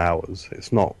half, 2 hours.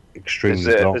 It's not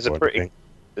extremely long.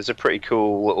 There's a pretty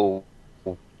cool little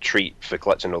treat for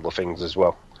collecting other things as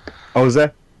well. Oh, is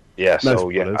there? Yeah. No so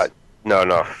spoilers.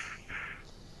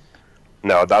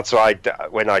 No, that's why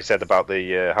when I said about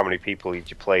the how many people you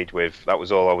played with, that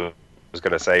was all I was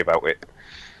going to say about it.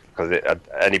 Because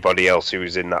anybody else who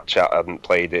was in that chat hadn't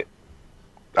played it,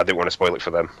 I didn't want to spoil it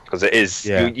for them. Because it is,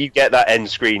 you get that end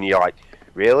screen, you're like,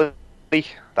 really?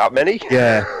 That many?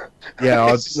 Yeah. Yeah,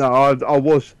 I was...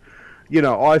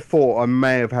 I thought I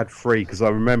may have had 3 because I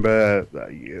remember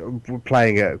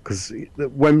playing it because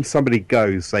when somebody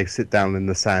goes, they sit down in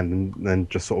the sand and then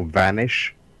just sort of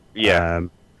vanish. Yeah.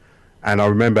 And I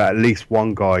remember at least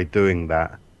one guy doing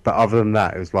that. But other than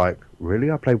that, it was like,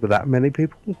 really? I played with that many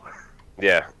people?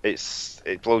 Yeah, it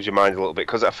blows your mind a little bit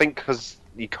because I think because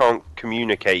you can't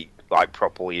communicate like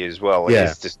properly as well.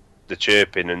 It's just the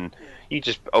chirping and you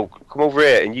just come over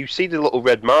here and you see the little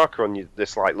red marker on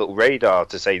this like little radar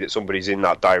to say that somebody's in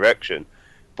that direction.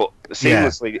 But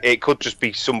seamlessly, it could just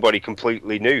be somebody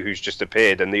completely new who's just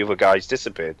appeared and the other guy's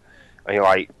disappeared, and you're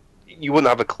like, you wouldn't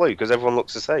have a clue because everyone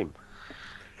looks the same.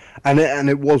 And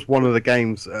it was one of the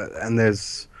games, and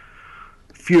there's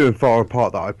few and far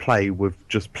apart that I play with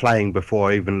just playing before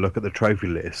I even look at the trophy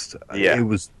list. Yeah. It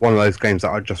was one of those games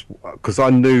that because I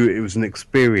knew it was an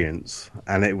experience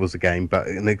and it was a game, but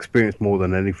an experience more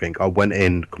than anything. I went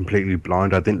in completely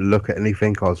blind. I didn't look at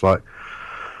anything. I was like,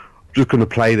 just going to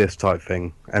play this type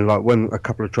thing. And like when a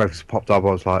couple of trophies popped up, I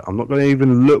was like, I'm not going to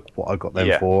even look what I got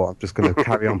them for. I'm just going to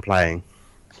carry on playing.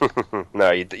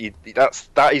 No,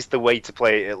 that is the way to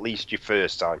play it at least your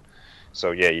first time.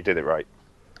 So yeah, you did it right.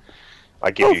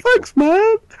 Thanks,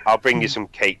 man. I'll bring you some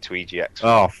cake to EGX.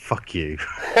 Oh, fuck you.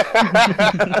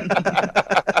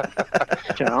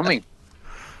 Charming.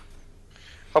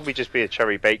 Probably just be a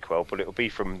cherry Bakewell, but it'll be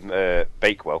from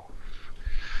Bakewell.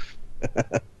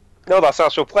 No, that's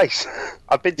actual place.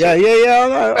 I've been to I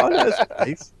know this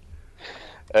place.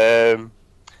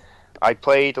 I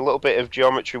played a little bit of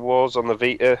Geometry Wars on the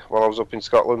Vita while I was up in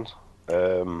Scotland.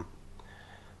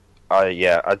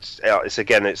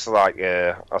 It's like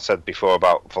I said before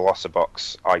about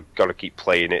Velocibox. I got to keep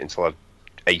playing it until I've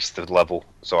aced the level,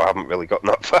 so I haven't really gotten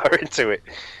that far into it.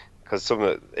 Because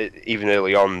even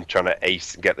early on, trying to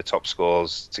ace and get the top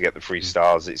scores to get the 3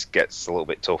 stars, it gets a little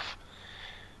bit tough.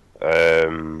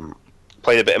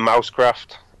 Played a bit of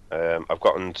Mousecraft. I've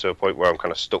gotten to a point where I'm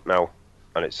kind of stuck now,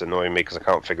 and it's annoying me because I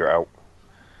can't figure it out.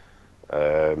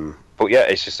 But yeah,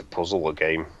 it's just a puzzle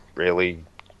game, really.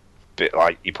 Bit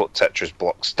like you put Tetris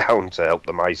blocks down to help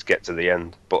the mice get to the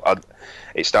end. But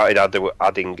it started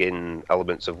adding in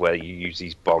elements of where you use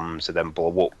these bombs to then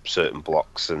blow up certain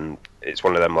blocks, and it's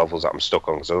one of them levels that I'm stuck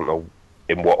on because I don't know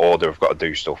in what order I've got to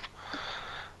do stuff.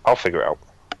 I'll figure it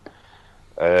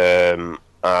out.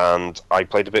 And I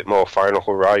played a bit more Final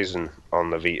Horizon on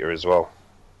the Vita as well.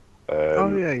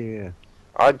 Yeah.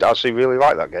 I actually really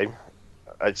like that game.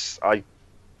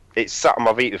 It sat on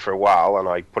my Vita for a while, and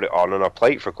I put it on and I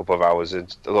played it for a couple of hours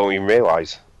and I don't even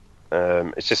realise.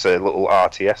 It's just a little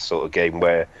RTS sort of game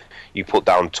where you put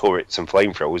down turrets and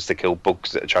flamethrowers to kill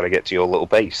bugs that are trying to get to your little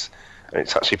base, and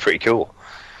it's actually pretty cool.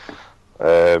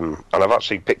 And I've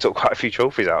actually picked up quite a few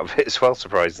trophies out of it as well,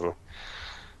 surprisingly.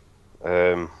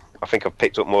 I think I've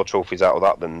picked up more trophies out of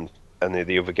that than any of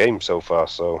the other games so far,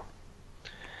 so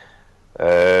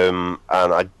And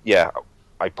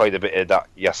I played a bit of that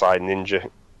Yes I Ninja.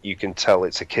 You can tell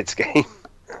it's a kid's game.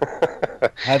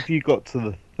 Have you got to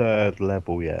the third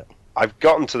level yet? I've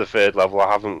gotten to the third level.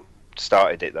 I haven't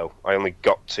started it though. I only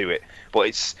got to it, but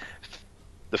it's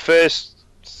the first,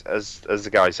 as the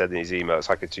guy said in his email. It's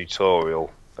like a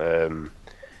tutorial.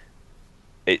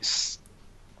 It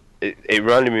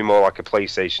reminded me more like a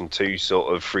PlayStation 2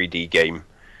 sort of 3D game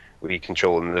where you're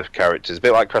controlling the characters, a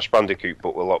bit like Crash Bandicoot,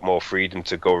 but with a lot more freedom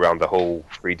to go around the whole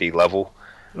 3D level.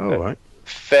 All right.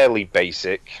 Fairly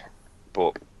basic,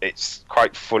 but it's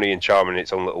quite funny and charming in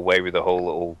its own little way with the whole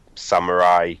little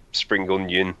samurai spring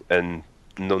onion and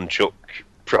nunchuck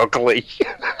broccoli.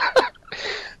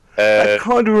 That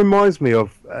kind of reminds me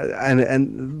of,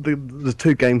 and the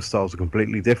two game styles are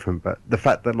completely different, but the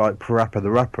fact that like Parappa the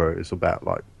Rapper is about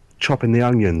like chopping the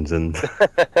onions and.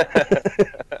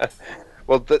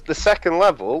 Well, the second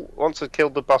level, once I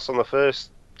killed the boss on the first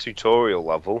tutorial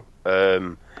level,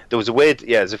 there was a weird,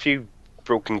 there's a few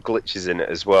broken glitches in it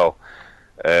as well.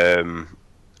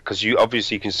 Because you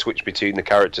obviously can switch between the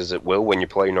characters at will when you're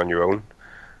playing on your own.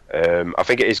 I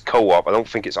think it is co-op. I don't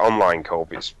think it's online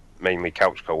co-op. It's mainly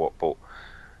couch co-op. But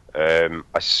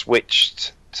I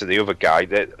switched to the other guy.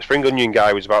 The Spring Onion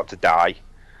guy was about to die,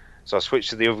 so I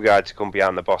switched to the other guy to come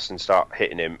behind the boss and start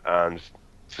hitting him. And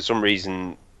for some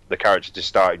reason, the character just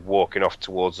started walking off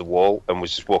towards the wall and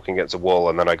was just walking against the wall.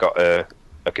 And then I got a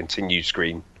continue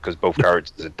screen because both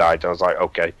characters had died. And I was like,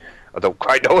 okay. I don't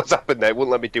quite know what's happened there. It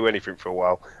wouldn't let me do anything for a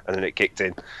while, and then it kicked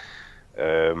in.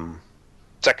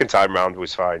 Second time round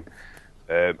was fine.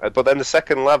 But then the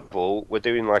second level, we're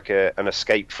doing like an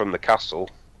escape from the castle,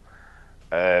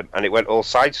 and it went all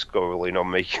side-scrolling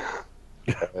on me.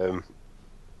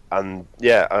 And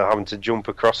I'm having to jump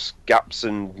across gaps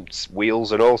and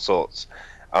wheels and all sorts.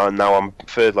 And now I'm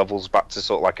third level's back to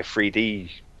sort of like a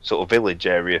 3D sort of village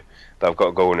area that I've got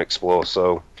to go and explore,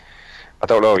 so... I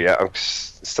don't know yet. I'm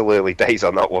still early days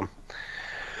on that one.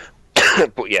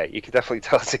 But yeah, you can definitely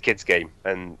tell it's a kid's game.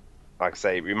 And like I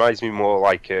say, it reminds me more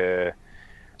like sort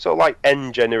of like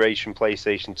end generation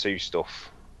PlayStation 2 stuff.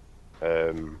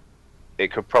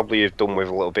 It could probably have done with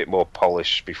a little bit more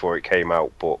polish before it came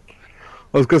out. But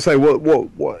I was going to say,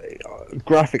 what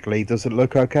graphically does it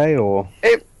look okay or?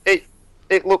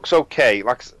 It looks okay.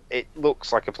 Like it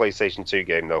looks like a PlayStation 2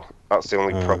 game though. That's the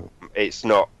only problem. It's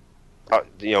not.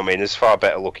 You know what I mean? There's far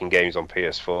better looking games on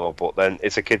PS4, but then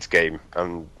it's a kid's game,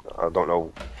 and I don't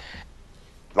know,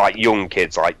 like young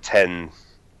kids, like 10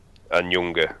 and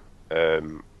younger,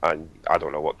 and I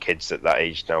don't know what kids at that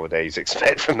age nowadays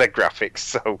expect from their graphics.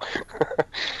 So,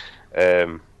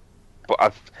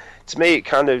 but to me, it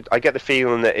kind of, I get the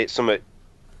feeling that it's something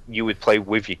you would play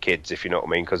with your kids, if you know what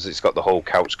I mean, because it's got the whole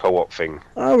couch co-op thing.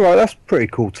 Oh right, that's pretty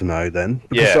cool to know then.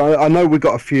 Because I know we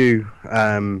got a few.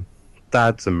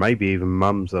 Dads and maybe even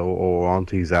mums or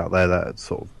aunties out there that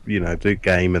sort of do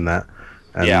game and that.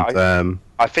 And,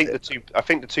 I think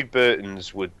the two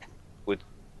Burtons would get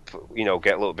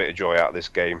a little bit of joy out of this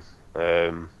game.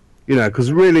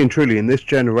 Because really and truly in this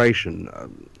generation,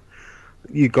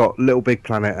 you got Little Big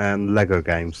Planet and Lego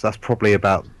games. That's probably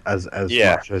about as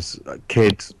much as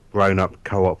kids grown up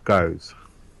co-op goes.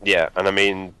 Yeah, and I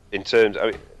mean in terms.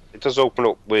 It does open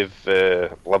up with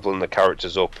leveling the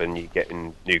characters up and you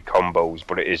getting new combos,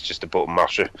 but it is just a button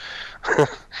masher.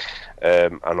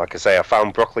 And like I say, I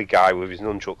found Broccoli Guy with his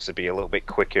nunchucks to be a little bit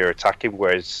quicker attacking,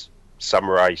 whereas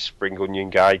Samurai Spring Onion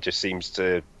Guy just seems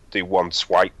to do one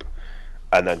swipe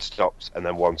and then stops and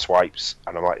then one swipes,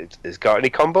 and I'm like, has got any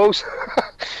combos?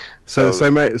 So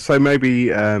maybe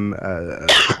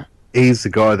he's the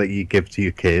guy that you give to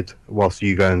your kid whilst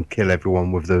you go and kill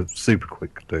everyone with the super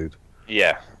quick dude.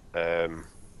 Yeah. And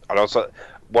also,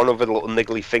 one other little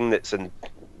niggly thing that's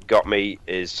got me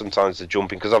is sometimes the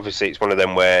jumping, because obviously it's one of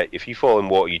them where if you fall in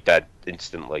water, you're dead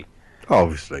instantly.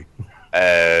 Obviously.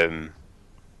 It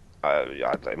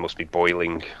must be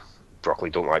boiling. Broccoli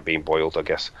don't like being boiled, I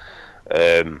guess.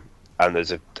 And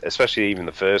there's especially even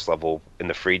the first level in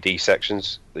the 3D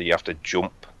sections that you have to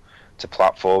jump to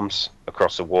platforms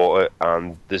across the water,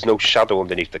 and there's no shadow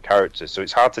underneath the characters, so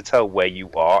it's hard to tell where you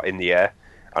are in the air.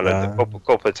 And a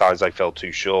couple of times I fell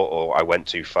too short or I went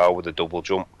too far with a double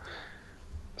jump.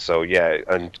 So yeah,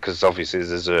 and because obviously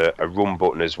there's a run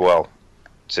button as well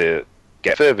to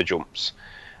get further jumps.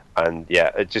 And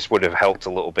yeah, it just would have helped a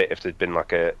little bit if there'd been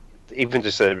like even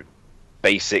just a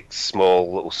basic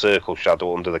small little circle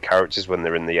shadow under the characters when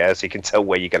they're in the air, so you can tell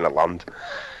where you're going to land.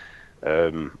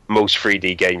 Most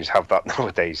 3D games have that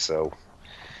nowadays, so.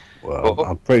 Well,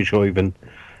 I'm pretty sure even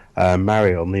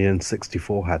Mario on the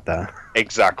N64 had that.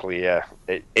 Exactly, yeah.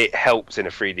 It helps in a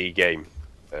 3D game.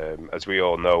 As we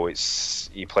all know, it's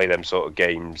you play them sort of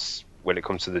games. When it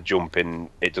comes to the jumping,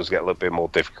 it does get a little bit more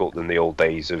difficult than the old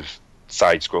days of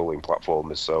side-scrolling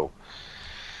platformers. So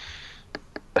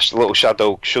a little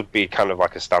shadow should be kind of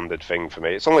like a standard thing for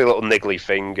me. It's only a little niggly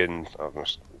thing, and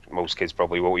most kids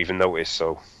probably won't even notice.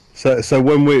 So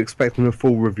when we're expecting a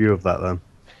full review of that then?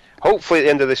 Hopefully at the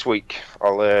end of this week,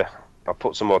 I'll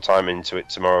put some more time into it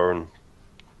tomorrow, and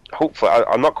hopefully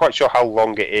I'm not quite sure how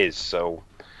long it is. So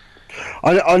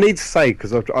I need to say,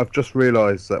 because I've just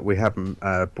realised that we haven't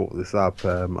brought this up.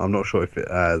 I'm not sure if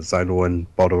Zonal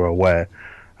and Bod are aware.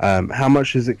 How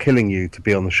much is it killing you to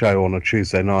be on the show on a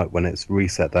Tuesday night when it's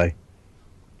reset day?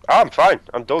 I'm fine.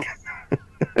 I'm done.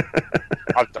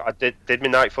 I did my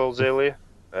Nightfalls earlier.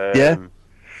 Yeah?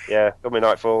 Yeah, done my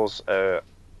Nightfalls.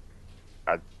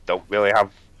 I don't really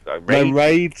have No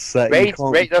raids that you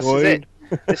can't join.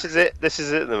 This is it. This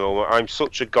is it at the moment. I'm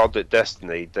such a god at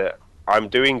Destiny that I'm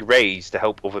doing raids to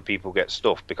help other people get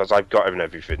stuff because I've got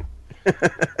everything.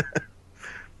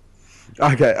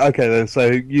 Okay then.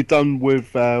 So you're done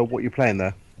with what you're playing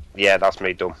there? Yeah, that's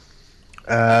me done.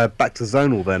 Back to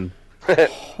Zonal then.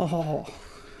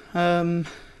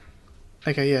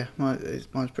 Okay, yeah,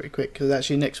 mine's pretty quick because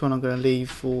actually next one I'm going to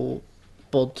leave for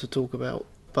Bod to talk about.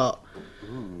 But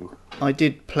I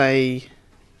did play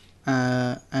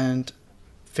and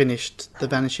finished The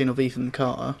Vanishing of Ethan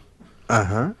Carter.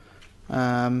 Very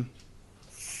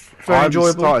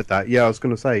Enjoyable. Started that. Yeah, I was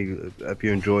going to say, have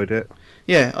you enjoyed it?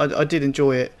 Yeah, I did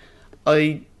enjoy it.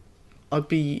 I'd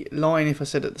be lying if I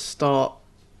said at the start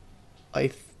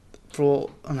for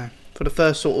the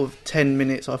first sort of 10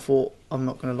 minutes I thought I'm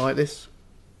not going to like this.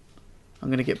 I'm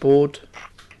going to get bored.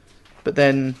 But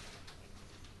then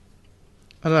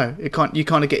I don't know, you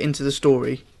kind of get into the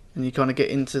story and you kind of get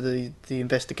into the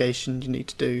investigation you need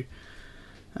to do.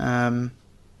 I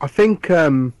think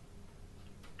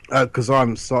because I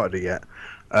haven't started it yet,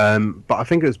 but I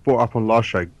think it was brought up on last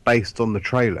show based on the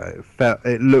trailer.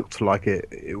 It looked like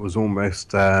it was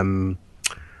almost Murder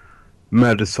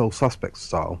Soul Suspect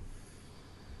style.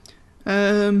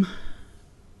 Kind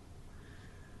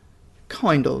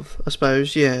of, I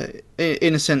suppose. Yeah,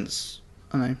 in a sense,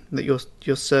 I know that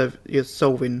you're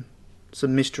solving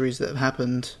some mysteries that have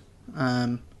happened.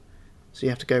 So you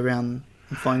have to go around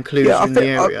and find clues in the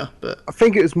area. But I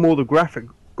think it was more the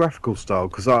graphical style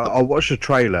because I watched the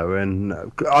trailer and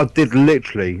I did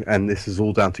literally, and this is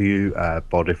all down to you,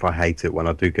 Bod, if I hate it when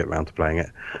I do get around to playing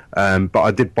it. But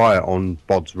I did buy it on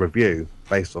Bod's review,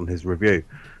 based on his review.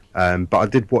 But I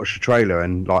did watch the trailer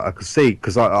and like I could see,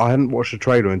 because I hadn't watched the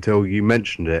trailer until you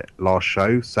mentioned it last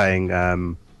show, saying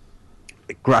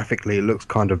graphically it looks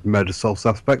kind of Murder Soul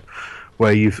Suspect,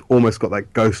 where you've almost got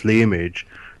that ghostly image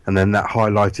and then that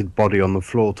highlighted body on the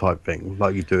floor type thing,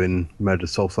 like you do in Murder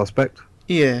Soul Suspect.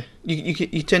 Yeah,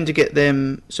 you tend to get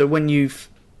them. So when you've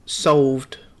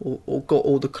solved or got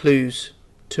all the clues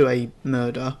to a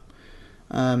murder,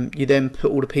 you then put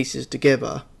all the pieces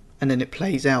together, and then it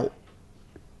plays out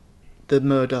the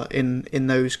murder in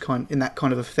that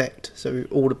kind of effect. So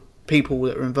all the people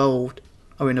that are involved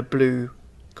are in a blue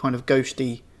kind of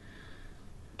ghosty.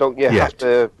 Don't you have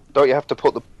to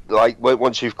put the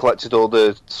once you've collected all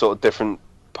the sort of different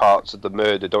parts of the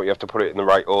murder, don't you have to put it in the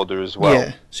right order as well?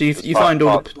 Yeah. So you find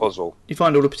all the puzzle. You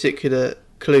find all the particular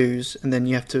clues, and then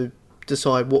you have to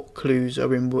decide what clues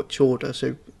are in which order.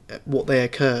 So what they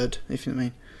occurred, if you know what I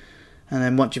mean. And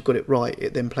then once you've got it right,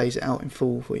 it then plays it out in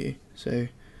full for you. So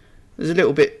there's a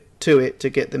little bit to it to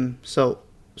get them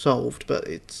solved, but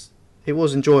it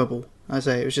was enjoyable. As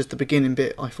I say, it was just the beginning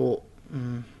bit. I thought,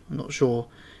 I'm not sure.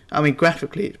 I mean,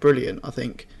 graphically, it's brilliant. I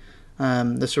think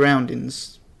the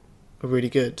surroundings are really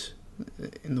good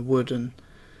in the wood and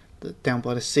down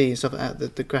by the sea and stuff like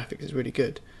that. The graphics is really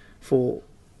good for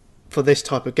this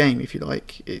type of game, if you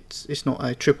like. It's not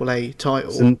a AAA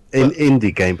title. It's an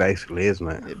indie game, basically, isn't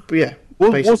it? Yeah.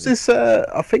 Was this?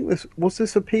 I think was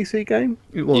this a PC game?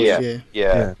 It was.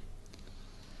 Yeah.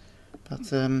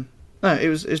 But no, it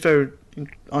was very.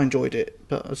 I enjoyed it,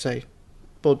 but I'd say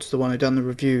Bod's the one who done the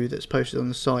review that's posted on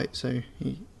the site, so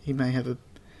he may have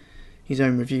his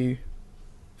own review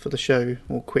for the show,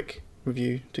 or quick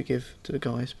review to give to the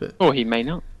guys, but or he may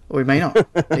not. Or he may not.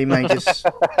 He may just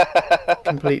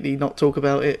completely not talk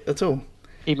about it at all.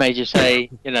 He may just say,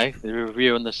 the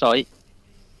review on the site.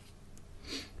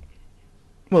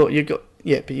 Well,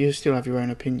 but you still have your own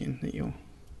opinion that you're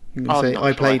going to say.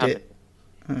 I played it.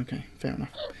 Okay, fair enough.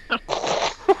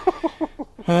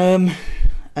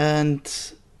 And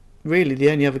really, the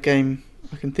only other game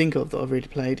I can think of that I've really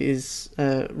played is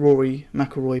Rory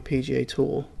McIlroy PGA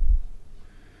Tour,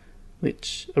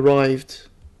 which arrived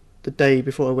the day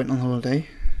before I went on holiday.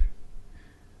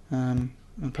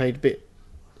 I played a bit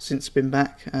since been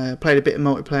back. Played a bit of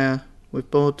multiplayer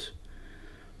with Bod.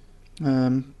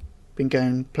 Been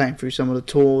playing through some of the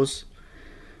tours.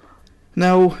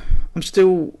 Now, I'm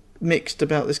still mixed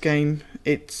about this game.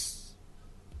 It's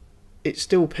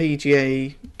still a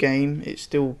PGA game. It's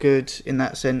still good in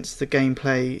that sense. The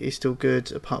gameplay is still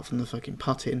good, apart from the fucking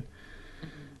putting.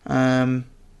 I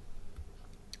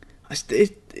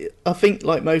think,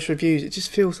 like most reviews, it just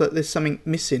feels like there's something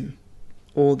missing,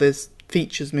 or there's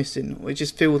features missing, or it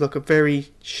just feels like a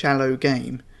very shallow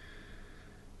game.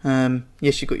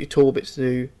 Yes, you've got your tour bits to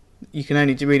do. You can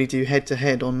only really do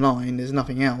head-to-head online. There's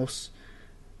nothing else.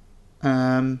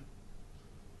 You've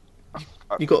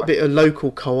got a bit of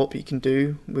local co-op you can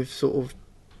do with sort of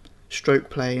stroke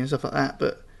play and stuff like that.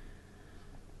 But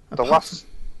the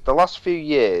last few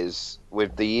years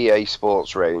with the EA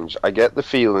Sports range, I get the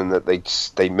feeling that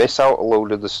they miss out a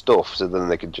load of the stuff, so then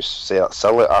they can just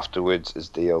sell it afterwards as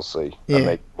DLC and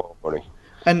make more money.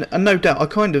 And no doubt, I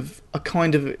kind of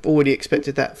already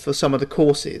expected that for some of the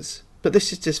courses. But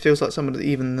this just feels like some of the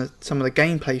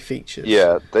gameplay features.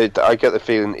 Yeah, I get the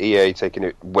feeling EA taking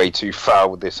it way too far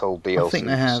with this whole DLC. I think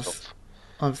they have. Stuff.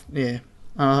 I've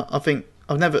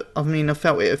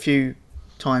felt it a few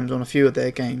times on a few of their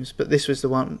games, but this was the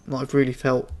one that I've really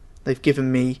felt they've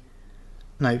given me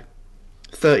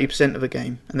 30% of a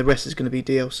game, and the rest is going to be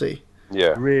DLC.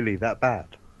 Yeah. Really, that bad?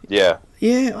 Yeah.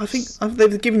 Yeah, I think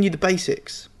they've given you the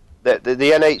basics. The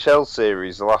NHL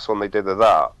series, the last one they did of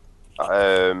that.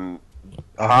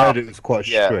 I heard it was quite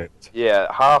strict. Yeah,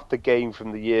 half the game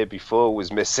from the year before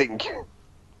was missing.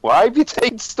 Why have you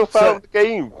taken stuff out of the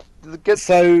game?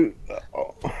 So,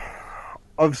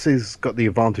 obviously, it's got the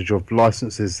advantage of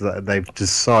licenses that they've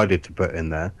decided to put in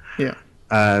there. Yeah.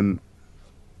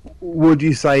 Would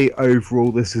you say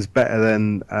overall this is better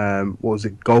than what was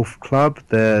it, Golf Club,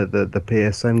 the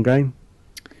PSN game?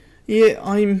 Yeah,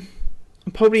 I'm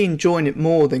probably enjoying it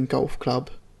more than Golf Club,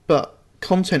 but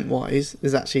content-wise,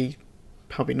 there's actually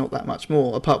probably not that much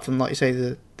more, apart from, like you say,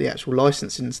 the actual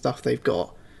licensing stuff they've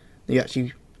got. You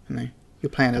actually, you're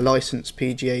playing a licensed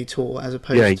PGA tour as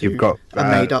opposed to you've got a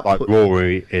made-up... like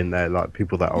Rory in there, like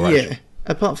people that are actually...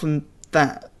 Apart from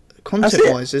that,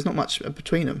 content-wise, there's not much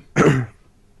between them.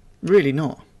 Really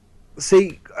not.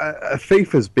 See,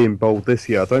 FIFA's been bold this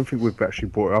year. I don't think we've actually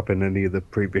brought it up in any of the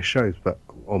previous shows,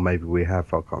 or maybe we have,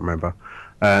 I can't remember.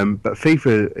 But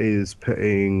FIFA is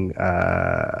putting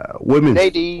women's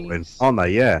ladies golf in, aren't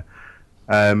they? Yeah.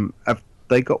 Have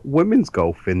they got women's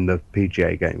golf in the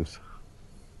PGA games?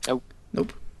 Nope.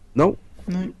 No.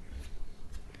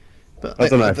 But I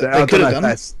don't know. I don't know if done.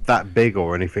 that's that big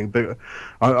or anything. But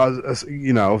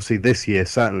obviously this year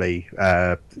certainly,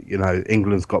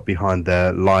 England's got behind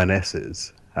their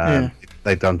Lionesses.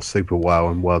 They've done super well,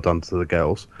 and well done to the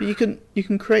girls. But you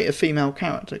can create a female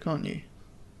character, can't you?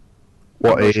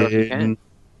 What I'm not sure if you in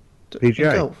In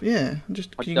PGA? golf, yeah.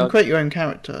 You can create your own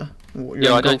character.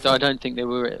 I don't think there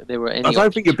were any. I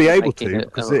don't think you'd be able to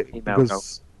because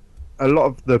because a lot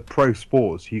of the pro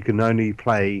sports you can only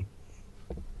play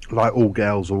like all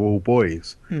girls or all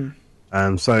boys.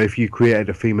 So if you created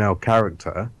a female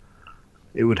character,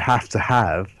 it would have to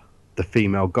have the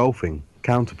female golfing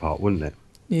counterpart, wouldn't it?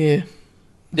 Yeah.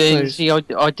 See,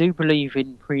 I do believe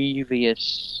in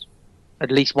at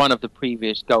least one of the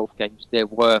previous golf games, there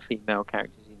were female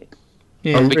characters in it.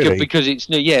 Yeah. Oh, really? Because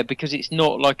it's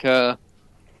not like a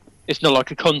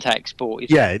contact sport.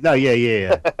 Yeah.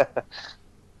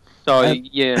 So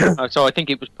so I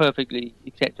think it was perfectly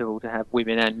acceptable to have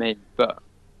women and men, but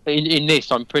in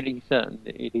this, I'm pretty certain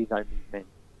that it is only men.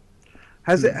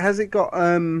 Has it got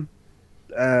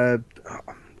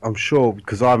I'm sure,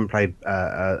 because I haven't played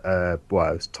it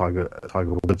was Tiger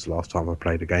Woods last time I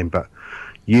played a game, but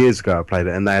years ago I played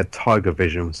it, and they had Tiger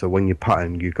Vision, so when you're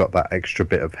putting, you got that extra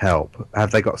bit of help. Have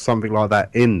they got something like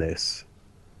that in this?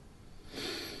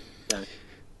 No.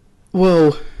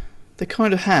 Well, they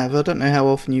kind of have. I don't know how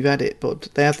often you've had it, but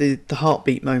they have the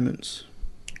heartbeat moments.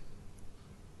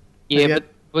 Yeah,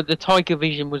 but the Tiger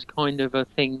Vision was kind of a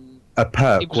thing. A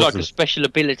perk. It was like a special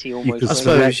ability almost. I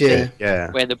suppose, yeah.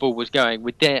 Where the ball was going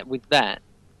with that.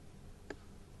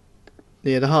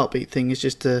 Yeah, the heartbeat thing is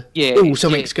just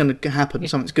something's going to happen.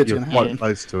 Something's good's going to happen. Quite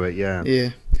close to it, yeah. Yeah.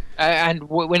 And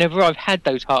whenever I've had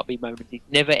those heartbeat moments, it's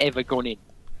never ever gone in.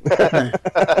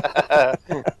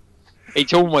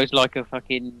 It's almost like a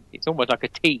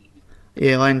tease.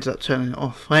 Yeah, I ended up turning it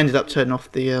off. I ended up turning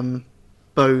off the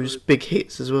Bose big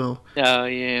hits as well. Oh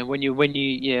yeah, when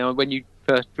you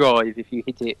first drive, if you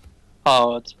hit it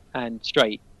hard and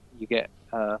straight, you get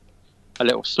a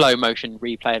little slow motion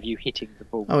replay of you hitting the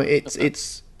ball. Oh,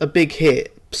 it's a big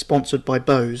hit sponsored by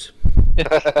Bose.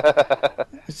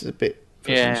 It's a bit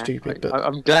for something stupid. But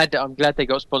I'm glad they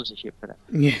got sponsorship for that.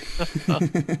 yeah.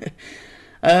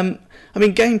 I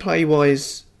mean, gameplay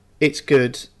wise, it's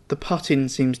good. The putting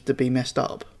seems to be messed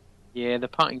up. Yeah, the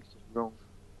putting's wrong.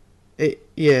 I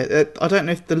don't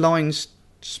know if the line's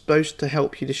supposed to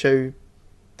help you to show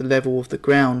the level of the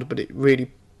ground, but it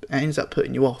ends up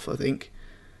putting you off, I think.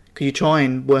 Because you try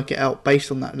and work it out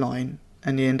based on that line,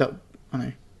 and you end up, I don't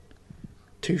know,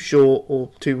 too short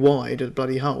or too wide of the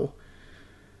bloody hole.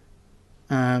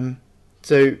 But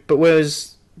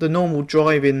whereas the normal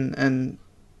driving and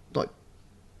like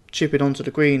chipping onto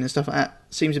the green and stuff like that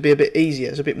seems to be a bit easier.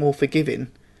 It's a bit more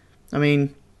forgiving. I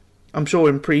mean, I'm sure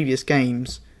in previous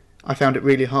games I found it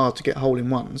really hard to get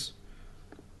hole-in-ones,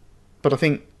 but I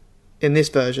think in this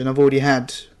version I've already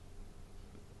had,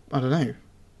 I don't know,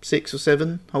 6 or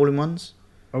 7 hole-in-ones.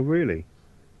 Oh, really?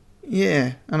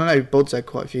 Yeah, and I know Bod's had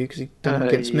quite a few because he done them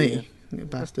against me, you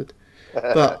bastard.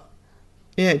 But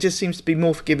yeah, it just seems to be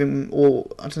more forgiving, or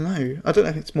I don't know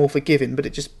if it's more forgiving, but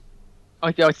it just...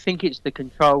 I think it's the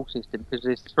control system, because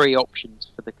there's 3 options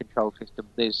for the control system.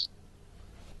 There's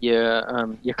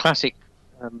your classic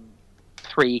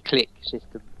 3-click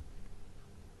system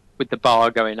with the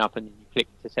bar going up, and then you click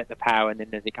to set the power, and then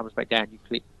as it comes back down, you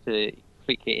click it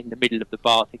in the middle of the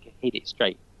bar to hit it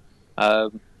straight.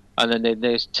 And then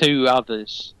there's 2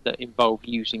 others that involve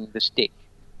using the stick,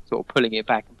 sort of pulling it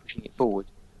back and pushing it forward.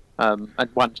 And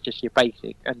one's just your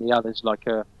basic, and the other's like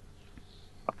I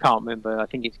can't remember, I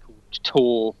think it's called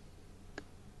Tour,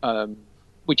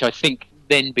 which I think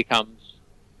then becomes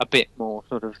a bit more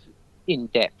sort of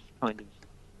in-depth, kind of,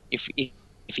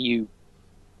 if you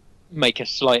make a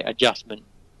slight adjustment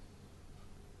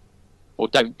or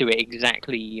don't do it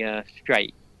exactly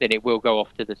straight, then it will go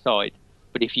off to the side.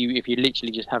 But if you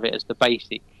literally just have it as the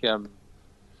basic,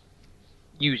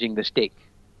 using the stick,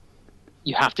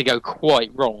 you have to go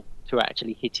quite wrong to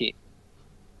actually hit it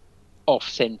off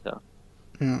centre.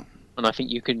 Yeah. And I think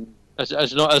you can,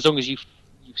 as long as you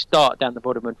start down the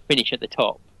bottom and finish at the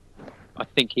top, I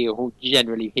think he'll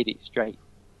generally hit it straight.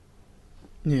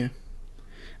 Yeah,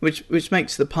 which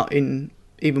makes the putting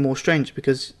even more strange,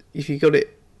 because if you got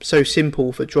it so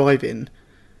simple for driving,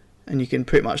 and you can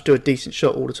pretty much do a decent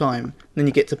shot all the time, then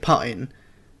you get to putting,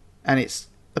 and it's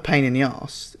a pain in the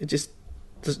arse. It just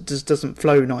doesn't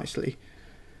flow nicely.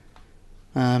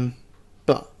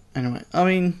 But anyway, I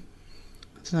mean,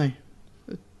 I don't know.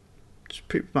 It's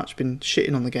pretty much been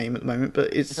shitting on the game at the moment,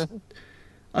 but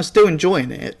I'm still enjoying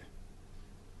it,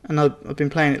 and I've been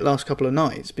playing it the last couple of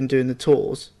nights. Been doing the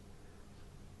tours,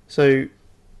 so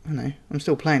I don't know. I'm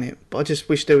still playing it, but I just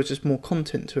wish there was just more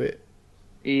content to it.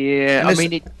 Yeah, I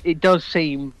mean, it does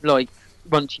seem like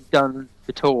once you've done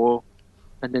the tour,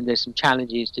 and then there's some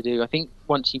challenges to do. I think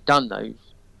once you've done those,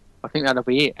 I think that'll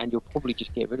be it, and you'll probably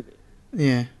just get rid of it.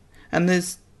 Yeah, and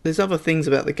there's other things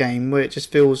about the game where it just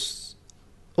feels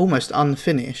almost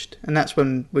unfinished, and that's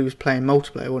when we was playing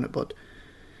multiplayer, wasn't it, Bod?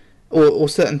 Or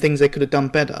certain things they could have done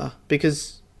better,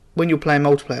 because when you're playing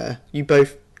multiplayer, you're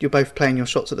both playing your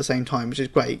shots at the same time, which is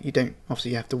great. You don't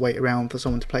obviously have to wait around for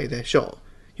someone to play their shot.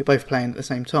 You're both playing at the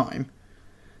same time.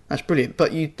 That's brilliant.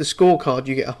 But the scorecard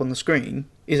you get up on the screen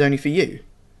is only for you,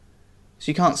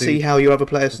 so you can't see how your other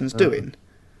person's doing.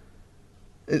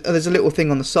 There's a little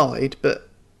thing on the side, but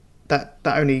that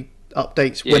only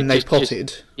updates when they've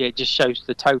potted. It just shows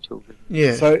the total.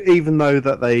 Yeah. So even though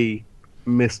that they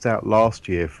missed out last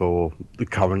year for the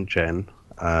current gen,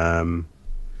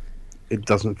 it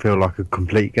doesn't feel like a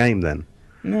complete game then.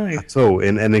 No. At all,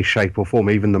 in any shape or form,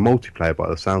 even the multiplayer by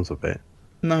the sounds of it.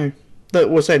 No.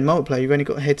 Well, saying multiplayer, you've only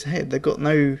got head-to-head. They've got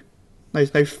no...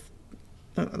 They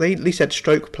at least had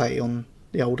stroke play on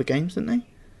the older games, didn't they?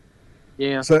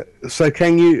 Yeah. So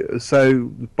can you... So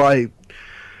by...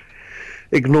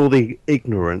 Ignore the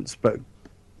ignorance, but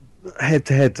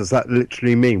head-to-head, does that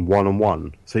literally mean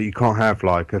one-on-one? So you can't have,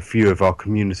 like, a few of our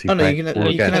community players?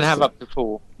 You can have up to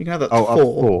 4. You can have up to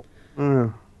 4.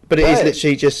 Oh. But it is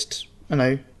literally just,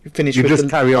 you finish with just the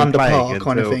carry on under par playing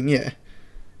kind of thing, yeah.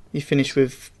 You finish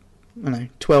with,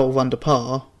 12 under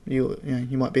par, you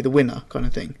might be the winner kind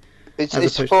of thing.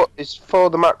 It's for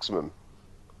the maximum.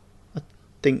 I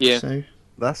think so.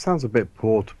 That sounds a bit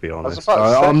poor, to be honest.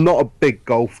 I'm not a big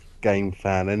golf game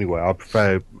fan anyway. I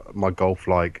prefer my golf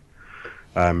like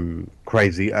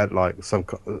crazy at like some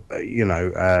what's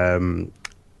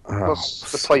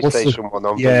the PlayStation one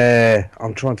on? Yeah,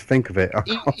 I'm trying to think of it. I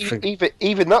can't think.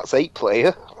 Even that's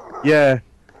 8-player. Yeah,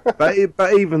 but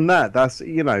even that's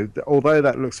although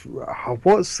that looks.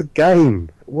 What's the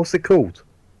game? What's it called?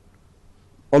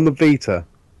 On the Vita.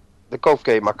 The golf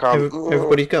game. I can't.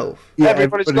 Everybody's Golf. Yeah,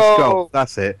 Everybody's Golf.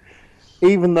 That's it.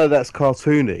 even though that's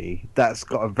cartoony, that's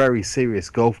got a very serious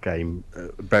golf game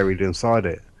buried inside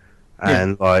it,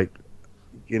 and like,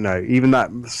 you know, even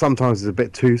that sometimes is a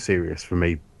bit too serious for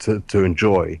me to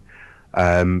enjoy.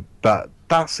 But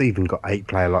that's even got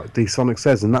 8-player, like D Sonic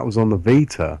says, and that was on the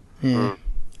Vita. Yeah,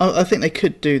 I think they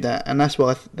could do that, and that's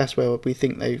why that's where we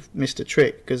think they've missed a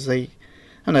trick, because I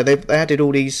know they added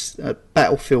all these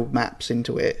battlefield maps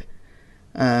into it,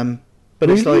 but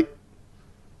it's Really? like,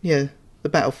 yeah, the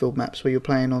battlefield maps where you're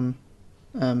playing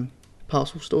on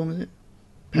Parcel Storm, is it?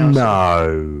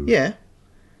 No. Yeah,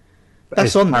 that's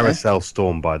It's on there. Paracel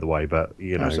Storm, by the way, but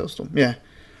you know. Parcel Storm, yeah,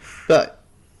 but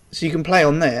so you can play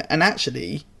on there, and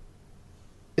actually,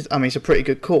 it's a pretty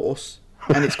good course,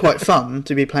 and it's quite fun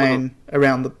to be playing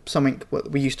around something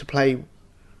what we used to play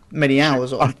many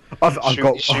hours on. I've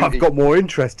got more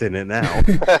interest in it now.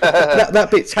 that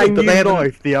bit's good, Can but you they haven't.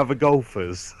 knife the other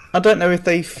golfers? I don't know if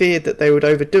they feared that they would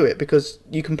overdo it, because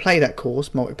you can play that course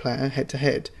multiplayer head to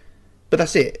head, but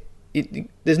that's it.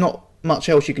 There's not much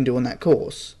else you can do on that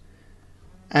course,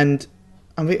 and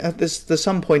I mean, there's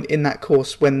some point in that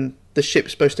course when the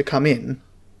ship's supposed to come in,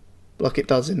 like it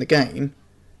does in the game.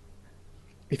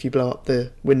 If you blow up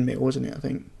the windmill, isn't it? I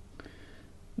think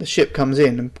the ship comes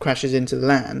in and crashes into the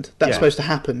land. That's supposed to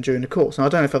happen during the course, and I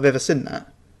don't know if I've ever seen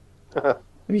that. Have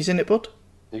you seen it, Bod?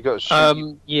 You got to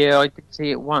shoot. Yeah, I did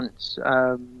see it once.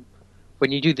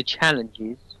 When you do the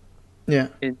challenges Yeah.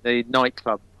 in the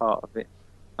nightclub part of it.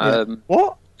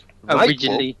 What?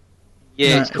 Originally,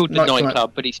 yeah, No, it's called it's the nightclub.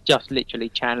 nightclub, but it's just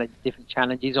literally different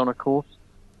challenges on a course.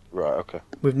 Right. Okay.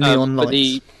 With neon But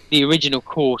lights. the original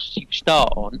course you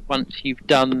start on, once you've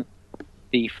done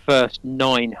the first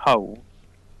 9 holes,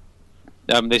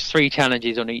 there's 3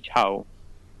 challenges on each hole,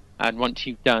 and once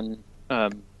you've done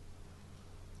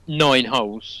 9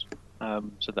 holes,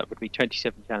 so that would be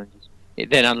 27 challenges, it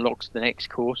then unlocks the next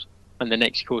course, and the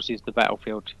next course is the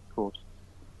battlefield course,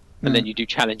 and then you do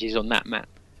challenges on that map,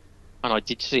 and I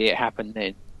did see it happen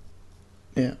then.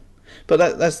 Yeah,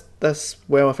 but that's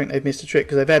where I think they've missed a trick,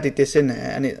 because they've added this in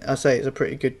there, and I say it's a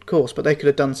pretty good course, but they could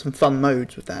have done some fun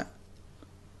modes with that.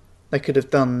 They could have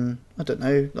done, I don't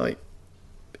know, like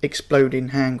exploding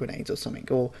hand grenades or something,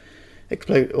 or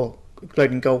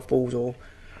exploding golf balls, or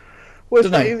Well,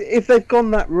 Dunno. if they've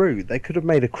gone that route, they could have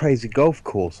made a crazy golf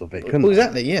course of it, couldn't well, they?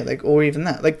 exactly, yeah, or even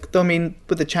that. I mean,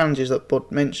 with the challenges that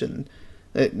Bod mentioned,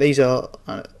 these are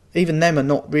even them are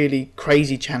not really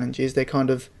crazy challenges. They kind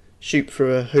of shoot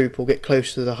through a hoop or get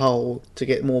close to the hole to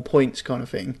get more points, kind of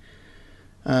thing.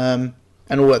 And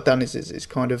all they've done is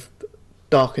kind of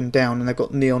darkened down, and they've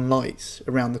got neon lights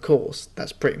around the course.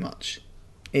 That's pretty much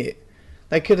it.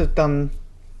 They could have done,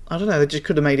 I don't know, they just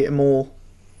could have made it more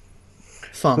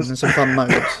fun and some fun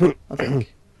modes, I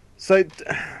think. So,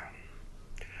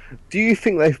 do you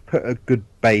think they've put a good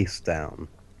base down?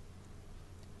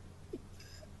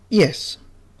 Yes.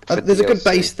 For There's a good DLC.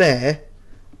 base there,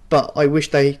 but I wish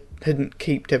they hadn't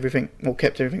kept everything for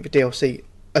DLC,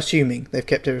 assuming they've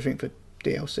kept everything for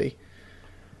DLC.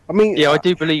 I mean, Yeah, I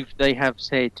do believe they have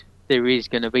said there is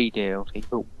going to be DLC,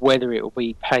 but whether it will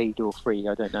be paid or free,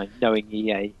 I don't know. Knowing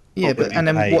EA, Yeah, Probably but and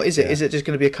then paid, what is it? yeah. Is it just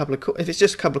going to be a couple of? If it's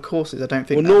just a couple of courses, I don't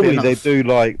think. well, that'd be normally they enough. do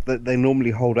like they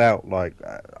normally hold out like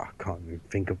I can't even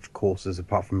think of courses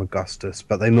apart from Augustus,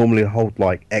 but they normally hold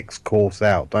like X course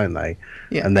out, don't they?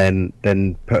 Yeah. And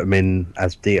then put them in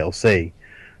as DLC.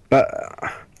 But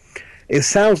it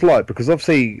sounds like, because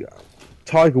obviously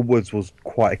Tiger Woods was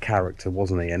quite a character,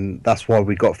 wasn't he? And that's why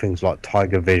we got things like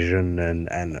Tiger Vision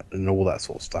and all that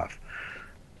sort of stuff.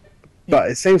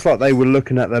 But it seems like they were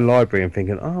looking at their library and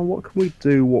thinking, oh, what can we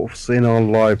do? What's in our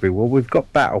library? Well, we've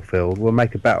got Battlefield. We'll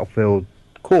make a Battlefield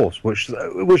course, which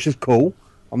is cool.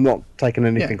 I'm not taking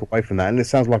anything away from that. And it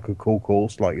sounds like a cool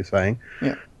course, like you're saying.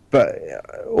 Yeah. But it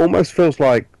almost feels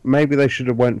like maybe they should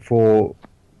have went for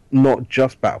not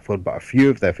just Battlefield, but a few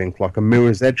of their things, like a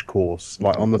Mirror's Edge course,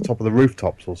 like on the top of the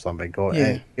rooftops or something, or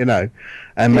you know,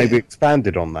 and maybe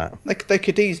expanded on that. They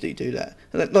could easily do that.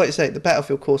 Like you say, the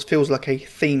Battlefield course feels like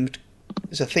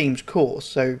it's a themed course,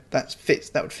 so that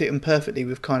would fit in perfectly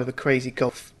with kind of a crazy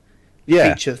golf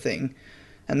feature thing.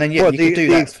 And then you could do the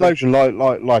that. explosion,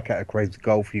 like at a crazy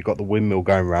golf, you've got the windmill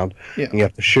going around, and you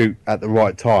have to shoot at the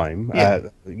right time,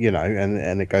 you know,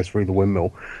 and it goes through the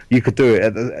windmill. You could do it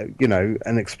at the, you know,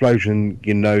 an explosion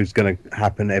you know is going to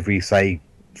happen every, say,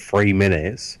 3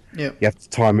 minutes. Yeah. You have to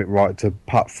time it right to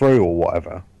putt through or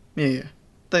whatever. Yeah.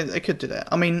 They could do that.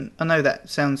 I mean, I know that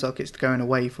sounds like it's going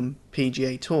away from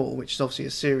PGA Tour, which is obviously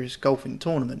a serious golfing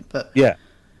tournament, but Yeah.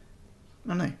 I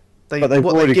don't know. But they've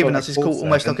What already they've given got us that is course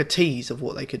almost there, like a tease of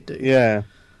what they could do. Yeah.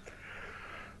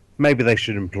 Maybe they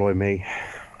should employ me.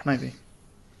 Maybe.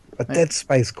 A Dead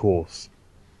Space course.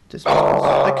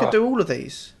 They could do all of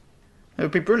these. It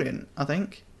would be brilliant, I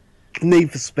think.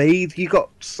 Need for Speed. You got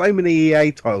so many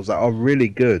EA titles that are really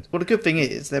good. Well, the good thing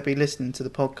is they'll be listening to the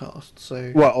podcast,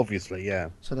 so Well, obviously, yeah.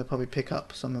 so they'll probably pick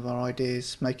up some of our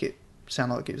ideas, make it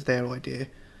sound like it was their idea.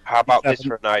 How about You this could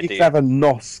for an You could idea? have a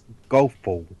NOS golf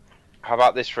ball. How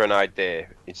about this for an idea?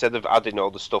 Instead of adding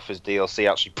all the stuff as DLC,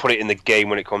 actually put it in the game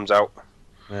when it comes out.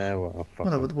 Yeah, well, fuck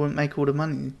Well, they 'em. wouldn't make all the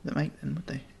money that make them, would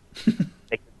they?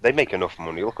 They make enough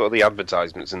money. Look at all the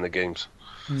advertisements in the games.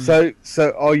 So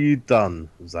are you done,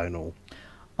 Zonal?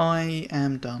 I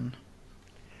am done.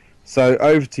 So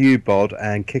over to you, Bod,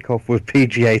 and kick off with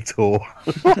PGA Tour.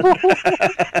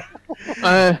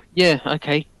 Yeah,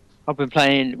 okay. I've been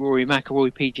playing Rory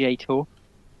McIlroy PGA Tour.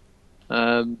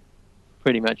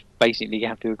 Pretty much, basically, you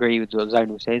have to agree with what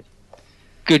Zonal says.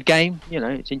 Good game,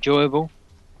 it's enjoyable,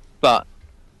 but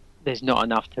there's not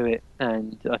enough to it,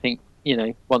 and I think,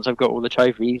 once I've got all the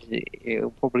trophies,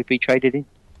 it'll probably be traded in.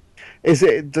 Is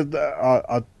it?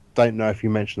 I don't know if you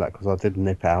mentioned that because I did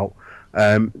nip out.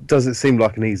 Does it seem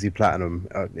like an easy platinum?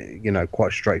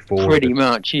 Quite straightforward. Pretty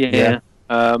much, yeah. Yeah.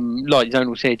 Like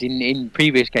Zonal said, in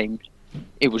previous games,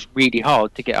 it was really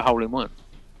hard to get a hole in one.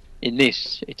 In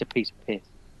this, it's a piece of piss.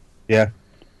 Yeah.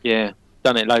 Yeah,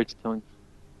 done it loads of times.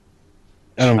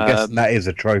 And I'm guessing that is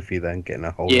a trophy then, getting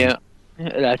a hole. Yeah,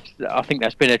 I think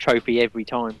that's been a trophy every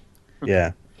time.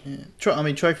 Yeah. Yeah.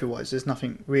 Trophy-wise, there's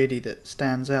nothing really that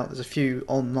stands out. There's a few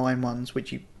online ones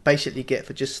which you basically get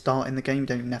for just starting the game. You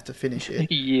don't even have to finish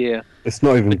it. Yeah. It's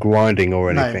not even grinding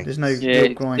or No, anything. there's no Yeah,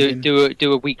 real grinding.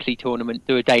 do a weekly tournament,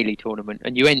 do a daily tournament,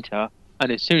 and you enter,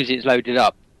 and as soon as it's loaded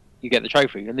up, you get the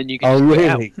trophy, and then you can Oh, just quit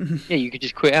really? out. Yeah, you could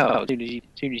just quit out as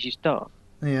soon as you start.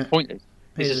 Yeah. Pointless.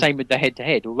 It's the same with the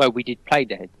head-to-head. Although we did play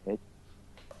the head-to-head,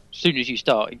 as soon as you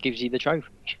start, it gives you the trophy.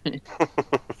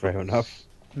 Fair enough.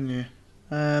 Yeah.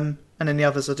 And then the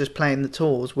others are just playing the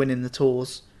tours, winning the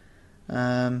tours.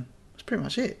 That's pretty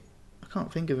much it. I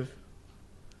can't think of.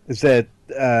 Is there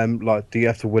do you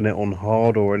have to win it on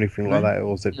hard or anything like that,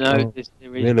 or is it? No, oh, there is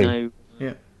really?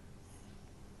 no.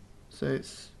 So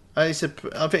I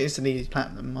think it's an easy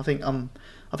platinum. I think I've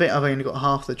only got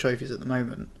half the trophies at the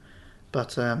moment,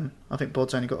 but I think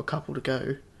Bod's only got a couple to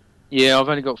go. Yeah, I've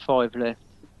only got 5 left,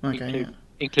 Okay.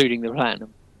 including the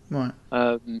platinum. Right.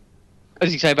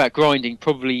 As you say about grinding,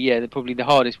 probably the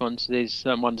hardest ones. There's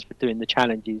some ones for doing the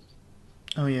challenges,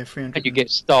 Oh yeah, 300. and you get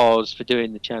stars for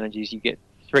doing the challenges. You get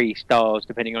 3 stars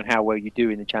depending on how well you do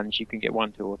in the challenge. You can get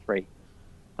 1, 2, or 3.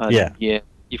 Yeah.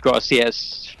 You've got a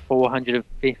CS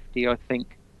 450, I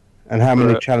think, And how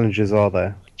many for challenges are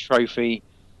there? trophy.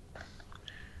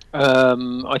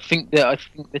 I think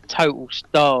the total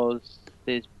stars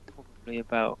there's probably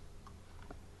about,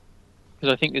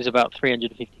 because I think there's about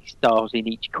 350 stars in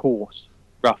each course,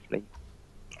 roughly.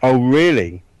 Oh,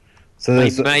 really? So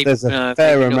there's Maybe- there's a maybe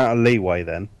fair not. amount of leeway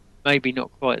then. Maybe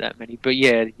not quite that many, but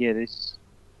yeah, there's.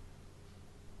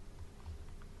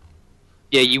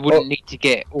 Yeah, you wouldn't need to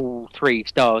get all 3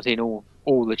 stars in all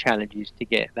the challenges to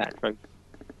get that trophy.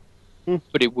 Hmm.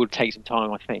 But it would take some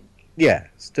time, I think. Yeah,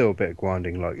 still a bit of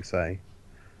grinding, like you say.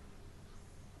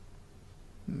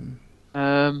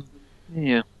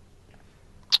 Yeah.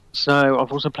 So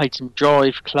I've also played some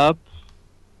Drive Club.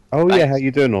 Oh yeah, Thanks. how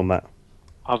you doing on that?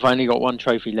 I've only got 1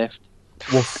 trophy left.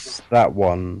 What's that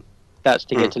one? That's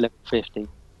to get to level 50.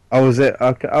 Oh, is it?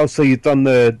 Okay. Oh, so you've done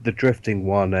the drifting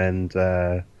one, and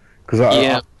because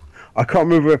Yeah. I can't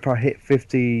remember if I hit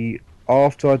 50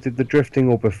 after I did the drifting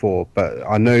or before, but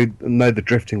I know the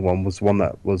drifting one was one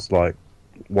that was like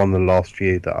one of the last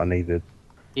few that I needed.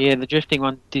 Yeah, the drifting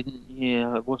one didn't.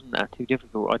 Yeah, it wasn't that too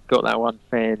difficult. I got that one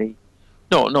fairly,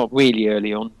 not really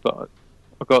early on, but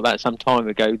I got that some time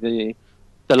ago. The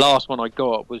last one I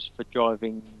got was for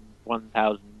driving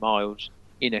 1,000 miles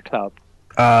in a club,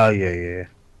 Yeah.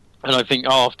 and I think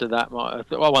after that,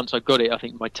 once I got it, I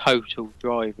think my total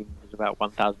driving was about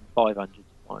 1,500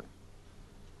 miles.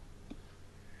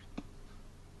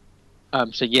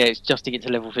 So yeah, it's just to get to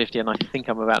level 50, and I think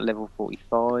I'm about level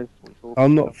 45, 44.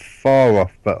 I'm not far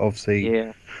off, but obviously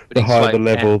Yeah. But the it's higher the slowing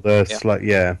level, down. the slight,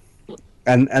 yeah.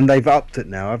 And they've upped it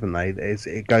now, haven't they?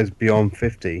 It goes beyond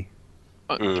 50.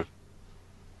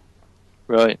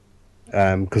 Right.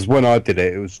 Because when I did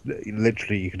it, it was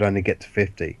literally you could only get to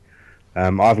 50. I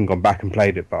haven't gone back and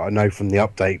played it, but I know from the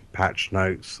update patch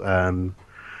notes that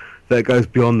it goes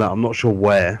beyond that. I'm not sure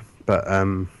where, but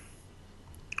I'm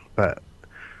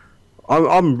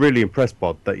really impressed,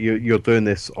 Bod, that you're doing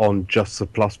this on just the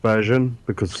Plus version,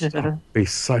 because I'd be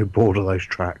so bored of those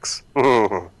tracks.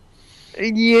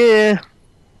 Yeah,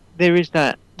 there is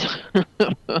that.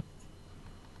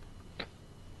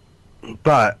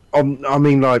 But I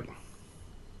mean, like,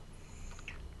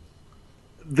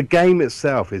 the game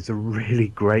itself is a really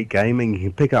great game, and you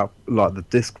can pick up like the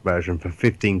disc version for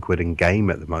 15 quid in game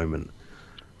at the moment.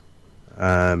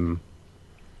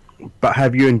 But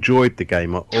have you enjoyed the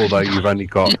game, although you've only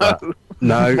got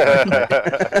No. that?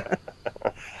 No. Okay.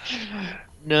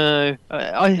 No,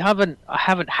 I haven't. I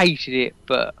haven't hated it,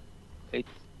 but it's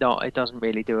not. It doesn't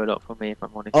really do a lot for me, if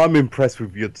I'm honest. I'm impressed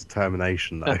with your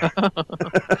determination, though.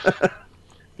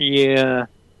 Yeah,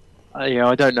 yeah.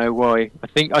 I don't know why.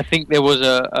 I think there was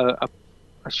a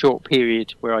short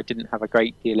period where I didn't have a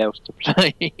great deal else to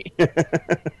play.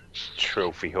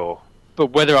 Trophy whore.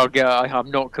 But whether I'll get,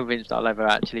 I'm not convinced I'll ever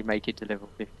actually make it to level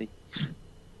 50.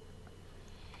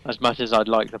 As much as I'd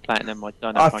like the platinum, I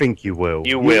don't know. I think you will.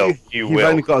 You will. You've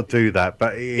only got to do that,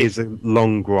 but it is a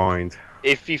long grind.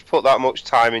 If you've put that much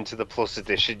time into the Plus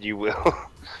Edition, you will.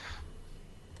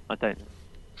 I don't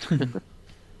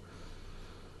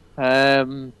know.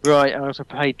 Right, I also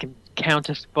played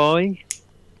Counter Spy.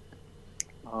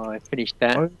 I finished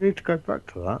that. I need to go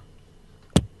back to that.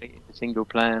 The single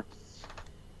player.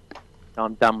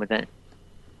 I'm done with that.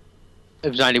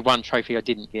 There was only one trophy I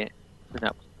didn't get, and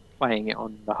that was playing it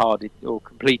on the hardest, or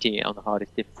completing it on the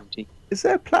hardest difficulty. Is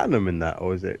there platinum in that,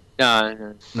 or is it?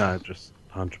 No. No, just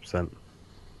 100%.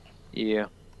 Yeah.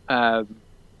 So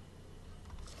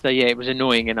yeah, it was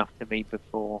annoying enough to me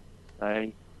before. So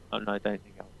I don't think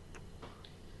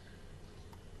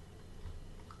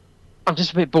I'm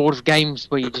just a bit bored of games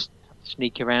where you just have to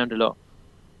sneak around a lot.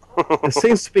 There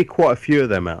seems to be quite a few of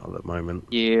them out at the moment.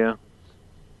 Yeah.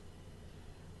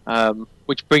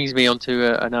 Which brings me on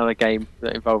to another game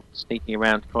that involved sneaking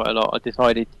around quite a lot. I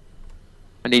decided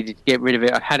I needed to get rid of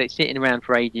it. I had it sitting around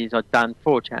for ages. I'd done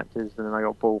 4 chapters and then I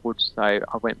got bored, so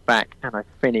I went back and I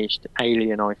finished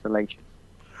Alien Isolation.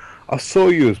 I saw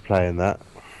you was playing that.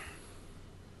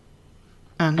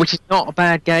 And Which is not a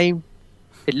bad game.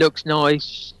 It looks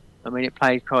nice. I mean, it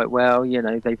plays quite well. You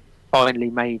know, they've finally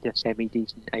made a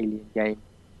semi-decent Alien game.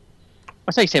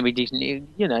 I say semi-decent,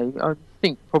 you know, I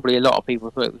think probably a lot of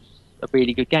people thought it was a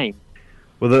really good game.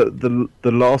 Well,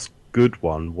 the last good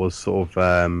one was sort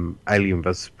of Alien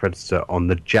vs Predator on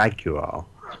the Jaguar.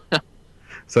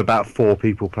 So about 4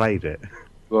 people played it.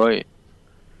 Right.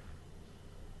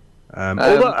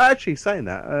 Although, actually, saying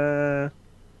that,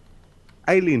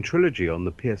 Alien Trilogy on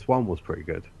the PS1 was pretty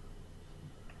good.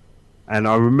 And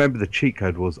I remember the cheat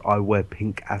code was I wear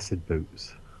pink acid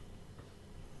boots.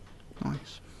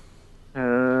 nice.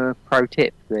 Pro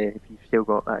tip there if you've still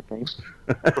got that game.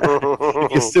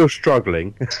 If you're still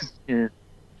struggling. Yeah.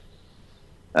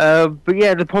 But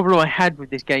yeah, the problem I had with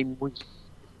this game was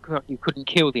you couldn't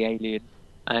kill the alien,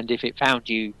 and if it found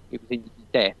you, it was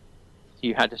instant death. So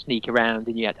you had to sneak around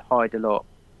and you had to hide a lot.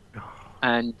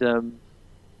 And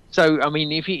so, I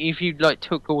mean, if you like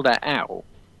took all that out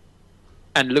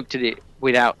and looked at it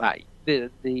without that,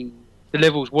 the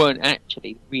levels weren't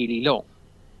actually really long.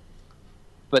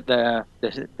 But the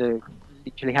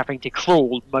literally having to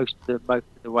crawl most of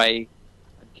the way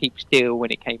and keep still when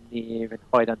it came near and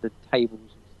hide under tables and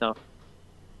stuff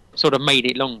sort of made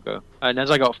it longer. And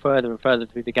as I got further and further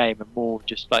through the game and more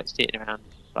just like sitting around,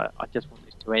 just like I just want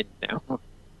this to end now.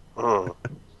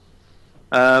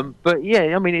 But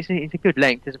yeah, I mean it's a good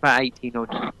length. There's about 18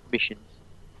 odd missions.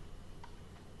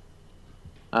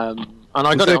 And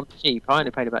I got it on cheap. I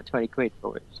only paid about 20 quid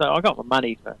for it, so I got my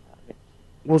money for that.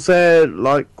 Was there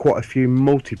like quite a few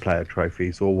multiplayer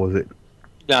trophies, or was it?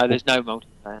 No, there's no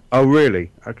multiplayer. Oh,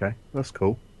 really? Okay, that's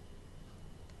cool.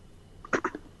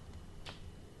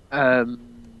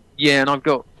 Yeah, and I've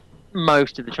got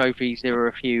most of the trophies. There were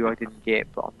a few I didn't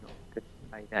get, but I'm not going to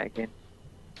play that again.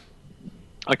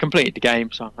 I completed the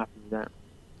game, so I'm happy with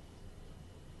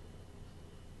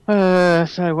that.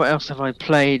 So what else have I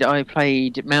played? I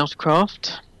played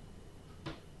Mousecraft.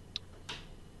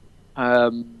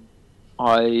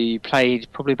 I played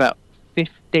probably about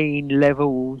 15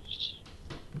 levels,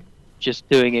 just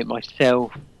doing it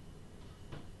myself.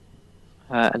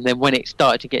 And then when it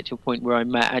started to get to a point where I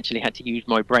actually had to use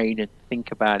my brain and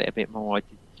think about it a bit more, I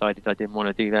decided I didn't want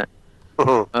to do that.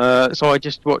 So I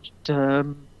just watched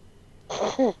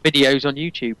videos on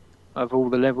YouTube of all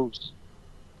the levels.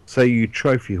 So you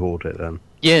trophy hoard it then?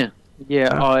 Yeah,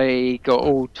 Oh. I got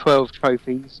all 12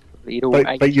 trophies. But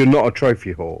you're not a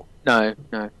trophy whore. No.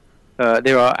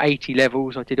 There are 80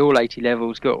 levels. I did all 80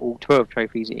 levels, got all 12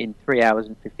 trophies in 3 hours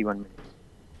and 51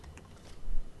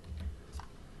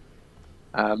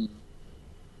 minutes.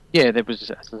 Yeah, there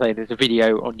was, as I say, there's a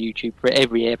video on YouTube for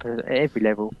every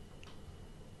level.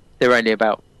 They're only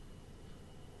about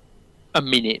a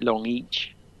minute long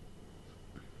each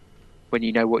when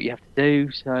you know what you have to do,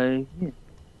 so yeah.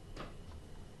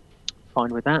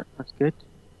 Fine with that, that's good.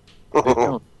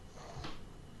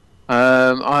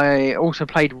 I also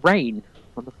played Rain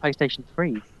on the PlayStation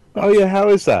 3. Oh yeah, how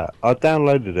is that? I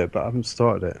downloaded it, but I haven't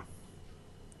started it.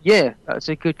 Yeah, that's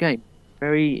a good game.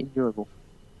 Very enjoyable.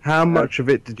 How much of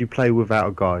it did you play without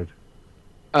a guide?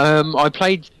 I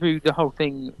played through the whole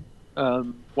thing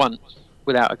once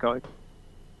without a guide.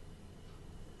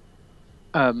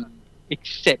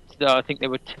 Except that I think there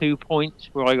were 2 points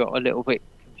where I got a little bit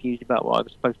confused about what I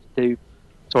was supposed to do.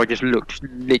 So I just looked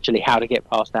literally how to get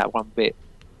past that one bit.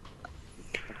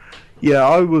 Yeah,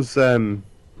 I was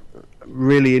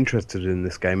really interested in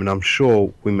this game, and I'm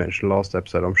sure we mentioned last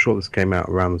episode. I'm sure this came out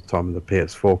around the time of the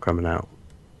PS4 coming out.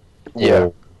 Yeah.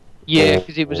 Yeah,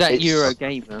 because it was at It's-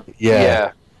 Eurogamer,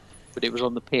 Yeah. but it was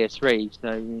on the PS3,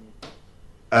 so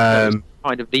that was Um,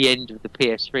 kind of the end of the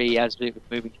PS3 as it was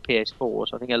moving to PS4.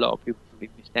 So I think a lot of people probably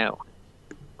missed out.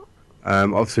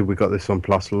 obviously, we got this on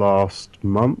Plus last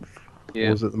month. Or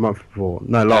was it the month before?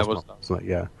 No, last it was month, wasn't it?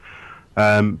 Yeah.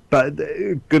 But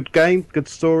good game, good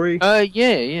story.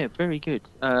 Yeah, very good,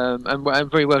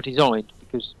 and very well designed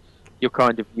because you're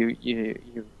kind of you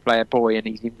play a boy and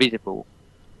he's invisible,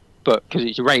 but because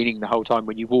it's raining the whole time,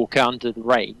 when you walk under the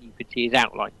rain, you can see his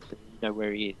outline, so you know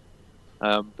where he is.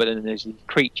 But then there's these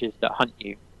creatures that hunt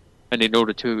you, and in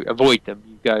order to avoid them,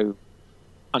 you go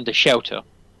under shelter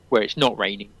where it's not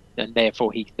raining, and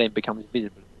therefore he then becomes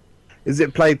visible. Is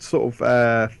it played sort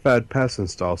of third-person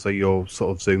style, so you're sort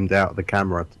of zoomed out of the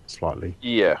camera slightly?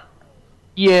 Yeah.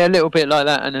 Yeah, a little bit like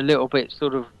that, and a little bit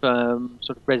sort of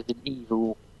Resident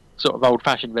Evil, sort of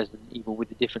old-fashioned Resident Evil with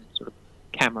the different sort of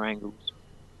camera angles.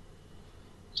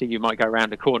 So you might go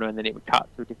around a corner and then it would cut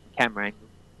to a different camera angle.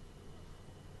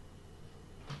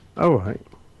 Oh, right.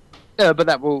 But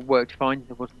that all worked fine.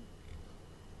 There wasn't.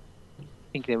 I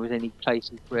think there was any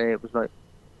places where it was like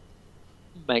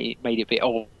made it a bit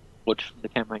odd from the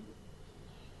camera angle.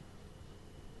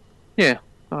 Yeah,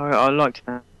 I liked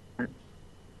that.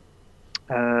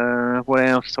 What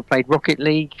else? I played Rocket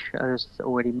League, as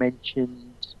already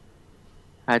mentioned.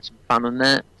 Had some fun on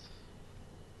that.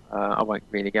 I won't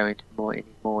really go into any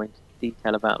more into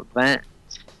detail about that.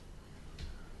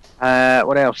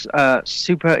 What else?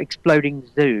 Super Exploding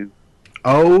Zoo.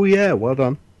 Oh, yeah, well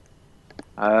done.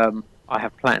 I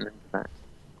have platinum for that.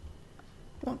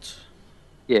 What?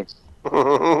 Yes.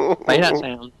 Play that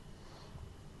sound.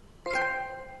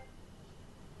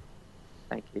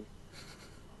 Thank you.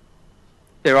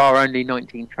 There are only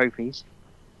 19 trophies.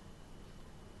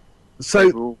 So,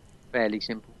 They're all fairly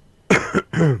simple.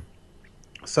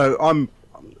 so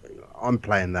I'm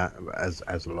playing that as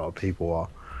a lot of people are.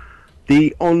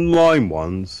 The online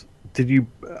ones, did you?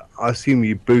 I assume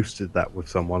you boosted that with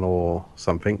someone or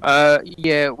something.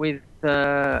 Yeah, with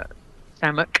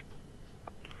Samak.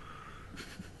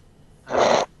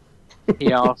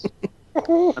 He asked,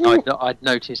 and I'd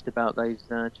noticed about those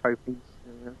trophies.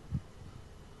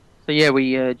 So yeah,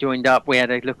 we joined up. We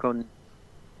had a look on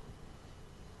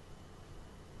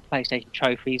PlayStation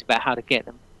trophies about how to get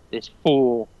them. There's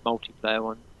 4 multiplayer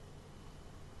ones.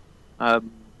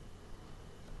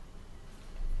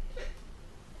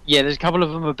 Yeah, there's a couple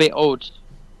of them a bit odd.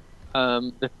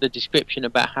 The description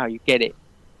about how you get it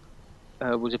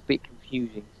was a bit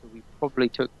confusing, so we probably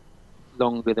took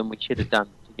longer than we should have done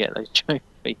to get those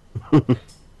trophies.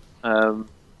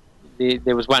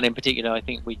 There was one in particular I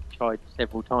think we tried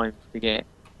several times to get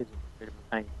because it was a bit of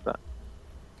a pain, but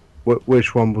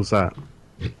Which one was that?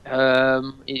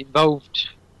 it involved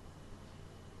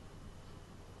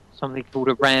something called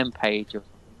a rampage or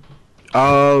something.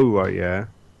 Oh, right, yeah.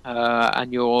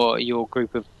 And your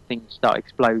group of things start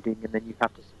exploding, and then you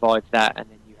have to survive that, and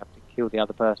then you have to kill the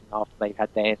other person after they've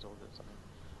had theirs or something.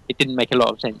 It didn't make a lot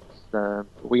of sense, but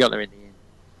we got there in the end.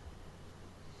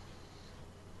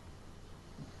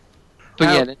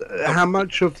 But How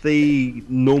much of the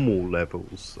normal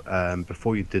levels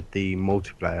before you did the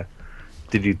multiplayer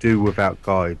did you do without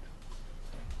guide?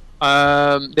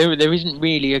 there isn't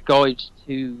really a guide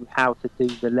to how to do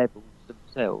the levels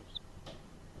themselves.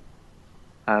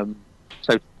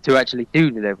 So to actually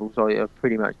do the levels, I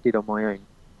pretty much did on my own.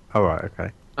 Oh, right,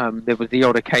 okay. There was the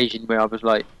odd occasion where I was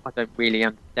like, I don't really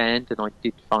understand, and I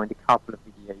did find a couple of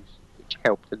videos which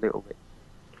helped a little bit.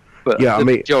 But Yeah, the I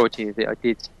mean, majority of it I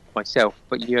did myself.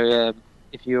 But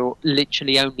if you're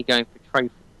literally only going for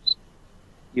trophies,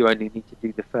 you only need to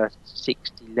do the first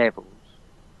 60 levels.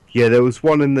 yeah, there was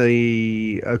one in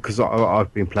the because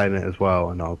I've been playing it as well,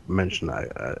 and I'll mention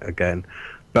that again.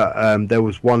 But there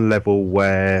was one level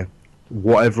where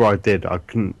whatever I did, I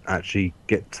couldn't actually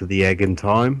get to the egg in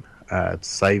time to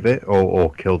save it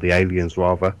or kill the aliens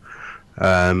rather.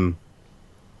 And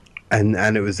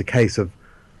it was a case of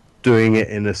doing it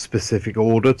in a specific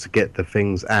order to get the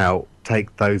things out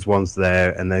take those ones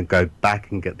there and then go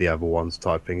back and get the other ones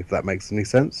type thing, if that makes any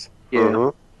sense.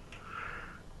 Yeah.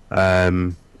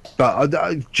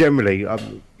 But generally,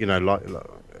 you know,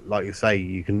 like you say,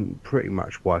 you can pretty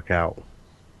much work out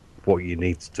what you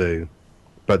need to do.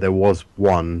 But there was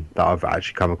one that I've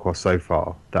actually come across so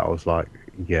far that I was like,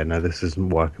 yeah, no, this isn't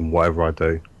working, whatever I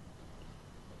do.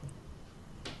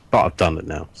 But I've done it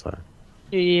now, so.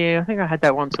 Yeah, I think I had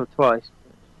that once or twice.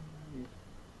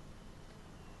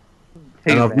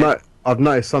 And Too bad. I've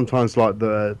noticed sometimes like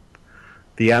the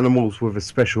animals with a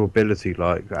special ability,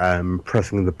 like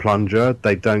pressing the plunger,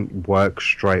 they don't work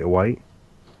straight away.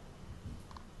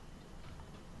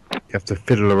 You have to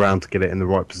fiddle around to get it in the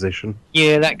right position.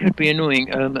 Yeah, that could be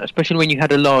annoying, especially when you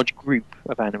had a large group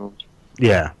of animals.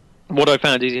 Yeah. What I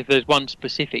found is if there's one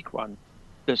specific one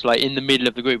that's like in the middle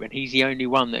of the group and he's the only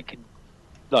one that can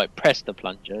like press the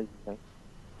plunger,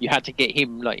 you had to get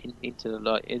him like into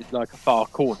like a far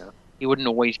corner. He wouldn't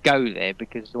always go there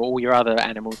because all your other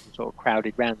animals were sort of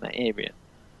crowded around that area,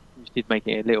 which did make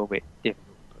it a little bit difficult.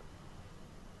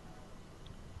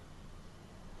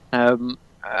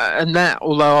 And that,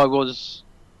 although I was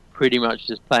pretty much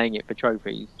just playing it for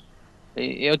trophies,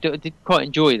 I did quite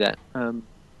enjoy that.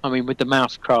 I mean, with the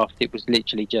Mousecraft, it was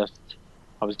literally just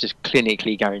I was just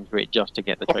clinically going for it just to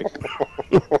get the trophy.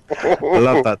 I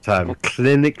love that term,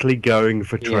 clinically going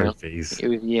for Yeah. trophies. It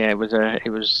was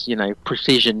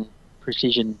precision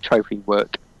trophy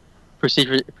work,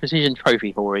 precision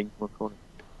trophy whoring. We'll call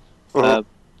it.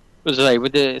 As I say,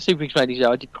 with the Super Exploding,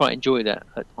 I did quite enjoy that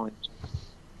at times.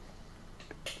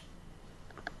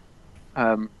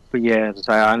 But yeah, as I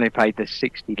say, I only played the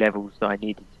 60 levels that I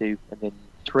needed to, and then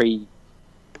 3.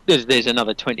 There's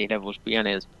another 20 levels, but you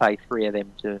only have to play 3 of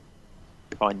them to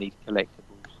find these collectibles.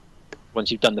 Once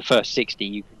you've done the first 60,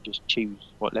 you can just choose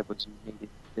what levels you needed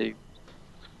to do.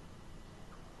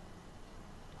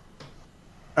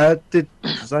 Did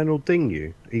Zonal ding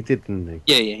you? He did, didn't he?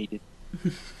 Yeah, he did.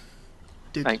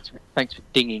 Did Thanks for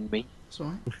dinging me.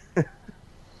 sorry.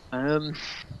 Right,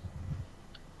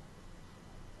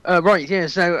 yeah.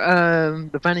 So,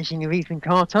 The Vanishing of Ethan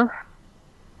Carter.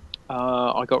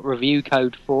 I got review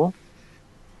code for,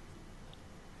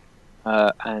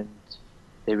 and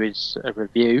there is a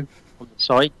review on the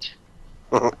site.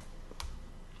 If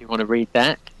you want to read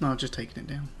that. No, I'm just taking it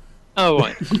down. Oh,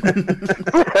 right.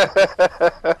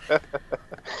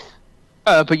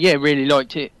 But yeah, really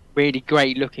liked it. Really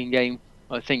great looking game.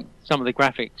 I think some of the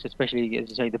graphics, especially as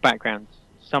you say, the backgrounds,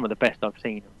 some of the best I've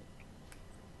seen.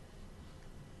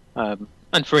 And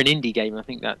for an indie game, I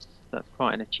think that's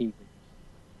quite an achievement.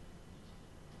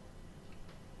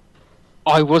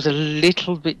 I was a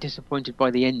little bit disappointed by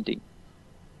the ending.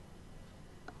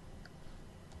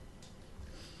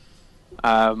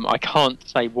 I can't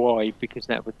say why because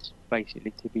that would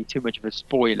basically be too much of a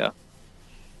spoiler.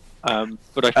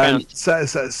 But I found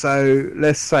So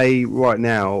let's say right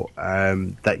now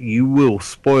that you will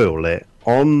spoil it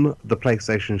on the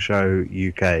PlayStation Show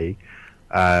UK,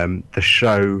 the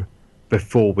show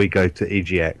before we go to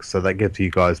EGX, so that gives you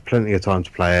guys plenty of time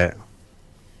to play it,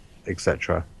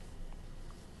 etc.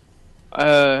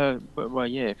 well,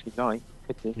 yeah, if you like,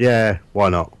 could do. Yeah, why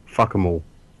not? Fuck them all.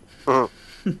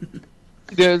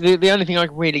 The only thing I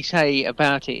can really say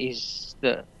about it is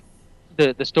that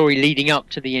the story leading up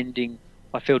to the ending,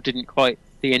 I feel the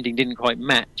ending didn't quite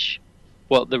match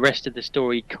what the rest of the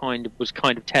story was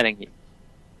telling you,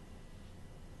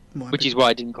 which is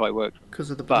why it didn't quite work.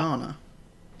 Because of the banana.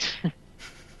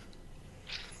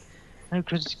 No,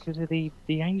 because of the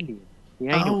alien, the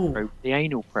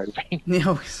anal probing. Yeah,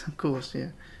 of course, yeah.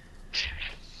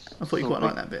 I thought you quite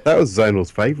liked that bit. That was Zonal's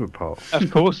favourite part.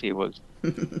 Of course it was.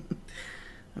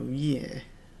 Oh yeah.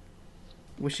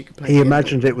 Wish you could play. He the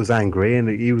imagined end. it was angry and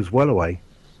he was well away.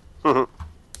 Oh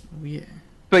yeah.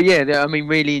 But yeah, I mean,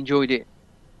 really enjoyed it.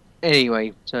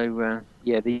 Anyway, so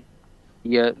yeah, the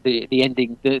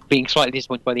ending, being slightly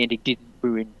disappointed by the ending, didn't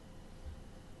ruin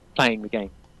playing the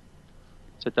game.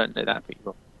 So don't let that put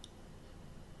you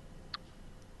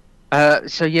off.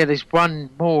 So yeah, there's one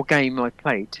more game I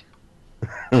played,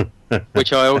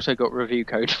 which I also got review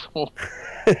code for.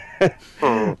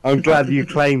 I'm glad you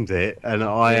claimed it, and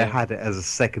I had it as a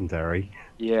secondary.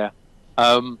 Yeah.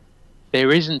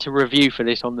 There isn't a review for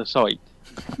this on the site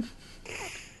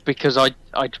because I'd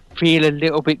feel a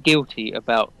little bit guilty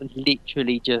about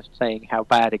literally just saying how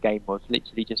bad a game was,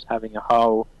 literally just having a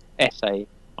whole essay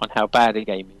on how bad a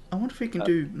game is. I wonder if we can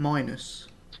do minus.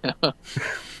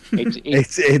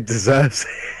 It deserves it.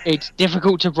 It's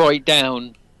difficult to write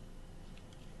down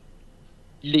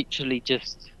literally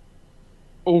just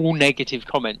all negative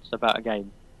comments about a game.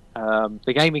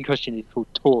 The game in question is called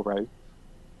Toro.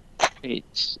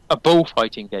 It's a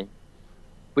bullfighting game,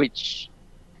 which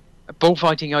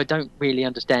bullfighting I don't really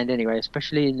understand anyway,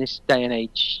 especially in this day and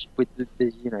age with the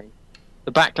you know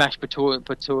the backlash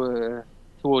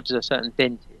towards a certain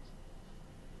dentist.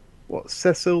 What,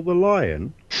 Cecil the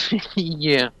Lion?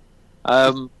 Yeah.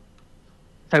 So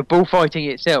bullfighting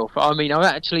itself, I mean,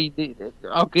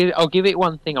 I'll give it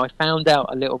one thing. I found out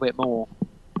a little bit more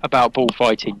about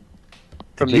bullfighting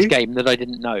from Did this you? game that I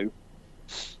didn't know.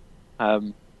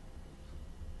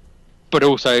 But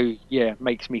also, yeah,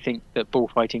 makes me think that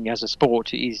bullfighting as a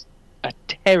sport is a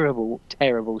terrible,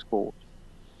 terrible sport.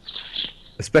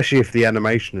 Especially if the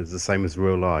animation is the same as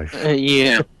real life.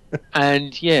 Yeah,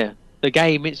 and yeah, the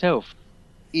game itself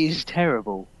is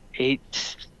terrible.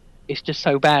 It's just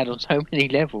so bad on so many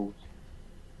levels.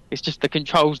 It's just the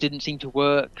controls didn't seem to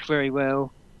work very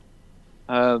well.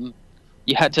 You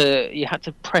had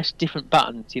to press different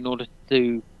buttons in order to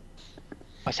do.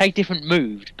 I say different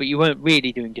moves, but you weren't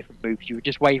really doing different moves. You were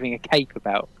just waving a cape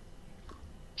about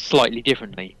slightly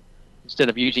differently. Instead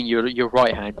of using your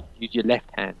right hand, you use your left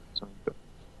hand.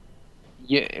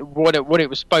 Yeah, what it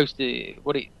was supposed to,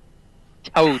 what it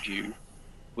told you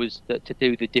was that to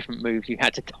do the different moves, you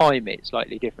had to time it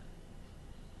slightly different.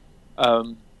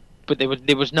 But there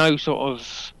was no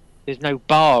there's no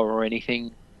bar or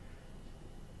anything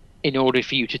in order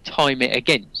for you to time it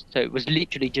against. So it was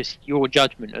literally just your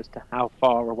judgment as to how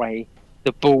far away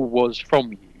the ball was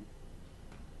from you,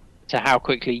 to how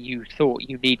quickly you thought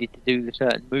you needed to do the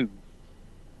certain move.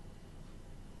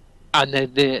 And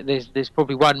there's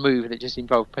probably one move that just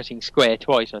involved pressing square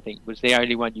twice. I think was the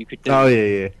only one you could do. Oh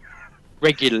yeah.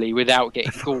 Regularly without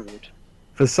getting gored.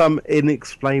 For some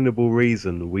inexplainable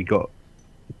reason, we got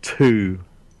 2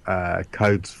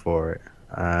 codes for it.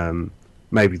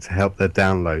 Maybe to help their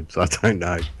downloads. I don't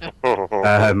know.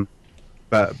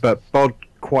 But Bod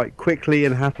quite quickly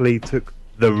and happily took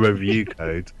the review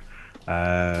code,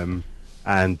 and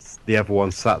the other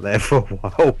one sat there for a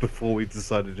while before we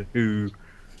decided who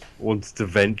wanted to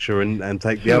venture and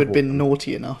take the Who other had been one.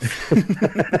 naughty enough?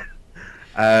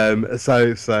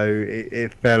 So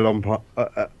it fell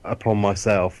upon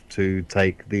myself to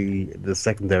take the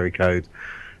secondary code,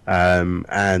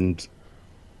 and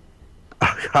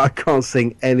I can't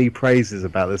sing any praises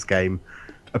about this game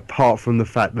apart from the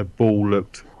fact the ball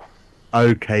looked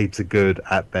okay to good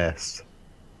at best,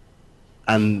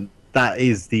 and that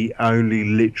is the only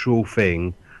literal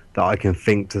thing that I can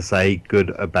think to say good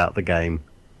about the game.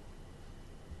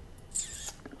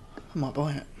 I might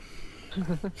buy it.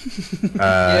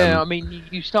 Yeah, I mean,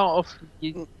 you start off.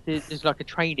 There's like a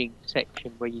training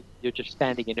section where you're just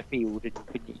standing in a field and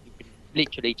you can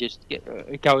literally just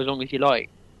go as long as you like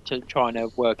to try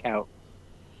and work out,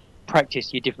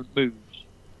 practice your different moves.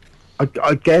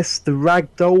 I guess the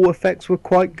ragdoll effects were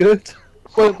quite good.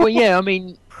 Well, yeah. I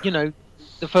mean,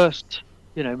 the first,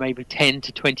 maybe 10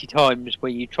 to 20 times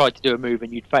where you tried to do a move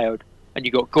and you'd failed and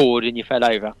you got gored and you fell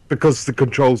over. Because the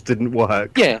controls didn't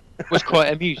work. Yeah, it was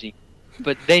quite amusing.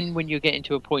 But then when you're getting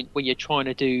to a point where you're trying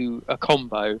to do a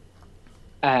combo,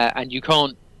 and you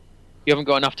haven't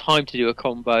got enough time to do a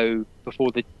combo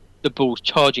before the ball's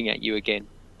charging at you again.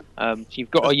 So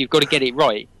you've got to get it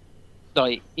right,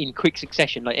 like in quick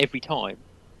succession, like every time.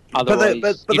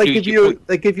 Otherwise, but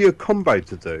they give you a combo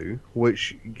to do,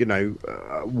 which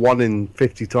 1 in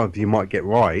 50 times you might get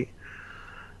right,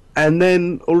 and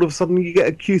then all of a sudden you get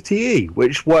a QTE,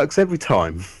 which works every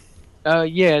time.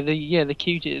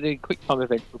 The quick time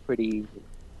events were pretty easy.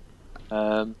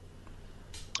 And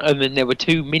then there were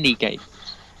 2 mini games.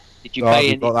 Did you play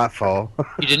any? Got that far.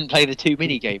 You didn't play the 2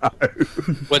 mini games. No.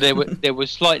 Well, there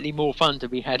was slightly more fun to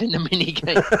be had in the mini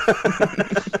game.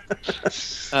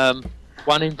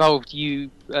 One involved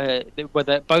you.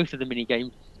 Both of the mini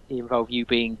games involve you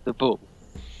being the bull.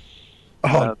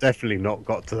 Definitely not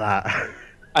got to that.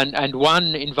 And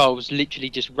one involves literally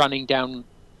just running down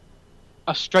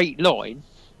a straight line,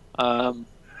 but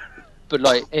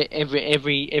like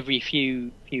every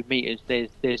few meters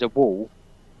there's a wall,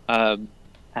 but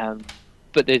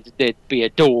there'd be a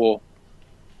door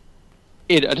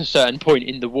at a certain point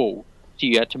in the wall, so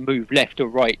you had to move left or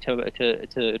right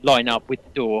to line up with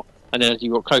the door, and then as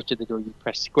you got close to the door you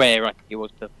press square, I think it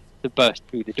was, to burst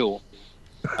through the door,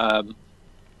 and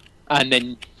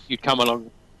then you'd come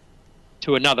along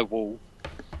to another wall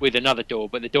with another door,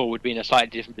 but the door would be in a slightly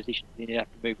different position, and you'd have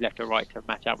to move left or right to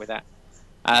match up with that,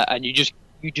 and you just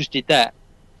did that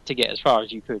to get as far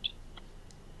as you could,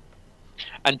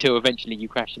 until eventually you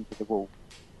crashed into the wall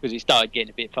because it started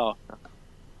getting a bit faster.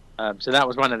 So that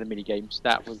was one of the mini games.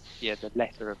 That was the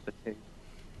lesser of the 2.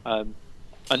 And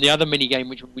the other mini game,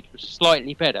 which was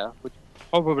slightly better, which was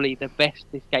probably the best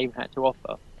this game had to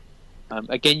offer,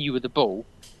 Again, you were the ball,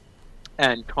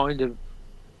 and kind of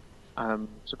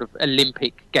sort of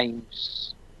Olympic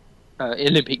games,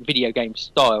 Olympic video game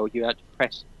style. You had to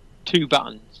press 2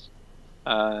 buttons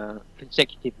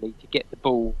consecutively to get the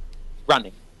ball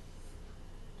running.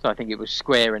 So I think it was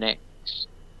square and X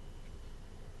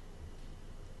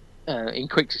in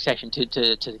quick succession to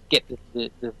get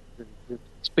the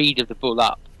speed of the ball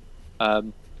up.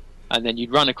 And then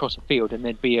you'd run across a field, and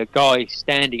there'd be a guy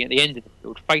standing at the end of the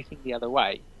field facing the other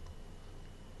way.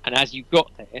 And as you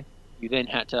got there, you then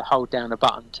had to hold down a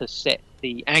button to set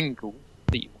the angle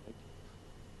that you wanted.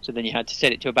 So then you had to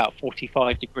set it to about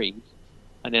 45 degrees.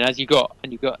 And then as you got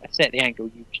set the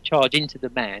angle, you charge into the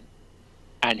man,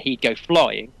 and he'd go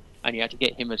flying, and you had to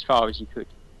get him as far as you could.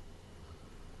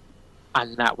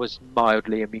 And that was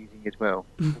mildly amusing as well.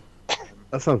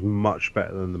 That sounds much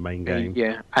better than the main game.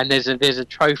 Yeah, and there's a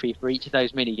trophy for each of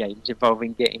those mini games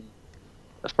involving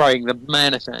throwing the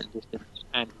man a certain distance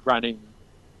and running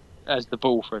as the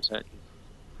ball for a certain distance.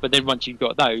 But then once you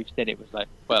got those, then it was like,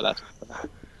 well, that's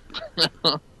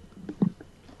enough.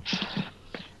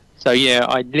 So yeah,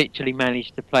 I literally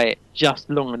managed to play it just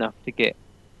long enough to get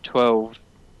 12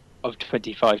 of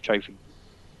 25 trophies.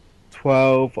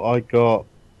 12, I got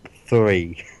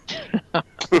 3.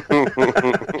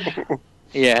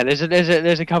 Yeah,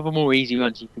 there's a couple more easy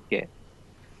ones you could get.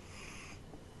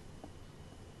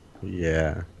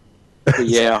 Yeah. But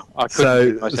yeah, I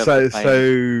couldn't bring myself to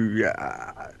play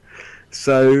it.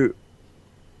 So,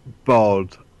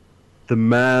 Bod, the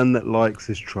man that likes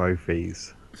his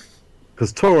trophies,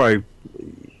 because Toro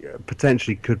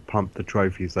potentially could pump the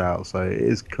trophies out, so it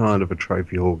is kind of a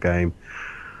trophy haul game.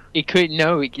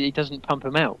 It doesn't pump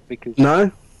them out because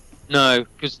No,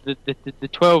 because the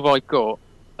 12 I got,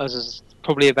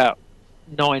 probably about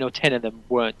 9 or 10 of them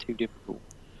weren't too difficult.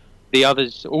 The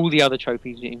others, all the other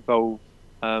trophies involve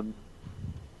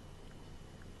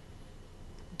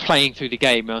playing through the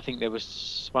game. I think there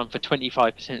was one for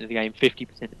 25% of the game,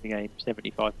 50% of the game,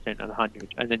 75% and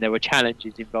 100, and then there were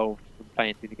challenges involved from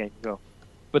playing through the game as well.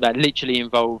 But that literally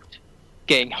involved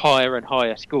getting higher and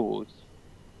higher scores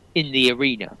in the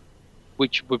arena,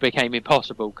 which became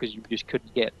impossible because you just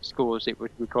couldn't get the scores it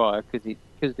would require because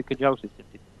the control system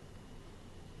didn't.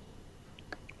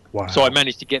 wow. So I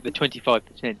managed to get the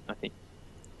 25%, I think.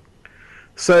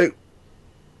 So,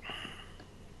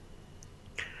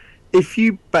 if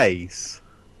you base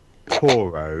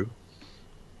Toro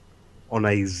on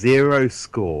a 0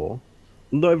 score,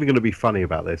 I'm not even going to be funny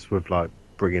about this with like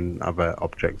bringing other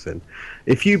objects in.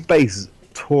 If you base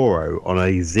Toro on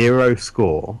a 0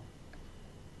 score,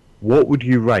 what would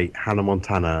you rate Hannah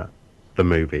Montana, the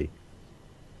movie?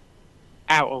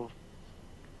 Out of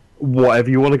Whatever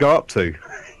you want to go up to.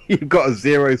 You've got a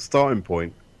 0 starting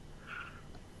point.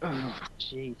 oh,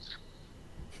 jeez.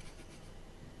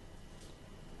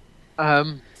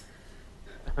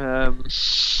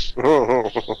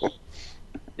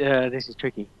 Yeah, this is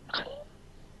tricky.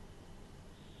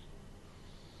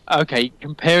 Okay,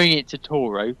 comparing it to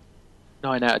Toro,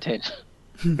 9 out of 10.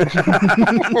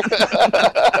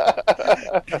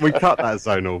 We cut that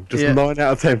zonal. Just Yeah. 9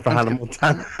 out of 10 for Hannah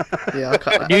Montana. Yeah, I'll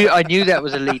cut that. I knew that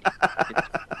was a lead.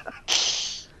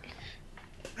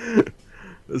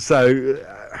 So,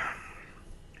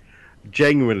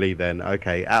 genuinely then,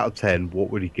 okay, out of 10, what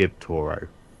would you give Toro?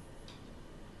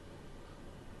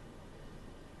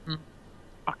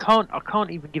 I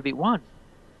can't even give it 1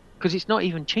 because it's not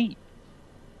even cheap.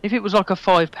 If it was like a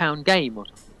 £5 game or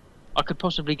something, I could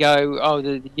possibly go,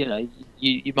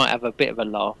 you might have a bit of a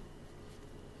laugh.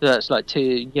 So that's like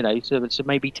 2, so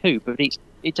maybe 2, but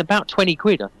it's about 20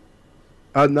 quid.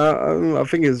 No, I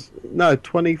think it's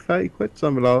 20, 30 quid,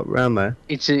 something like around there.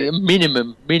 It's a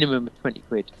minimum of 20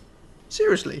 quid.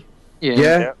 Seriously?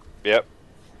 Yeah. Yep.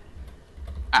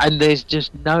 And there's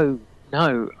just no.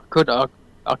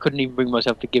 I couldn't even bring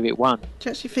myself to give it 1. Do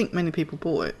you actually think many people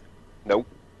bought it? Nope.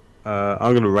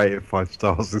 I'm going to rate it 5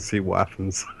 stars and see what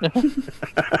happens.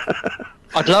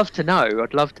 I'd love to know.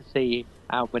 I'd love to see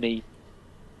how many.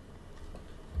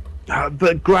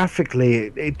 But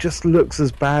graphically, it just looks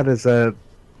as bad as a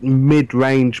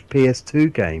mid-range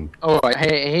PS2 game. All right,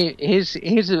 here's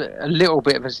a little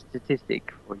bit of a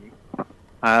statistic for you.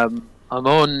 I'm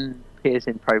on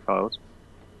PSN profiles.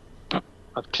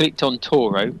 I've clicked on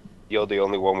Toro. You're the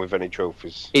only one with any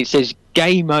trophies. It says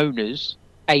game owners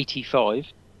 85,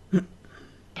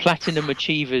 platinum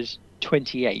achievers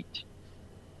 28,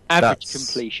 average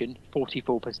completion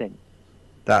 44%.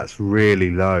 That's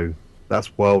really low.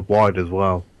 That's worldwide as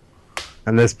well.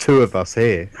 And there's 2 of us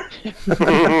here.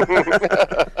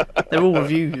 They're all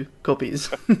review copies.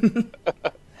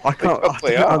 I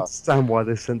probably don't are. understand why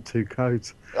they sent 2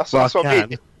 codes. That's Well, what I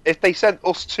mean. If they sent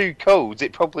us 2 codes,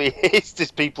 it probably is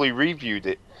just people who reviewed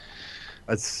it.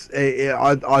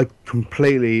 I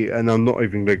completely, and I'm not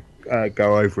even going to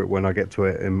go over it when I get to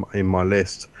it in my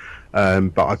list.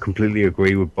 But I completely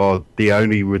agree with Bob. The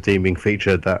only redeeming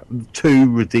feature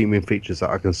 2 redeeming features that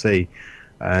I can see,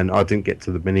 and I didn't get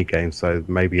to the mini game, so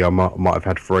maybe I might have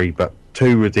had 3, but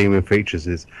 2 redeeming features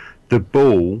is the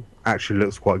ball actually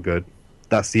looks quite good.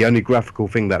 That's the only graphical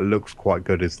thing that looks quite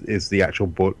good is the actual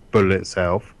bullet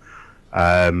itself.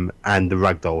 And the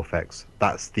ragdoll effects.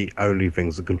 That's the only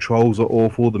things. The controls are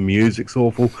awful. The music's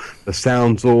awful. The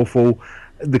sound's awful.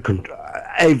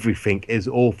 Everything is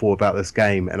awful about this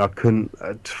game, and I couldn't.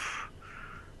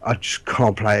 I just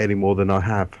can't play it any more than I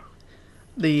have.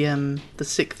 The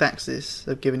Sixth Axis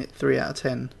have given it 3 out of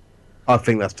 10. I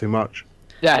think that's too much.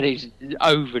 That is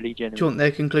overly generous. Do you want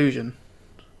their conclusion?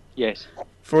 Yes.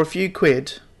 For a few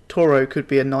quid, Toro could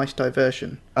be a nice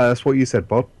diversion. That's what you said,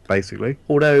 Bob. Basically.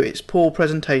 Although its poor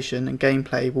presentation and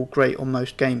gameplay will grate on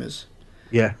most gamers.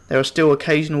 Yeah. There are still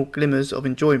occasional glimmers of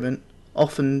enjoyment,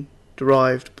 often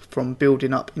derived from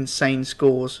building up insane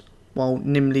scores while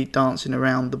nimbly dancing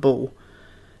around the ball.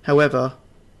 However,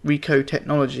 Ricoh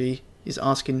Technology is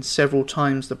asking several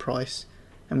times the price,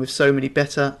 and with so many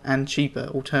better and cheaper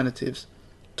alternatives,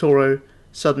 Toro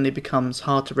suddenly becomes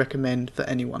hard to recommend for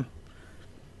anyone.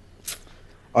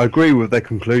 I agree with their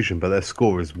conclusion, but their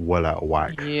score is well out of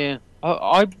whack. Yeah.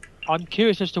 I'm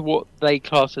curious as to what they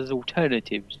class as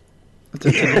alternatives to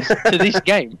this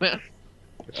game.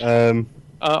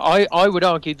 I would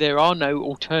argue there are no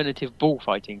alternative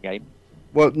bullfighting games.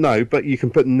 Well, no, but you can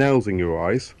put nails in your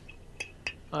eyes.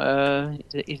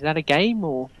 Is that a game,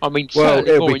 or I mean, Well,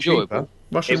 certainly it'll more be cheaper. enjoyable.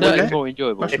 Russian Certainly roulette. more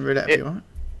enjoyable. Russian roulette would be alright.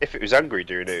 If it was Angry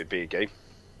doing it, it'd be a game.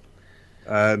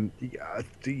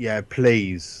 Yeah,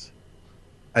 please.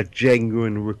 A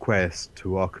genuine request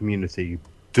to our community: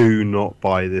 do not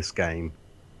buy this game,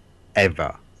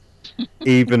 ever.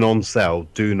 Even on sale,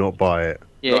 do not buy it.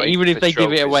 Yeah, Not even even if they for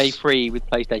give it away trophies. free with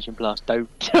PlayStation Plus, don't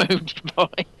buy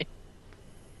it.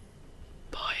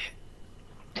 Buy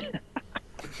it.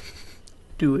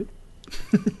 Do it.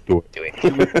 Do it.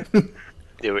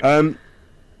 Do it.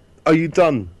 Are you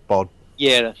done, Bod?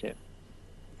 Yeah, that's it.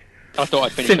 I thought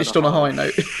I'd Finished on a high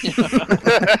note.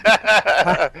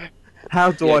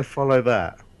 How do Yeah. I follow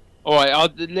that? All right,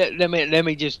 let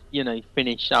me just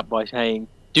finish up by saying,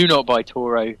 do not buy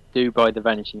Toro. Do buy the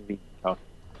Vanishing V card.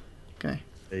 Okay.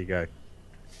 There you go.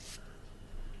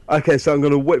 Okay, so I'm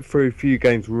going to whip through a few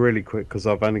games really quick because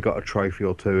I've only got a trophy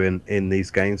or 2 in these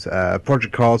games.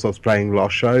 Project Cars I was playing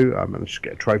last show. I managed to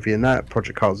get a trophy in that.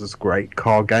 Project Cars is a great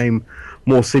car game.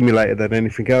 More simulated than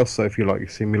anything else, so if you like your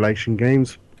simulation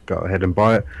games, go ahead and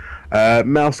buy it.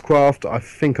 Mousecraft, I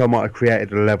think I might have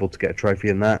created a level to get a trophy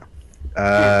in that.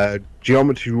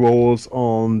 Geometry Wars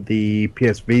on the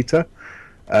PS Vita.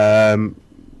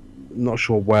 Not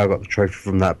sure where I got the trophy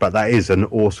from that, but that is an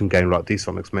awesome game like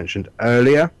D-Sonics mentioned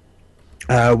earlier.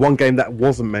 One game that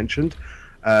wasn't mentioned,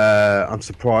 I'm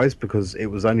surprised because it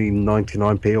was only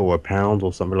 99p or £1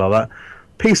 or something like that.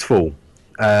 Peaceful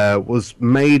was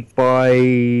made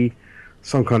by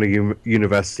some kind of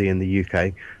university in the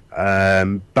UK,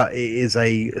 but it is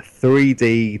a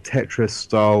 3D Tetris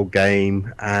style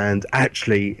game, and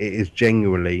actually it is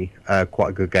genuinely quite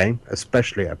a good game,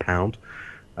 especially at £1.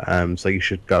 So you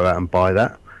should go out and buy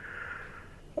that.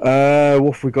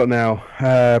 What have we got now?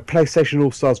 PlayStation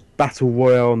All-Stars Battle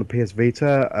Royale on the PS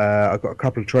Vita. I've got a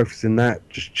couple of trophies in that,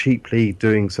 just cheaply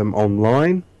doing some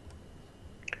online.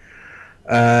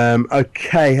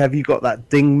 Okay, have you got that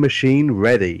ding machine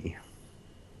ready?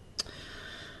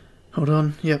 Hold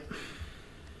on. Yep.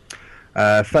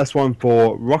 First one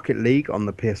for Rocket League on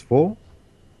the PS4.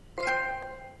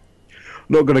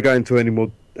 Not going to go into any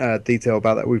more detail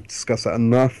about that. We've discussed that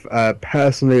enough.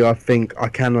 Personally, I think I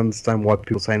can understand why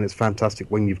people are saying it's fantastic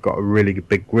when you've got a really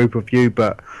big group of you,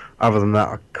 but other than that,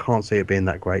 I can't see it being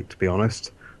that great, to be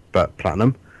honest. But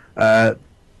platinum.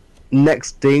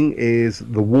 Next ding is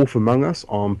The Wolf Among Us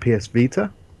on PS Vita.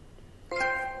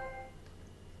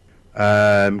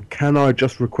 Can I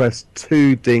just request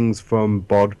 2 dings from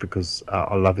Bod because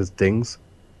I love his dings?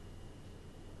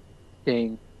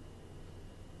 Ding.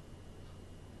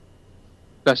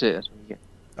 That's it. That's what you get.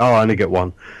 Oh, I only get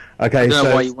 1. Okay, I don't know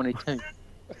so why you wanted 2.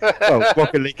 well,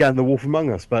 Rocket League and The Wolf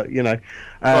Among Us, but you know.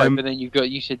 Right, but then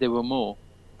you said there were more.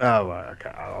 Oh, right, okay.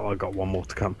 I got 1 more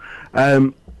to come.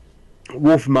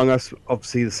 Wolf Among Us,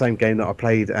 obviously the same game that I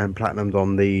played and platinumed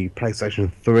on the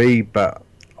PlayStation 3, but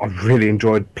I really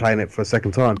enjoyed playing it for a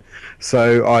second time.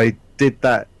 So I did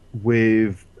that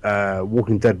with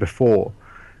Walking Dead before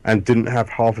and didn't have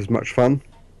half as much fun.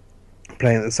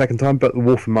 playing it the second time, but The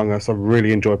Wolf Among Us I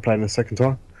really enjoyed playing the second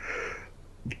time.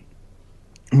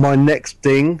 My next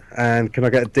ding, and can I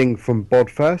get a ding from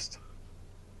Bod first?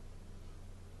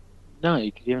 No,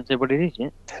 because you haven't said what it is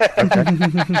yet.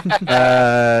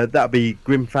 That'd be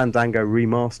Grim Fandango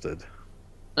Remastered.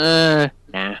 Nah.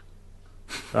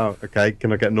 Oh, okay.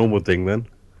 Can I get a normal ding then?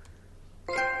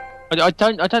 I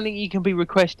don't think you can be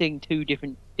requesting two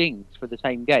different dings for the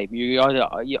same game.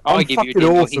 I give you a ding,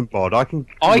 awesome, Bod. I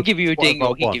give you a ding,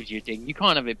 whatever or he I want. gives you a ding. You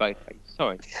can't have it both ways.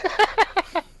 Sorry,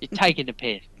 you're taking the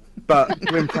piss. But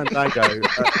Grim Fandango.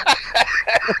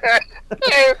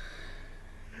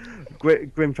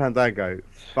 Grim Fandango,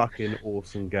 fucking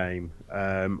awesome game.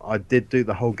 I did do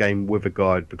the whole game with a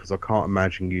guide because I can't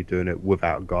imagine you doing it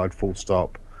without a guide. Full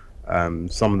stop.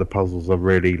 Some of the puzzles are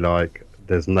really like,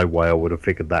 there's no way I would have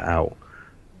figured that out.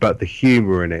 But the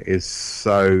humour in it is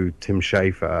so Tim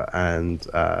Schafer and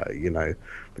the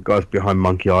guys behind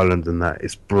Monkey Island and that.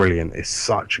 It's brilliant. It's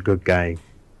such a good game,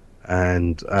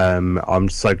 and I'm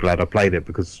so glad I played it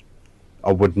because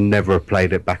I would never have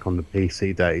played it back on the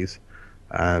PC days.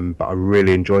 But I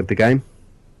really enjoyed the game.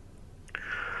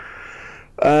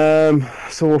 So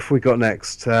what have we got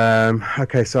next?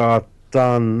 Okay, so I've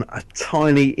done a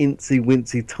tiny incy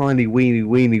wincy tiny weeny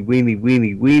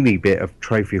bit of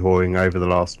trophy whoring over the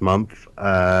last month.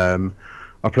 I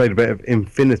played a bit of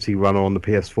Infinity Runner on the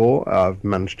PS4. I've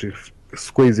managed to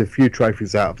squeeze a few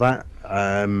trophies out of that.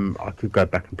 I could go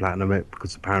back and platinum it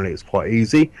because apparently it's quite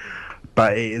easy,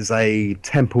 but it is a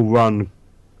Temple Run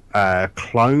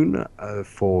clone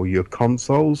for your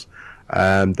consoles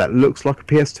that looks like a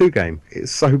PS2 game.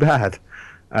 It's so bad.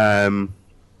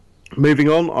 Moving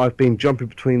on, I've been jumping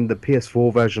between the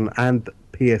PS4 version and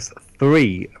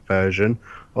PS3 version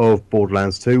of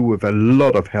Borderlands 2 with a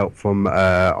lot of help from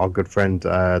our good friend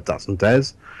Dutson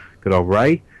Des, good old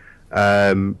Ray.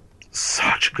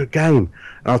 Such a good game.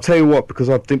 And I'll tell you what, because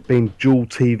I've been dual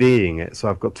TVing it, so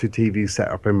I've got two TVs set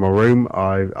up in my room.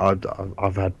 I've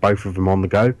had both of them on the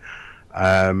go.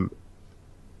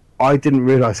 I didn't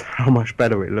realise how much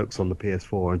better it looks on the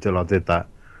PS4 until I did that.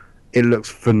 It looks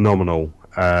phenomenal.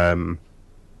 The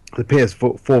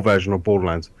PS4 version of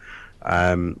Borderlands,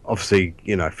 obviously,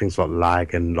 things like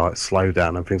lag and like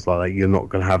slowdown and things like that, you're not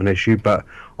going to have an issue. But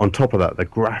on top of that, the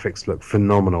graphics look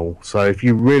phenomenal. So if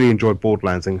you really enjoyed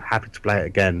Borderlands and happy to play it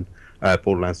again,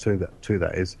 Borderlands 2,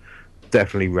 that is,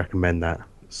 definitely recommend that.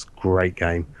 It's a great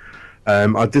game.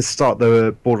 I did start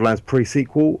the Borderlands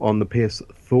pre-sequel on the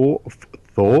PS4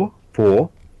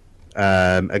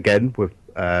 again with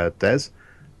Des.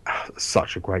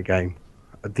 Such a great game.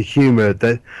 The humour,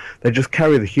 they just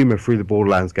carry the humour through the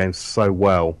Borderlands games so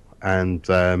well, and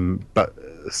but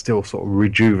still sort of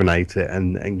rejuvenate it,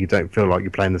 and you don't feel like you're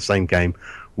playing the same game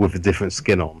with a different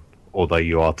skin on, although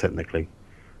you are technically.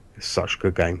 It's such a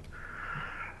good game.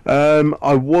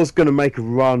 I was going to make a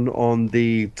run on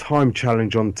the time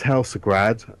challenge on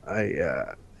Telsagrad,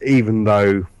 even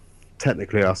though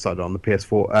technically I started on the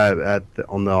PS4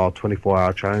 on our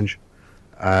 24-hour challenge.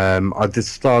 I did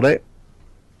start it.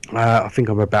 I think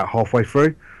I'm about halfway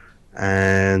through,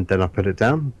 and then I put it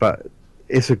down. But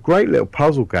it's a great little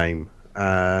puzzle game.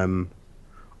 I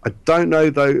don't know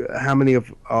though how many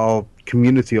of our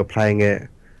community are playing it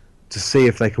to see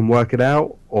if they can work it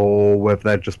out, or whether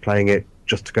they're just playing it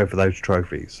just to go for those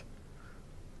trophies.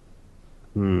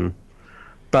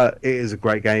 But it is a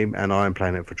great game, and I am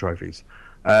playing it for trophies.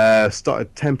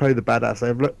 Started Tempo the Badass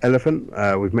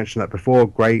Elephant. We've mentioned that before.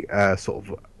 Great sort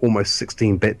of almost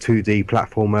 16-bit 2D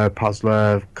platformer,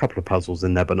 puzzler. A couple of puzzles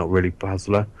in there, but not really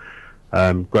puzzler.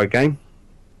 Great game.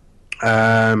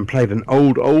 Played an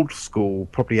old school,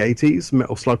 probably 80s,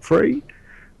 Metal Slug 3.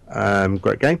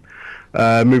 Great game.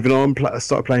 Moving on,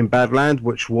 started playing Badland,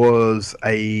 which was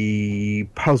a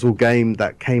puzzle game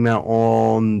that came out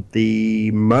on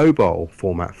the mobile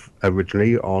format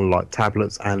originally, on like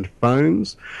tablets and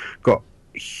phones. Got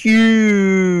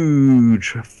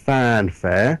huge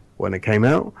fanfare when it came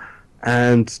out,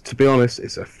 and to be honest,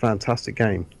 it's a fantastic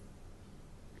game.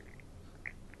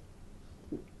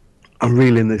 I'm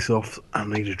reeling this off. I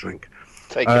need a drink.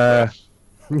 Take a breath.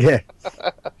 Yeah.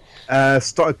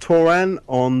 Started Toran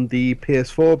on the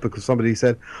PS4 because somebody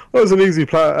said, "Oh, it's an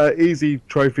easy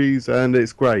trophies and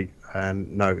it's great."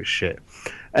 And no, it's shit.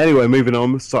 Anyway, moving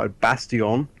on. Started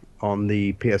Bastion on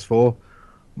the PS4.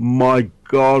 My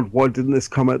God, why didn't this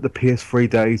come out the PS3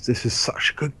 days? This is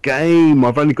such a good game.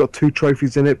 I've only got 2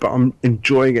 trophies in it, but I'm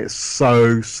enjoying it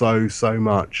so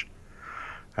much.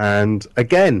 And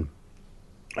again,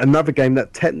 another game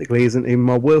that technically isn't in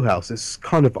my wheelhouse. It's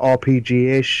kind of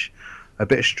RPG-ish, a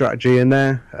bit of strategy in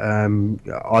there.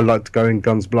 I like to go in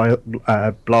guns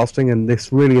blasting, and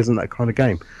this really isn't that kind of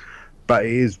game. but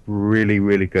it is really,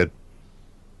 really good.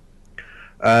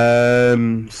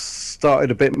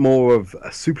 Started a bit more of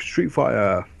Super Street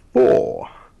Fighter 4.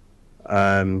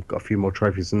 Got a few more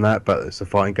trophies than that, but it's a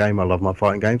fighting game. I love my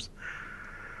fighting games.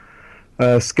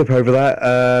 Skip over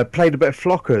that. Played a bit of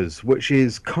Flockers, which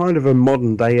is kind of a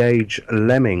modern day age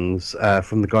Lemmings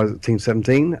from the guys at Team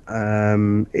 17.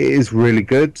 It is really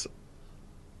good.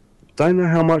 Don't know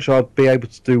how much I'd be able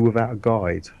to do without a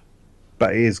guide,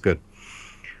 but it is good.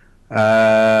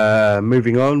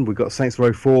 Moving on, we've got Saints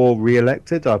Row 4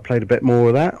 re-elected. I played a bit more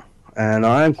of that, and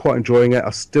I am quite enjoying it. I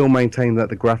still maintain that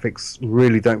the graphics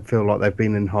really don't feel like they've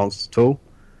been enhanced at all.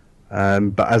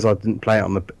 But as I didn't play it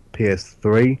on the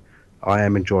PS3, I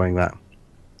am enjoying that.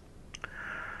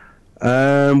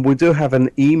 We do have an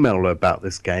email about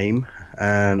this game,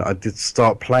 and I did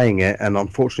start playing it, and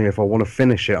unfortunately if I want to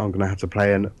finish it I'm going to have to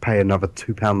pay another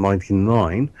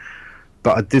 £2.99.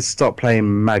 But I did start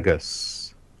playing Magus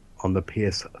on the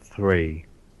PS3.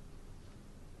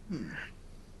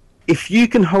 If you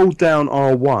can hold down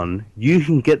R1, you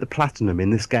can get the platinum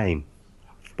in this game.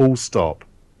 Full stop.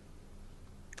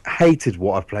 Hated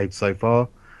what I've played so far,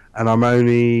 and I'm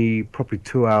only probably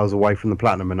 2 hours away from the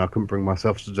platinum, and I couldn't bring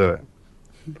myself to do it.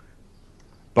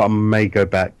 But I may go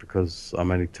back because I'm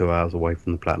only 2 hours away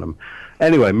from the platinum.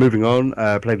 Anyway, moving on.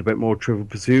 Played a bit more Trivial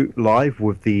Pursuit live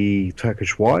with the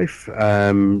Turkish wife.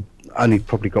 Only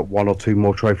probably got 1 or 2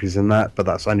 more trophies than that, but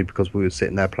that's only because we were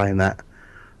sitting there playing that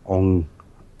on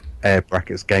Air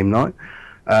Brackets game night.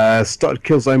 Started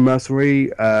Killzone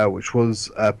Mercenary, which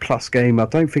was a plus game. I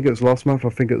don't think it was last month. I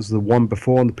think it was the one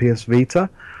before on the PS Vita.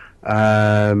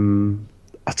 I'll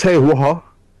tell you what,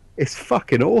 it's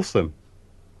fucking awesome.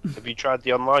 Have you tried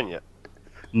the online yet?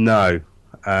 No.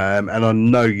 And I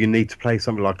know you need to play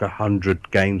something like 100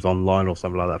 games online or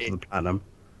something like that for the platinum.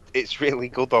 It's really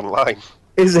good online.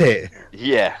 Is it?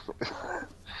 Yeah.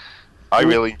 I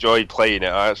really enjoyed playing it.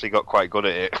 I actually got quite good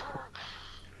at it.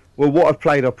 Well, what I've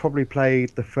played, I've probably played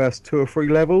the first 2 or 3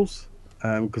 levels,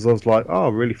 because I was like, oh, I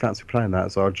really fancy playing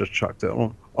that, so I just chucked it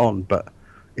on, but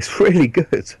it's really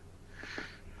good.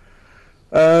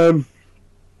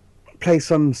 Play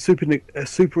some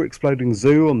Super Exploding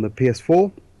Zoo on the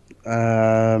PS4.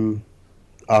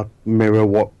 I'll mirror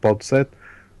what Bod said.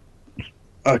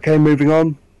 Okay, moving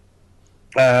on.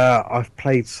 I've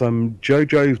played some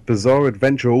JoJo's Bizarre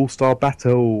Adventure All-Star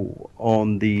Battle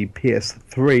on the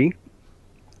PS3,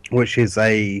 which is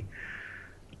a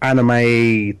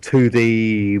anime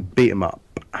 2D beat 'em up,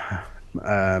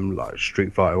 like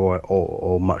Street Fighter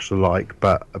or much the like,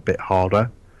 but a bit harder.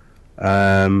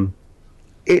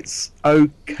 It's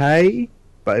okay,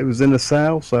 but it was in a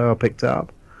sale, so I picked it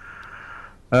up.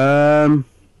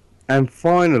 And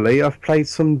finally, I've played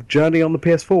some Journey on the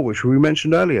PS4, which we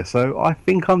mentioned earlier, so I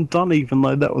think I'm done, even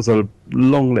though that was a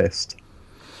long list.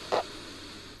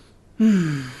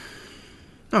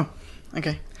 Oh,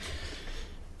 okay.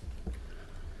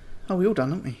 Oh, we all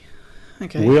done, aren't we?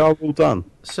 Okay. We are all done.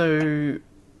 So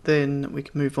then we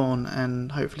can move on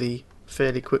and hopefully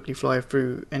fairly quickly fly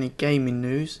through any gaming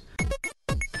news.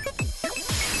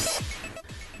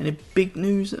 Any big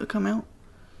news that have come out?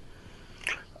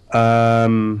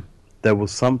 There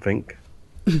was something.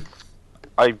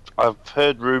 I've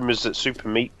heard rumours that Super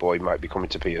Meat Boy might be coming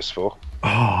to PS4.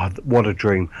 Oh, what a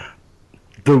dream.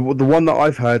 The one that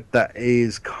I've heard that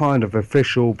is kind of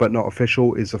official but not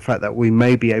official is the fact that we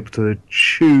may be able to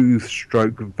choose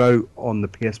stroke vote on the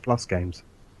PS Plus games.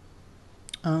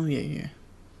 Oh, yeah.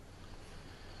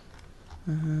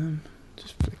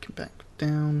 Just flicking back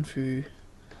down through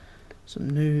some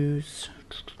news.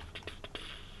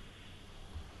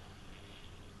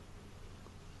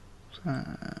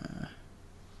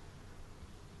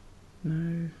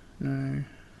 No.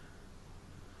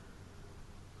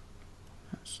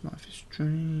 That's Life is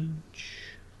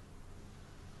Strange.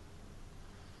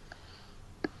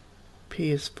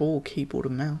 PS4 keyboard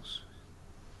and mouse.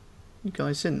 You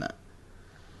guys seen that?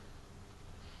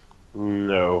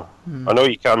 No. I know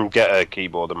you can get a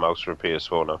keyboard and mouse for a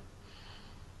PS4 now.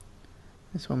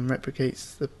 This one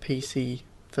replicates the PC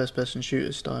first-person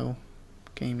shooter style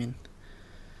gaming.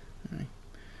 Anyway.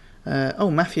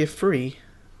 Mafia 3.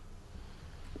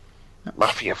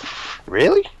 Mafia?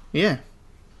 Really? Yeah.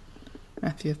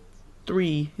 Mafia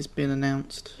 3 has been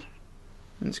announced.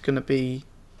 And it's going to be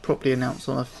properly announced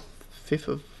on the 5th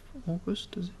of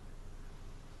August, is it?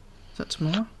 Is that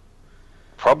tomorrow?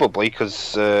 Probably,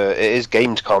 because it is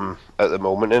Gamescom at the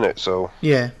moment, isn't it? So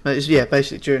Yeah, it's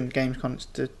basically during Gamescom it's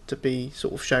to be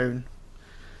sort of shown.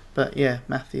 But yeah,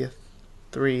 Mafia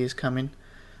 3 is coming.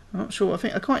 I'm not sure. I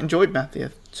think I quite enjoyed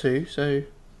Mafia 2, so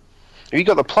You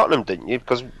got the platinum, didn't you?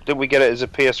 Because didn't we get it as a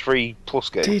PS3 Plus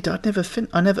game? Did I'd never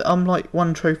I'm like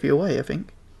one trophy away, I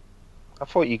think. I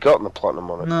thought you got the platinum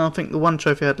on it. No, I think the one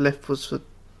trophy I had left was for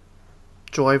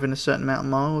driving a certain amount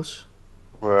of miles.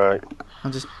 Right. I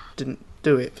just didn't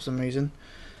do it for some reason.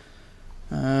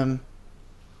 But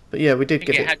yeah, we I did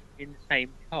think get it it. had in the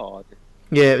same card.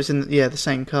 Yeah, it was in the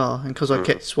same car, and because I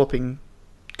kept swapping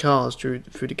cars through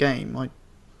the game,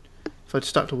 if I'd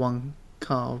stuck to one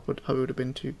car, it would have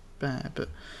been too bad. But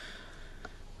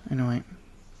anyway,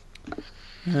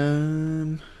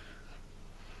 I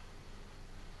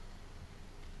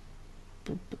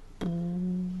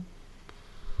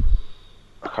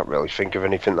can't really think of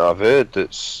anything that I've heard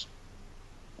that's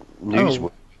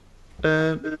newsworthy.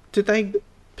 did they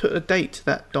put a date to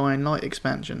that Dying Light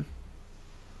expansion?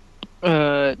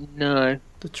 No.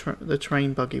 The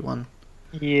train buggy one.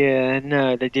 Yeah,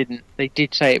 no, they didn't. They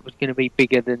did say it was going to be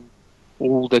bigger than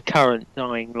all the current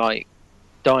Dying Light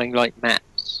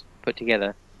maps put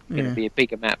together. It's going to be a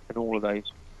bigger map than all of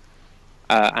those.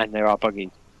 And there are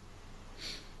buggies.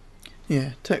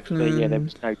 Yeah, Techland. So yeah, there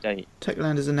was no date.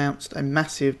 Techland has announced a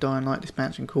massive Dying Light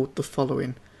expansion called The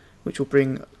Following, which will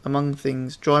bring, among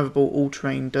things, drivable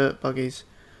all-terrain dirt buggies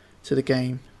to the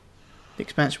game. The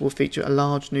expansion will feature a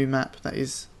large new map that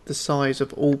is the size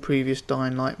of all previous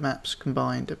Dying Light maps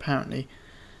combined, apparently,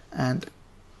 and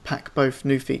pack both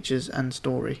new features and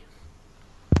story.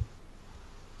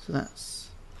 So that's...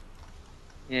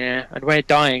 Yeah, and where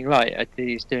Dying Light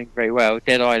is doing very well,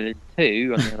 Dead Island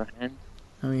 2, on the other hand,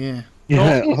 Oh yeah.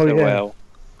 Yeah, not so well.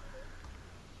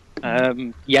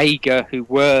 Jaeger, who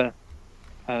were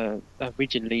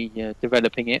originally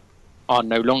developing it, are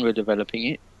no longer developing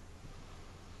it.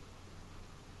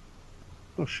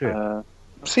 Oh shit.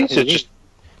 Seems to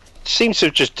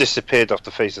have just disappeared off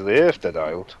the face of the earth, Dead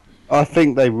Island. I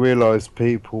think they realised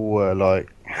people were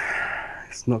like,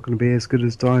 it's not going to be as good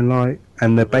as Dying Light,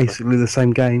 and they're basically the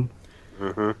same game.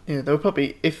 Mm-hmm. Yeah, they were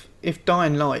probably... If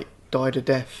Dying Light died a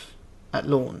death at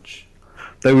launch...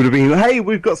 They would have been, hey,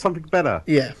 we've got something better.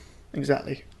 Yeah,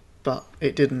 exactly. But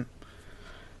it didn't.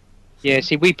 Yeah,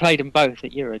 see, we played them both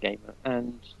at Eurogamer,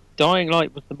 and Dying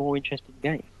Light was the more interesting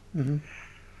game. Mm-hmm.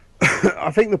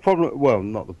 I think the problem, well,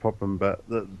 not the problem, but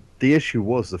the issue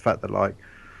was the fact that, like,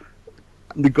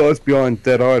 the guys behind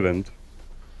Dead Island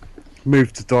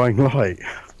moved to Dying Light.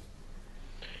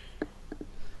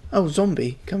 Oh,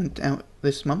 Zombie coming out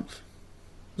this month.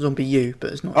 Zombie U,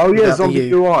 but it's not. Oh yeah, without the Zombie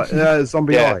U. UI,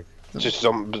 Zombie Yeah. I. Just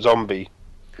zombie.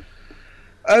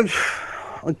 I'm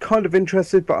kind of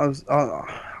interested, but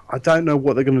I don't know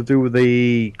what they're going to do with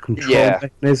the control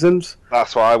mechanisms.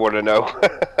 That's what I want to know.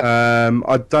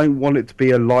 I don't want it to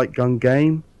be a light gun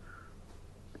game.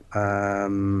 But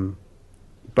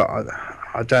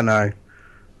I don't know.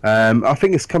 I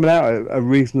think it's coming out at a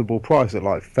reasonable price at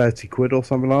like 30 quid or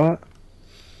something like that.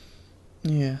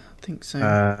 Yeah, I think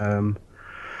so.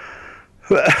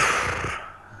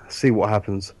 See what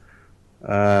happens.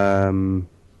 I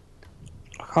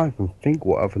can't even think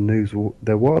what other news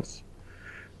there was.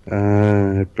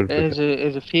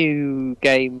 There's a few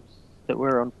games that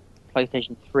were on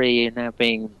PlayStation 3 and now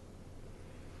being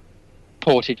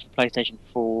ported for PlayStation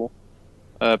 4.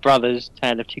 Brothers,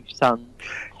 Tale of Two Sons.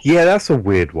 Yeah, that's a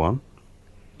weird one.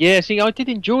 Yeah, see, I did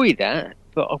enjoy that,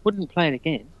 but I wouldn't play it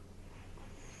again.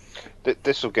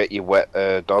 This will get you wet,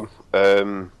 Don.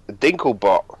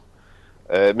 Dinklebot.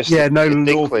 Mr. Yeah, Nolan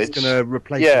North Dinklage. is going to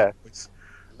replace Yeah.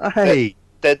 Hey,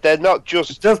 They're not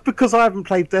just... just because I haven't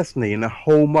played Destiny in a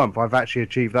whole month, I've actually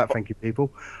achieved that. Thank you,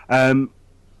 people.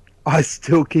 I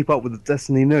still keep up with the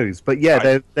Destiny news, but yeah,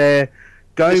 Right. they're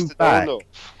going Mr. back, Nolan.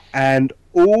 and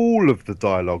all of the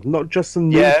dialogue, not just the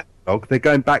new dialogue, they're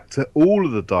going back to all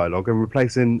of the dialogue and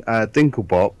replacing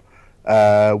Dinklebot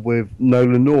with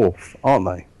Nolan North, aren't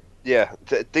they? Yeah,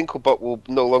 Dinklebot will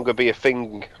no longer be a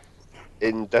thing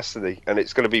in Destiny, and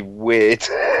it's going to be weird.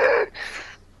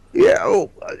 Yeah,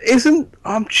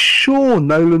 I'm sure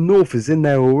Nolan North is in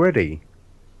there already.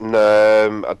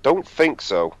 No, I don't think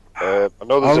so. I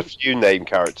know there's a few name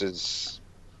characters,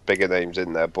 bigger names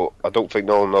in there, but I don't think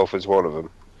Nolan North is one of them.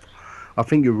 I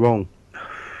think you're wrong.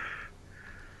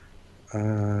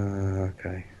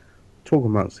 Okay. Talk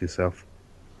amongst yourself.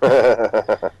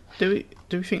 Do we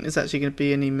think there's actually going to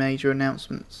be any major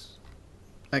announcements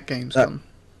at Gamescom?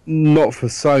 Not for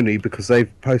Sony, because they've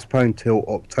postponed till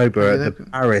October Yeah, at the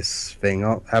they've- Paris thing,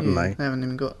 haven't Yeah, they? They haven't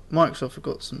even got... Microsoft have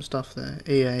got some stuff there.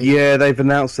 EA. Yeah, they've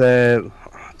announced their...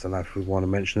 I don't know if we want to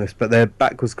mention this, but their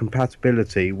backwards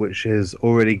compatibility, which has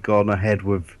already gone ahead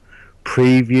with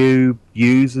preview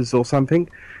users or something.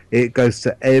 It goes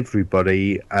to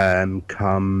everybody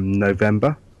come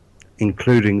November,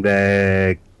 including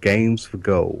their Games for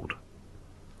Gold.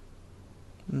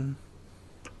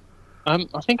 I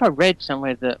think I read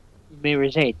somewhere that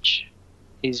Mirror's Edge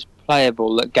is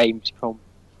playable at Gamescom,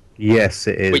 Yes,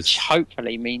 it is. which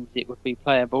hopefully means it would be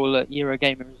playable at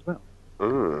Eurogamer as well.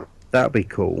 Mm. That'd be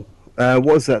cool.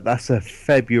 What is that? That's a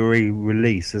February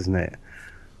release, isn't it?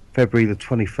 February the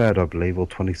 23rd, I believe, or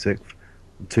 26th.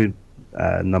 Two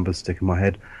numbers stick in my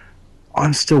head.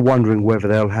 I'm still wondering whether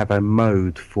they'll have a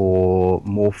mode for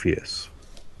Morpheus.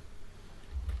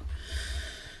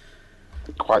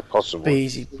 Quite possible.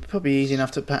 Probably easy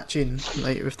enough to patch in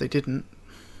later if they didn't.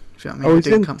 If you know what I mean? Oh, They he's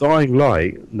didn't in come- Dying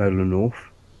Light, Nolan North.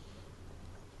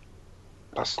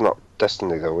 That's not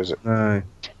Destiny, though, is it? No.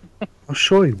 I'm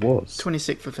sure he was.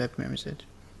 26th of February, said.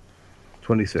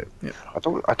 26. I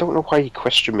don't know why you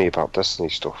question me about Destiny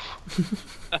stuff.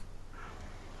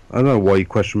 I don't know why you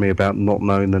question me about not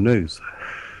knowing the news.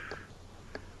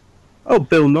 Oh,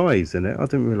 Bill Nye's in it. I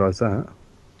didn't realise that.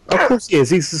 Of course he is.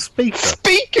 He's the speaker.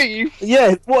 Speaker, you.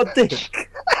 Yeah, what a dick.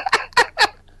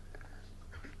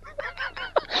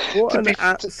 What To an be-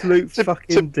 absolute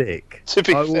fucking dick. To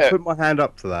be I will fair, put my hand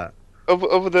up to that.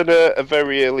 other than a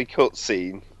very early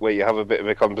cutscene where you have a bit of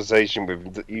a conversation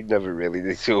with him, you never really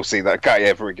need to see that guy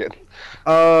ever again.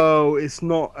 Oh, it's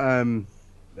not Nathan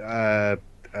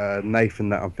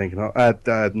that I'm thinking of.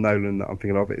 Nolan that I'm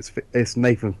thinking of. It's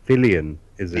Nathan Fillion,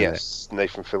 isn't it? Yes,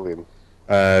 Nathan Fillion.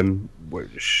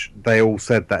 Which they all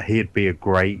said that he'd be a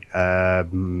great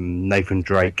Nathan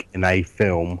Drake in a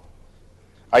film.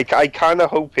 I kind of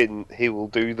hoping he will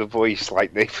do the voice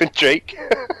like Nathan Drake.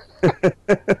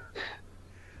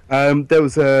 There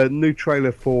was a new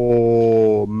trailer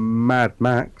for Mad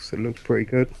Max. It looks pretty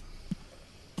good.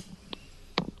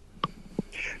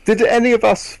 Did any of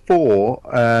us four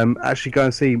actually go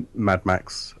and see Mad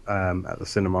Max at the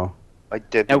cinema? I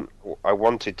didn't. I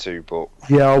wanted to, but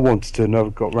Yeah, I wanted to, never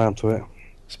got round to it.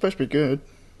 It's supposed to be good.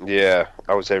 yeah,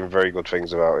 I was hearing very good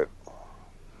things about it.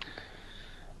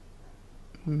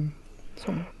 It's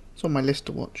on my list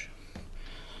to watch.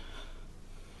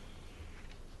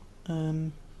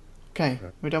 Okay,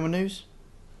 we done with news?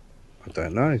 I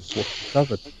don't know. What's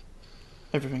covered?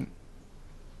 Everything.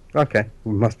 Okay,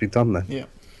 we must be done then. Yeah.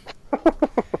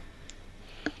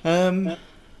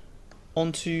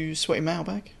 On to Sweaty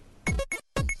Mailbag.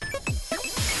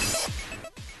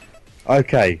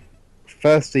 Okay,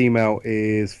 first email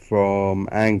is from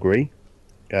Angry.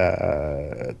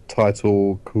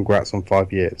 Title, Congrats on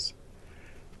 5 years.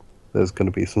 There's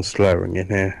going to be some slurring in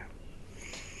here.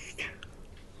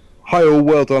 Hi all,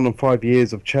 well done on 5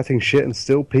 years of chatting shit and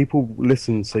still people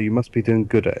listen, so you must be doing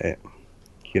good at it.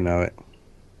 You know it.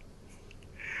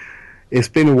 It's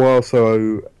been a while,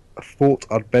 so I thought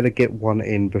I'd better get one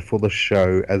in before the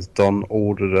show, as Don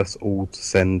ordered us all to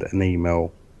send an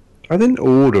email. I didn't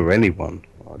order anyone,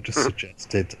 I just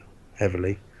suggested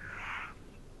heavily.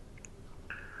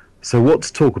 So what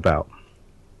to talk about?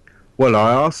 Well,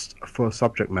 I asked for a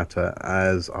subject matter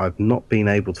as I've not been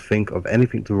able to think of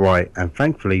anything to write, and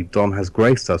thankfully Don has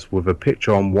graced us with a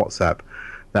picture on WhatsApp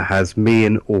that has me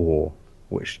in awe,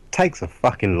 which takes a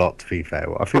fucking lot to be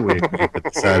fair. I think we agreed with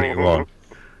this earlier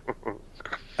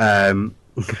on.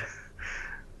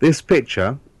 This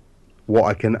picture, what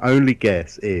I can only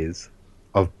guess is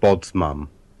of Bod's mum.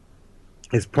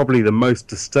 It's probably the most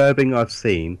disturbing I've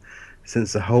seen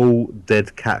since the whole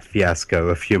dead cat fiasco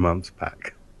a few months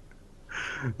back.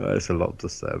 It's a lot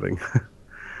disturbing.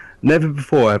 Never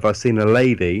before have I seen a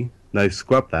lady, no,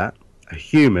 scrub that, a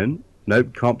human,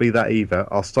 nope, can't be that either,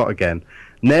 I'll start again.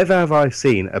 Never have I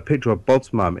seen a picture of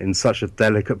Bod's mum in such a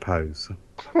delicate pose.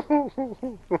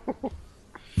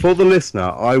 For the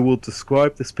listener, I will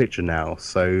describe this picture now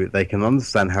so they can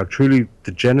understand how truly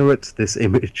degenerate this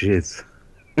image is.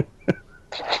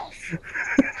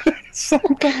 It's so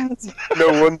bad.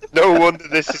 No wonder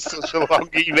this is such a long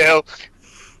email.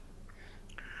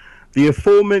 The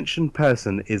aforementioned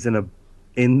person is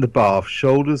in the bath,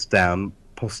 shoulders down,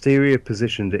 posterior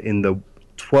positioned in the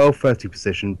 12:30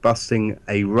 position, busting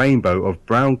a rainbow of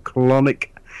brown colonic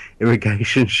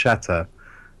irrigation shatter,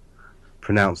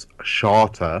 pronounced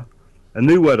charter, a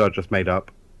new word I just made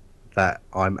up that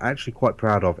I'm actually quite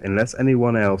proud of, unless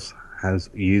anyone else has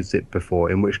used it before,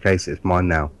 in which case it's mine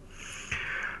now.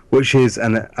 Which is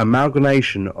an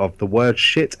amalgamation of the word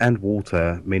shit and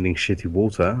water, meaning shitty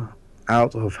water,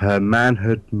 out of her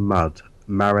manhood mud,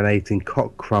 marinating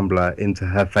cock crumbler into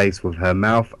her face with her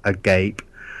mouth agape.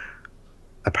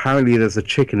 Apparently there's a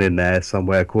chicken in there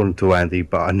somewhere, according to Andy,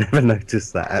 but I never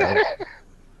noticed that at all.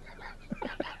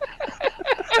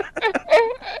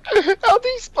 How do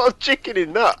you spot chicken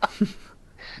in that?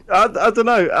 I don't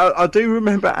know. I do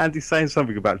remember Andy saying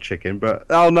something about chicken, but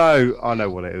oh no, I know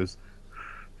what it was.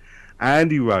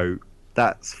 Andy wrote,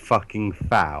 That's fucking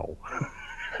foul.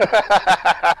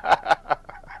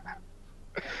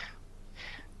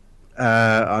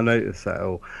 I noticed that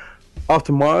all.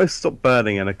 After my eyes stopped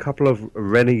burning and a couple of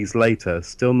Rennies later,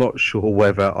 still not sure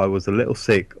whether I was a little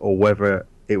sick or whether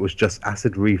it was just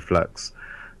acid reflux,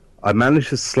 I managed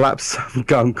to slap some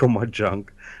gunk on my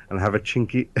junk and have a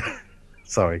chinky.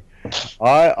 Sorry,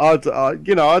 I'd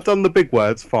done the big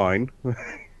words fine,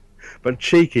 but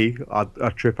cheeky, I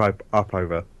trip up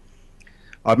over.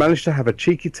 I managed to have a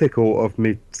cheeky tickle of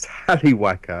me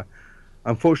tallywhacker.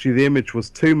 Unfortunately, the image was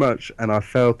too much, and I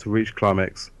failed to reach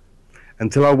climax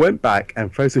until I went back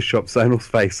and photoshopped Zonal's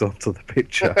face onto the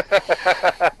picture.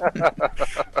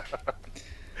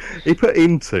 He put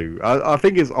into. I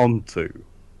think it's onto.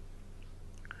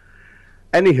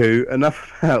 Anywho,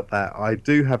 enough about that. I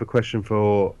do have a question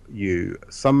for you.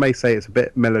 Some may say it's a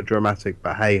bit melodramatic,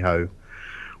 but hey ho.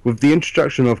 With the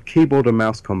introduction of keyboard and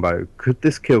mouse combo, could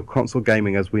this kill console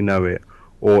gaming as we know it,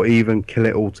 or even kill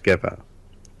it altogether?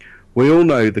 We all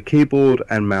know the keyboard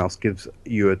and mouse gives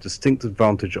you a distinct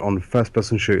advantage on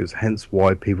first-person shooters, hence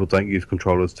why people don't use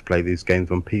controllers to play these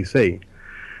games on PC.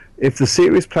 If the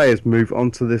serious players move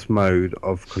onto this mode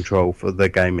of control for their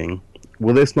gaming,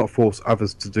 will this not force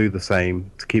others to do the same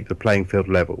to keep the playing field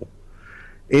level?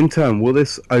 In turn, will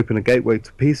this open a gateway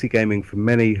to PC gaming for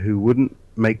many who wouldn't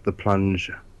make the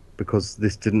plunge because they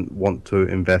didn't want to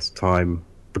invest time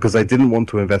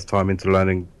into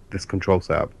learning this control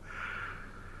setup?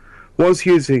 Once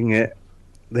using it,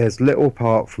 there's little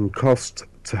apart from cost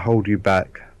to hold you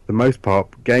back. The most part,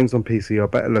 games on PC are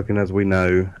better looking as we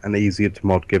know and easier to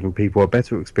mod, giving people a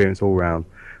better experience all round.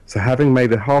 So having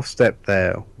made a half step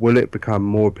there, will it become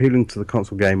more appealing to the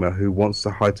console gamer who wants to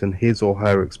heighten his or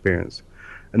her experience?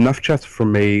 Enough chatter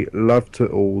from me. Love to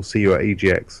all. See you at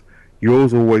EGX.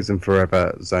 Yours always and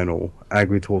forever, Zonal.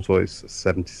 Angry Tortoise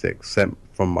 76, sent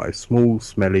from my small,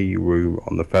 smelly room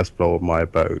on the first floor of my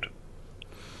abode.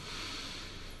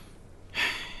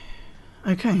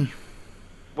 Okay.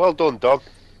 Well done, dog.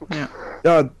 Yeah.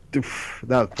 That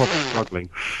was proper struggling.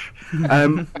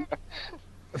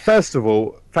 First of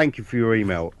all, thank you for your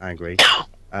email, Angry.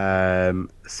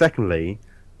 Secondly,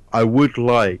 I'd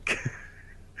like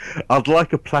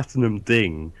a platinum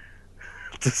ding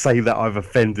to say that I've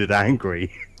offended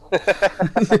Angry. You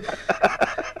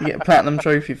get a platinum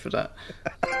trophy for that.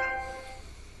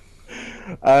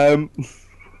 I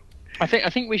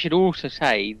think we should also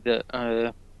say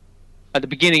that at the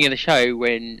beginning of the show,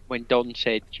 when Don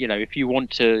said, if you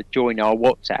want to join our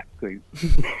WhatsApp group,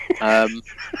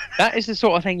 that is the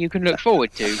sort of thing you can look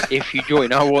forward to if you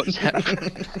join our WhatsApp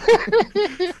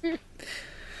group.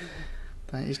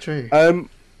 That is true.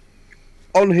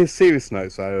 On his serious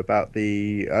notes, though, about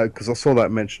the because I saw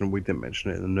that mentioned, we didn't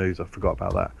mention it in the news. I forgot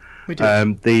about that. We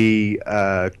did.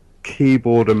 The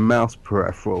keyboard and mouse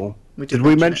peripheral. Did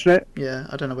we mention it? Yeah,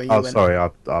 I don't know where you went. went. Oh,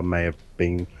 sorry, I may have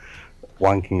been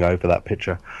wanking over that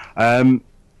picture.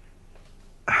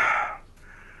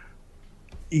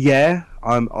 Yeah,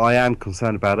 I am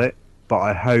concerned about it, but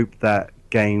I hope that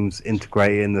games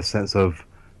integrate in the sense of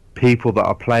people that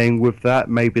are playing with that.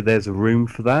 Maybe there's a room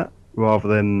for that rather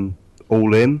than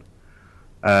all in,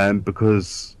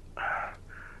 because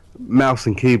mouse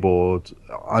and keyboard.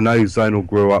 I know Zonal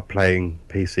grew up playing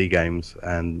PC games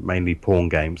and mainly porn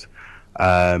games.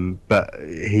 But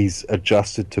he's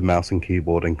adjusted to mouse and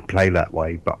keyboard and can play that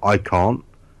way, but I can't.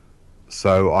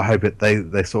 So I hope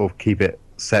they sort of keep it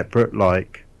separate,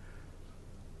 like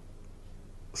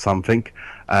something.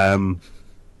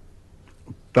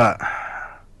 But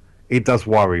it does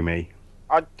worry me.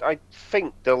 I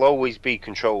think there'll always be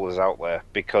controllers out there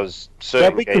because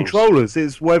There'll be controllers.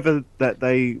 It's whether that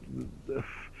they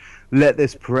let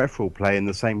this peripheral play in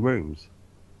the same rooms.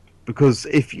 Because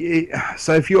if you're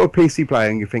a PC player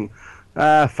and you think,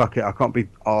 fuck it, I can't be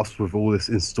asked with all this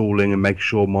installing and make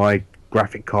sure my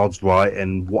graphic card's right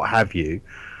and what have you,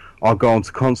 I'll go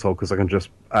onto console because I can just,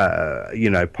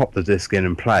 pop the disc in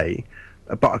and play,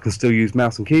 but I can still use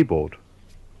mouse and keyboard.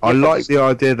 Yeah, I like the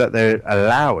idea that they're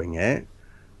allowing it,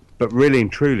 but really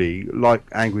and truly, like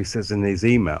Angry says in his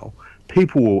email,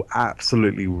 people will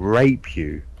absolutely rape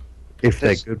you if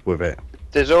they're good with it.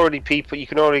 There's already people, you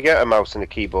can already get a mouse and a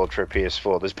keyboard for a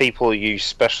PS4. There's people who use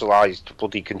specialised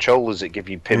bloody controllers that give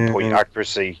you pinpoint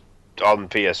accuracy on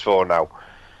PS4 now.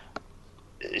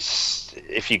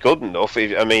 If you're good enough, I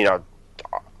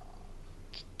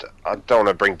don't want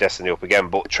to bring Destiny up again,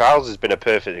 but Trials has been a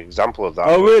perfect example of that.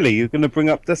 Oh, really? You're going to bring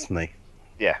up Destiny?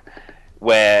 Yeah.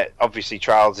 Where, obviously,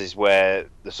 Trials is where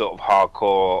the sort of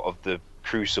hardcore of the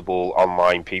Crucible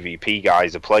online PvP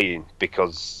guys are playing,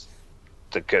 because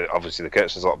obviously the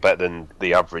curtain's a lot better than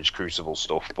the average Crucible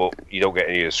stuff, but you don't get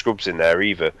any of the scrubs in there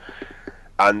either.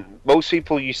 And most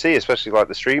people you see, especially like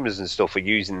the streamers and stuff, are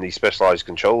using these specialized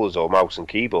controllers or mouse and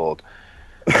keyboard.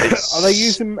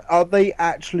 Are they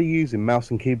actually using mouse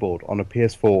and keyboard on a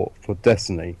PS4 for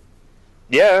Destiny?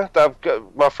 Yeah,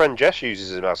 my friend Jess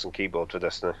uses a mouse and keyboard for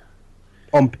Destiny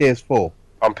On PS4?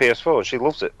 on PS4, and she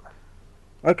loves it.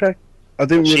 Okay. I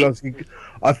didn't realise.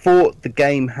 I thought the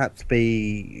game had to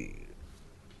be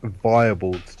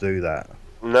viable to do that.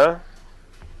 No,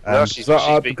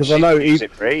 Because I know used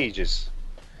it for ages.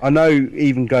 I know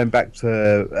even going back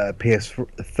to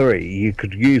PS3, you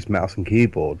could use mouse and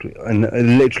keyboard, and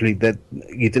literally that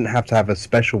you didn't have to have a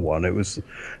special one. It was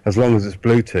as long as it's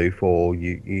Bluetooth or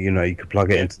you could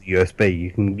plug it into the USB,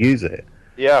 you can use it.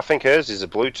 Yeah, I think hers is a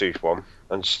Bluetooth one,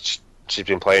 and she's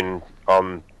been playing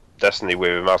on Destiny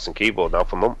with a mouse and keyboard now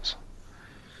for months.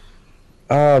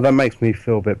 Oh, that makes me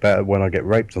feel a bit better when I get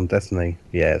raped on Destiny.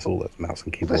 Yeah, it's all that mouse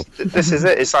and keyboard. This is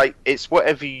it. It's like it's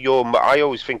whatever I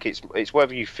always think it's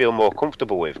whatever you feel more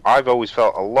comfortable with. I've always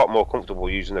felt a lot more comfortable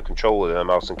using a controller than a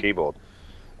mouse and keyboard,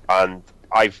 and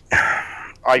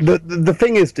The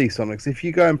thing is, D-Sonics, if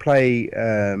you go and play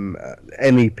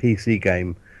any PC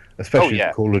game, especially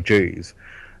Call of Duties,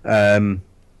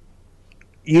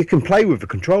 you can play with a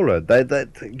controller.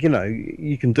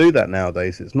 You can do that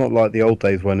nowadays. It's not like the old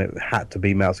days when it had to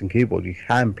be mouse and keyboard. You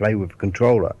can play with a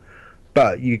controller,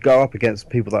 but you go up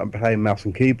against people that are playing mouse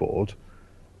and keyboard.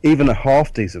 Even a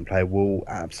half decent player will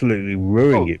absolutely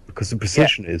ruin you because the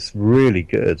precision is really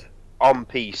good on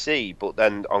PC. But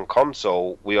then on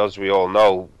console, as we all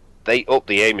know, they up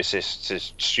the aim assist to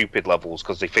stupid levels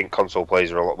because they think console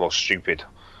players are a lot more stupid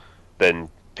than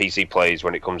PC players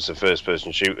when it comes to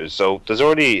first-person shooters. So there's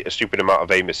already a stupid amount of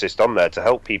aim assist on there to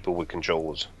help people with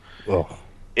controllers. Oh.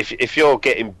 If you're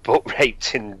getting butt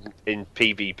raped in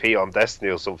PvP on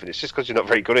Destiny or something, it's just because you're not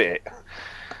very good at it.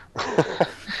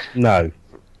 No.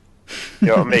 You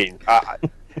know what I mean?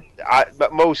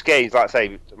 But most games, like I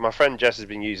say, my friend Jess has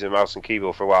been using a mouse and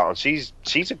keyboard for a while, and she's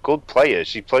a good player.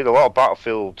 She played a lot of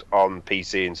Battlefield on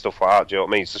PC and stuff like that. Do you know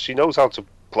what I mean? So she knows how to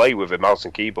play with a mouse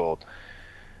and keyboard,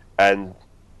 and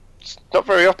not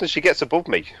very often she gets above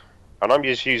me, and I'm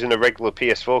just using a regular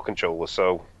PS4 controller.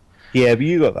 So yeah, but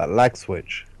you got that lag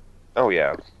switch. Oh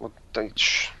yeah. Well,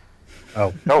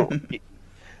 oh no,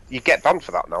 you get banned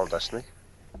for that now on Destiny.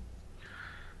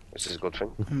 This is a good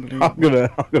thing. I'm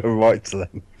gonna write to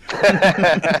them.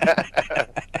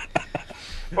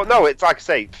 But no, it's like I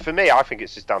say, for me, I think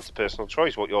it's just down to personal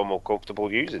choice what you're more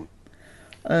comfortable using.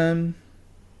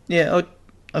 Yeah,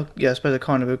 I suppose I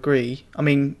kind of agree. I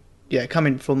mean, yeah,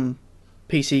 coming from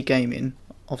PC gaming,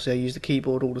 obviously I use the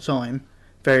keyboard all the time.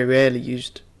 Very rarely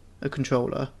used a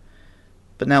controller.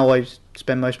 But now I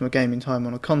spend most of my gaming time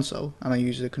on a console, and I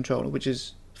use a controller, which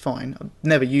is fine. I've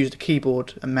never used a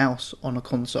keyboard and mouse on a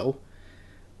console.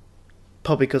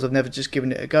 Probably because I've never just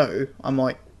given it a go. I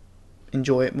might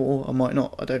enjoy it more, I might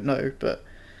not, I don't know. But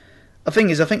the thing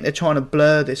is, I think they're trying to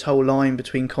blur this whole line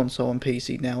between console and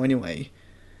PC now anyway.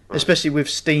 Especially with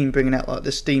Steam bringing out like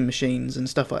the Steam machines and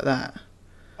stuff like that.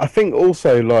 I think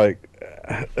also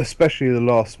especially the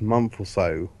last month or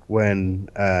so when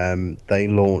they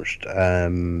launched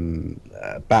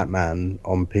Batman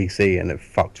on PC and it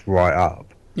fucked right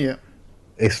up. Yeah.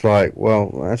 It's like,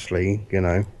 well, actually,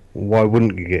 why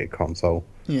wouldn't you get a console?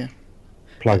 Yeah.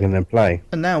 Plug in and play.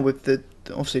 And now with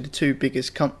obviously the two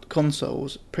biggest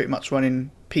consoles pretty much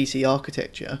running PC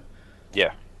architecture.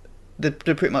 Yeah. They're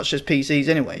pretty much just PCs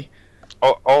anyway.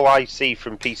 All I see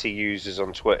from PC users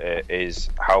on Twitter is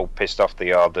how pissed off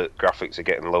they are that graphics are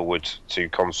getting lowered to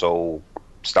console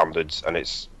standards, and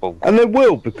it's and they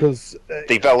will because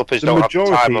developers don't have the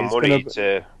time and money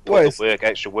to put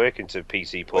extra work into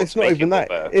PC ports. It's not even that.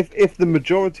 If the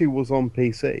majority was on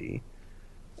PC,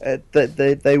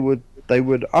 they would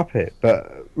up it.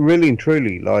 But really and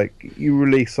truly, like you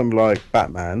release something like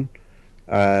Batman,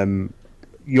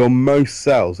 your most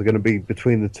sales are going to be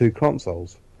between the two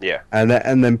consoles. Yeah, and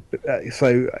then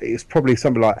so it's probably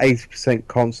something like 80%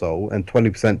 console and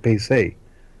 20% PC.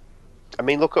 I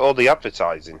mean, look at all the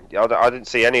advertising. I didn't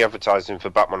see any advertising for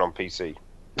Batman on PC.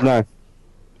 No,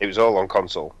 it was all on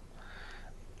console.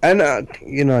 And if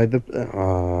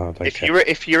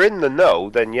you're in the know,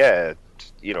 then yeah,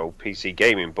 PC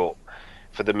gaming. But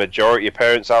for the majority of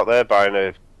parents out there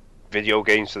buying video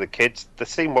games for the kids, they're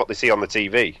seeing what they see on the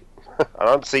TV. I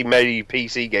don't see many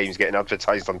PC games getting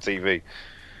advertised on TV.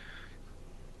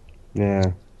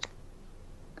 Yeah.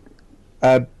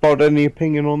 Bod, any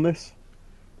opinion on this?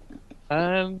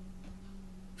 No.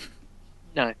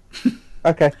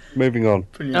 Okay, moving on.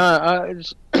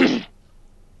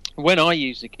 Well, When I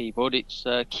use the keyboard, it's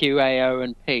Q, A, O,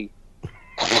 and P.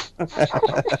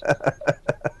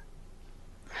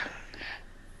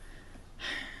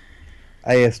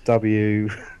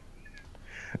 ASW.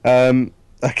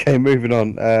 Okay, moving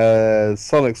on.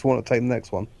 Sonics want to take the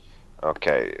next one.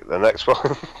 Okay, the next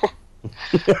one.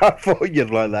 I thought you'd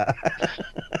like that.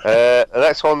 The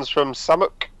next one's from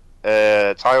Samuk.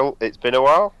 Title, it's been a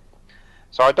while.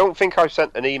 So I don't think I've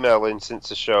sent an email in since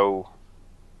the show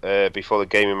before the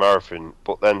gaming marathon,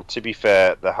 but then to be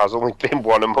fair, there has only been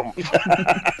one a month.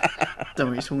 Don't know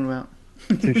what you're talking about.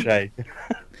 Touche.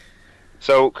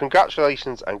 So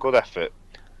congratulations and good effort.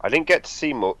 I didn't get to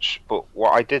see much, but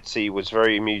what I did see was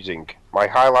very amusing. My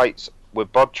highlights were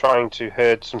Bod trying to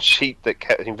herd some sheep that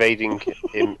kept invading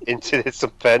him into his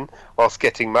pen whilst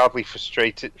getting mildly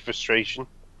frustration.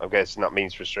 I'm guessing that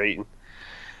means frustrating.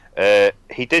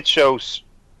 He did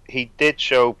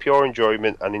show pure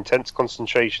enjoyment and intense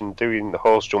concentration doing the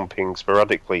horse jumping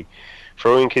sporadically,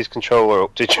 throwing his controller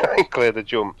up to try and clear the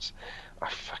jumps. I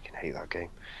fucking hate that game.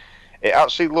 It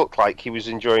actually looked like he was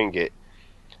enjoying it.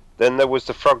 Then there was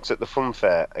the frogs at the fun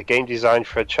fair, a game designed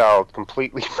for a child,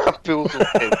 completely bamboozled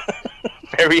him.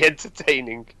 Very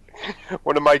entertaining.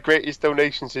 One of my greatest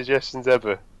donation suggestions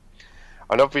ever.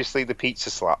 And obviously the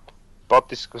pizza slap. Bod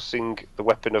discussing the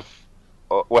weapon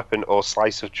or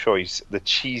slice of choice. The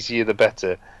cheesier the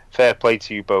better. Fair play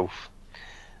to you both.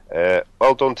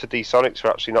 Well done to D-Sonics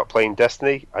for actually not playing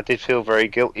Destiny. I did feel very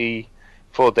guilty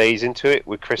 4 days into it,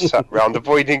 with Chris sat round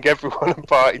avoiding everyone in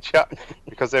party chat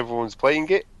because everyone's playing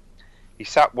it. He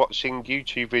sat watching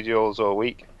YouTube videos all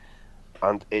week,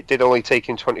 and it did only take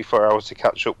him 24 hours to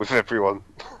catch up with everyone.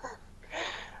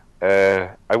 I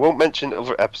won't mention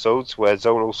other episodes where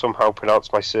Zonal somehow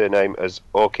pronounced my surname as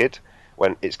Orchid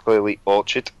when it's clearly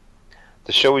Orchard.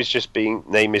 The show is just being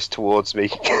namist towards me.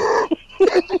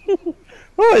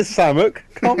 Oh, it's Samuk.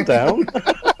 Calm down.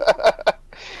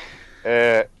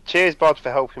 Cheers, Bod,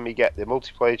 for helping me get the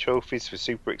multiplayer trophies for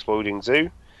Super Exploding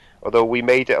Zoo. Although we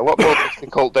made it a lot more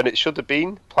difficult than it should have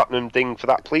been. Platinum ding for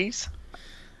that, please.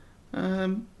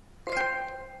 How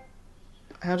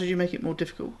did you make it more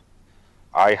difficult?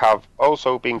 I have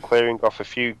also been clearing off a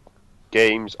few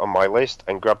games on my list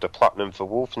and grabbed a platinum for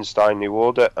Wolfenstein New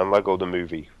Order and Lego the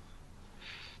Movie.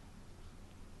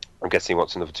 I'm guessing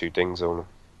what's another 2 dings on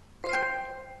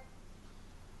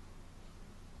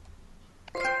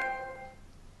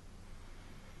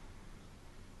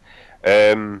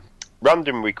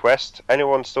Random request.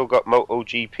 Anyone still got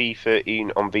MotoGP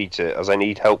 13 on Vita, as I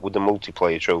need help with the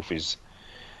multiplayer trophies?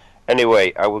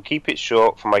 Anyway, I will keep it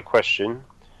short for my question.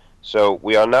 So,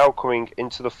 we are now coming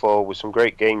into the fall with some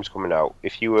great games coming out.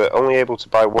 If you were only able to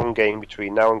buy one game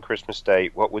between now and Christmas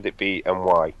Day, what would it be and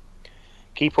why?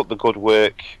 Keep up the good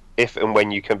work, if and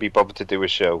when you can be bothered to do a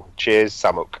show. Cheers,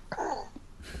 Samuk.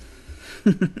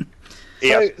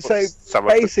 So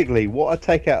basically, what I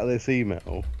take out of this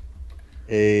email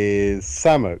is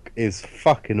Samuk is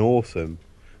fucking awesome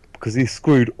because he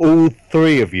screwed all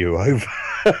 3 of you over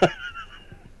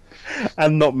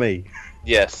and not me.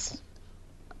 Yes.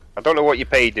 I don't know what you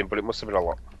paid him, but it must have been a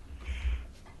lot.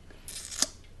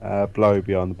 Blow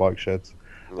behind the bike sheds.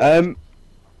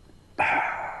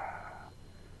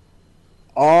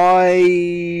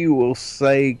 I will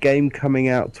say game coming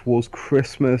out towards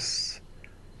Christmas.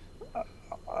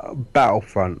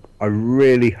 Battlefront. I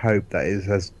really hope that is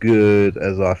as good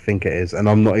as I think it is, and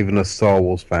I'm not even a Star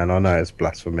Wars fan. I know it's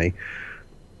blasphemy,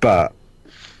 but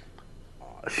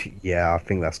yeah, I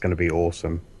think that's going to be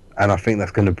awesome, and I think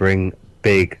that's going to bring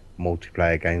big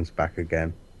multiplayer games back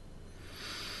again.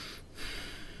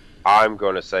 I'm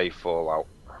going to say Fallout.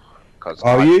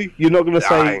 Are you? You're not going to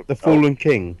say the Fallen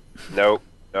King? No.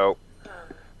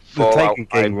 The Taken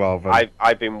King, rather.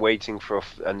 I've been waiting for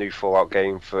a new Fallout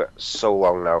game for so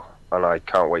long now, and I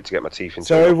can't wait to get my teeth into it.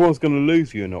 So everyone's going to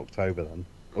lose you in October then?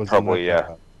 Probably,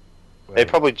 yeah. It'd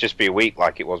probably just be a week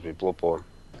like it was with Bloodborne.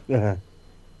 Yeah.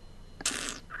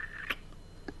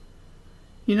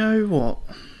 You know what?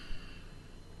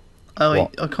 I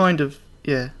kind of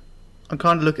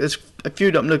look. There's a few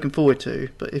that I'm looking forward to,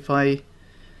 but if I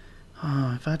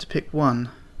had to pick one,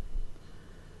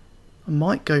 I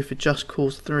might go for Just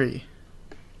Cause 3.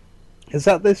 Is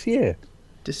that this year?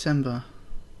 December.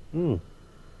 Hmm.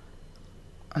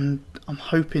 And I'm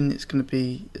hoping it's going to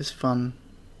be as fun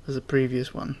as the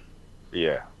previous one.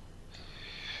 Yeah.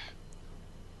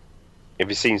 Have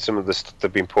you seen some of the stuff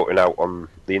they've been putting out on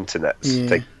the internet?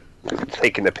 Yeah.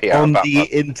 Taking the PR on back, the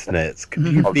internet. Can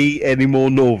you be any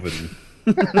more northern?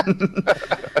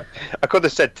 I could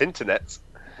have said Tinternet.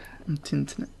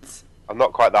 Tinternet. I'm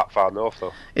not quite that far north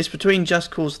though. It's between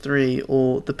Just Cause 3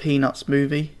 or the Peanuts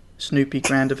movie, Snoopy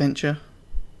Grand Adventure.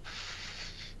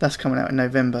 That's coming out in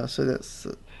November, so that's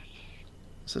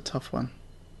a tough one.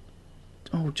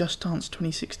 Oh, Just Dance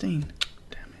 2016.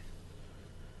 Damn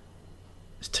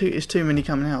it. It's too many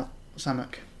coming out,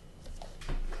 Samuk.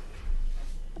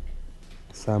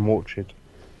 Sam Orchard.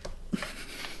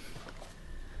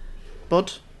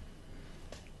 Bod?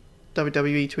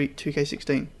 WWE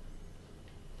 2K16.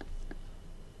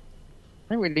 I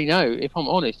don't really know. If I'm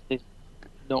honest, there's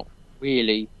not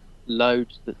really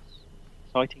loads that's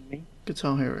exciting me.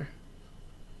 Guitar Hero.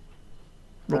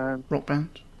 Rock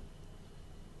Band.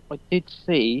 I did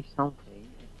see something.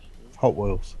 Hot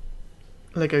Wheels.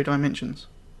 Lego Dimensions.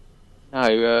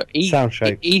 No, Sound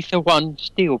Shapes. Ether 1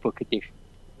 Steelbook Edition.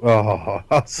 Oh,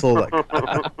 I saw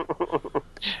that.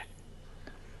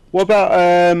 What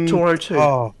about Toro 2.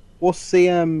 Oh, what's the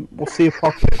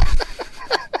Apocalypse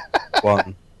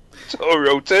one?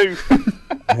 Toro 2.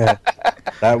 Yeah,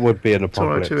 that would be an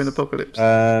Toro Apocalypse. 2 and Apocalypse.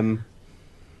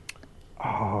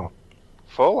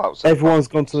 Fallout's Everyone's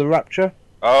gone to the Rapture.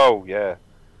 Oh, yeah.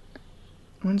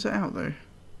 When's it out though?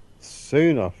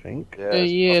 Soon, I think.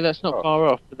 Yeah, that's not far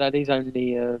off, but that is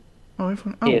only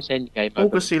PSN game.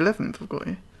 August the 11th I've got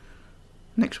here.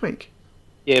 Next week.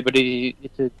 Yeah, but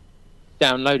it's a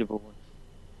downloadable one.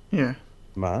 Yeah.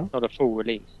 Man. Not a full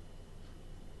release.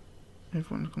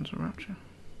 Everyone's gone to Rapture.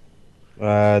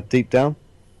 Deep Down.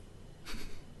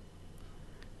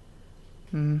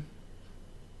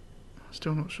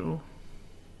 Still not sure.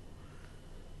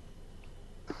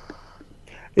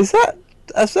 Has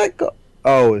that got...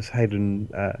 Oh, it's Hayden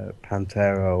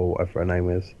Pantera or whatever her name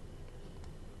is.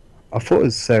 I thought it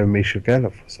was Sarah Michelle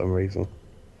Gellar for some reason.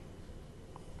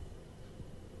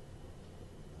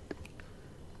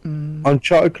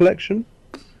 Uncharted Collection?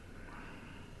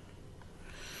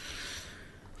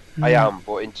 I am,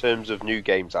 but in terms of new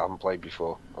games I haven't played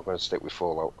before, I'm going to stick with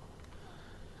Fallout.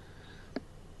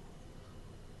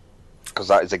 Because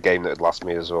that is a game that would last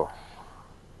me as well.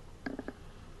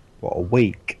 What, a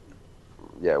week?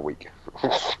 Yeah, a week.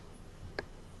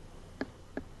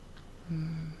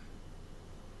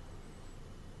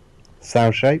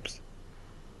 Sound Shapes?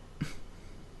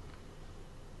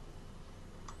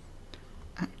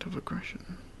 Act of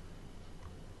aggression.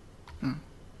 Oh.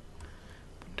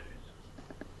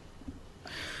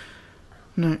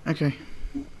 No, okay.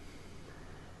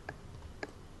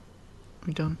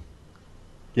 We done?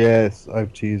 Yes,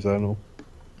 over to you, Zonal.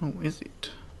 Oh, is it?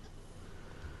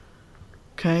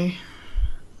 Okay.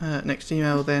 Next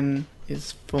email then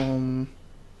is from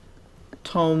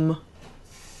Tom,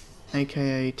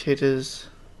 aka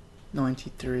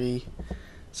Tidders93.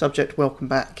 Subject: welcome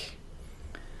back.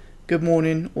 Good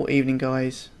morning or evening,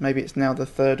 guys. Maybe it's now the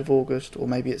 3rd of August, or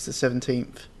maybe it's the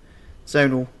 17th.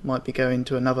 Zonal might be going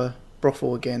to another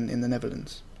brothel again in the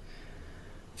Netherlands.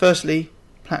 Firstly,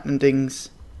 Platinum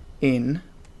Dings in...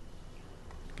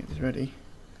 Get this ready.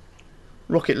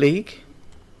 Rocket League.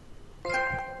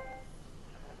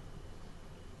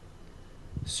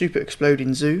 Super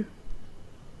Exploding Zoo.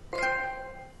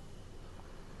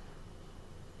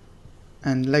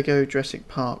 And Lego Jurassic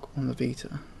Park on the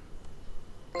Vita.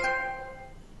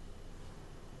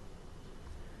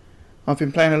 I've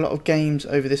been playing a lot of games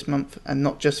over this month, and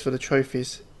not just for the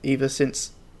trophies,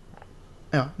 since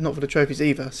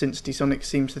Dsonic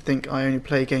seems to think I only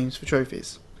play games for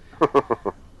trophies.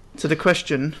 To the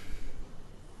question,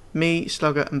 me,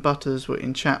 Slugger and Butters were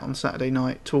in chat on Saturday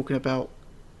night talking about...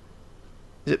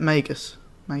 Is it Magus?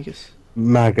 Magus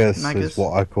Magus is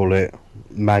what I call it.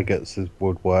 Maggots is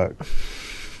woodwork.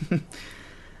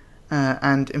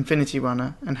 And Infinity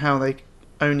Runner, and how they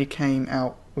only came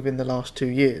out within the last 2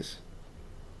 years.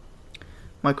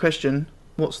 My question,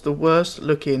 what's the worst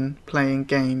looking playing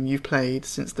game you've played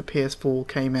since the PS4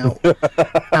 came out,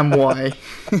 and why?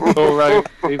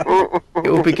 It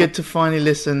will be good to finally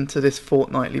listen to this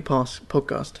fortnightly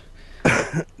podcast.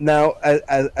 Now,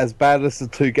 as bad as the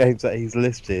 2 games that he's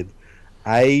listed,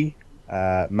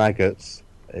 Maggots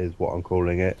is what I'm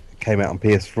calling it. It came out on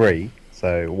PS3,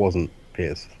 so it wasn't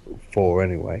PS4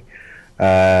 anyway.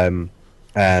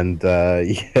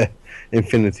 Yeah,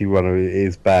 Infinity Runner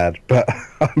is bad, but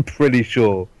I'm pretty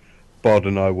sure Bod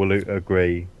and I will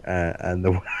agree. And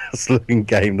the worst looking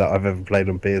game that I've ever played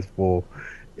on PS4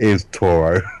 is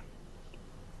Toro.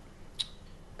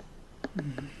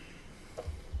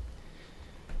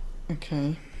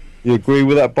 Okay. You agree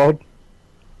with that, Bod?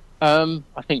 I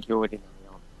think you already know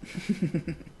the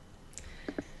answer.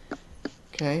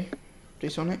 Okay.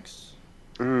 Dsonics?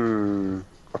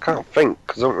 I can't think,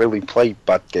 because I don't really play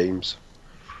bad games.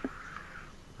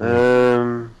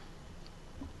 Can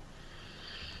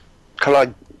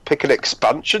I pick an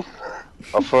expansion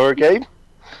for a game?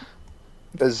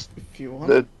 There's If you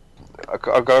want.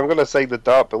 I'm going to say the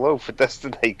Dark Below for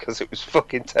Destiny because it was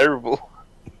fucking terrible.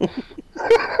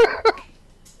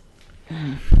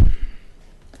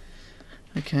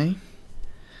 Okay.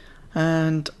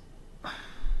 And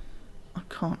I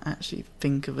can't actually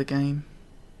think of a game.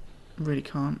 I really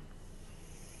can't.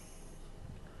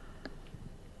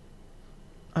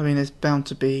 I mean, there's bound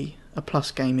to be a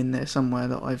Plus game in there somewhere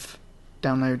that I've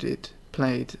downloaded,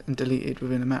 played, and deleted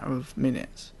within a matter of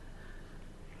minutes.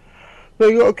 No,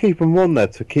 you got to keep them on there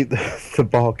to keep the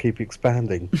bar keep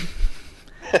expanding.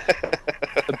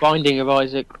 The Binding of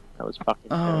Isaac. That was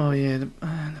fucking Oh terrible. yeah, the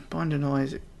Binding of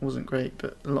Isaac wasn't great,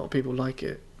 but a lot of people like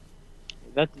it.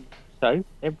 So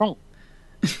they're wrong.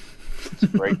 It's a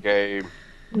great game.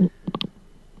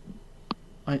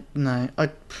 I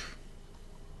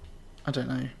don't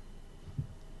know.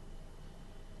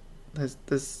 There's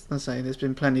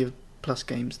been plenty of Plus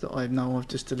games that I know I've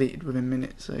just deleted within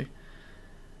minutes, so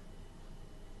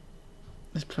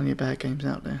there's plenty of bad games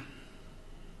out there.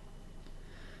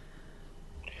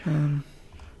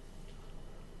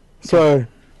 So,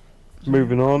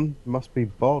 moving on, must be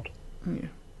Bod.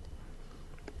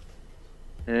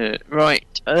 Yeah.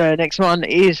 Right. Next one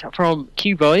is from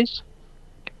Q-Boys.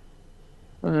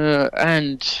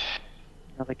 And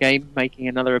another game making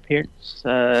another appearance.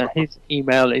 His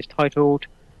email is titled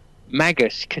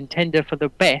Magus, contender for the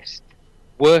best,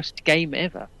 worst game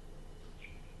ever.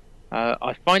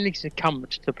 I finally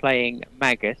succumbed to playing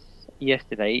Magus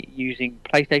yesterday using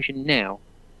PlayStation Now.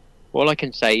 All I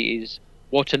can say is,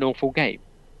 what an awful game.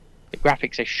 The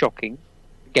graphics are shocking,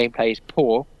 the gameplay is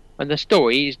poor, and the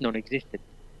story is non-existent.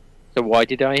 So why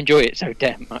did I enjoy it so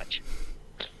damn much?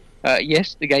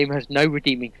 Yes, the game has no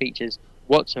redeeming features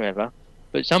whatsoever,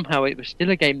 but somehow it was still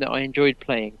a game that I enjoyed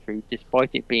playing through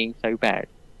despite it being so bad.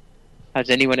 Has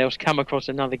anyone else come across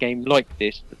another game like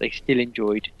this that they still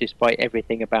enjoyed despite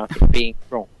everything about it being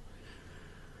wrong?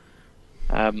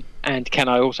 And can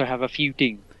I also have a few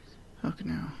dings? Okay,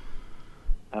 now.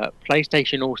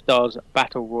 PlayStation All-Stars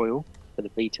Battle Royale for the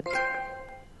Vita.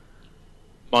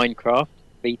 Minecraft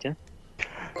Vita.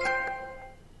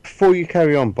 Before you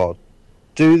carry on, Bod,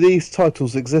 do these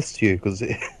titles exist to you? Because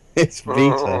it's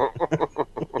Vita.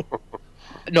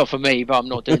 Not for me, but I'm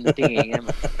not doing the dinging, am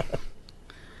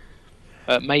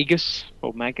I? Magus,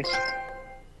 or Magus.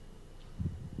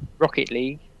 Rocket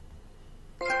League.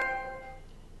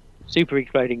 Super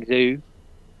Exploding Zoo.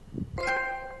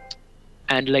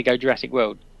 And Lego Jurassic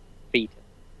World Vita.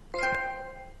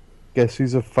 Guess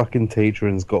who's a fucking teacher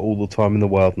and's got all the time in the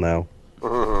world now?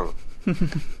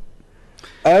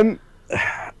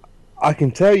 I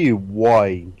can tell you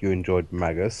why you enjoyed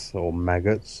Magus, or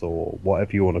Maggots, or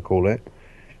whatever you want to call it.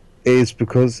 Is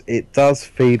because it does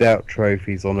feed out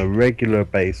trophies on a regular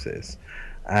basis,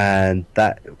 and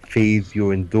that feeds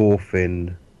your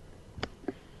endorphin,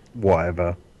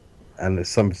 whatever, and it's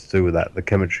something to do with that, the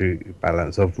chemistry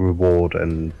balance of reward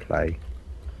and play.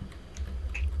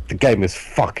 The game is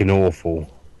fucking awful.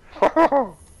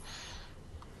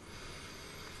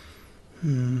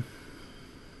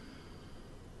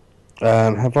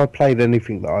 Have I played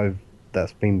anything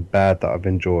that's been bad that I've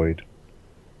enjoyed?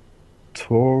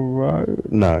 Toro?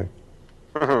 No.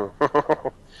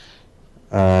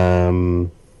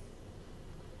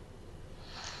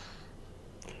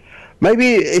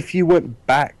 Maybe if you went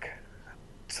back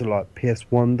to like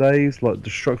PS1 days, like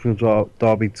Destruction of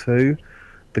Derby 2,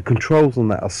 the controls on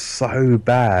that are so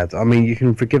bad. I mean, you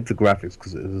can forgive the graphics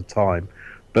because it was a time,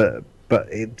 but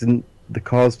it didn't. The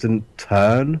cars didn't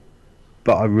turn,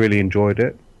 but I really enjoyed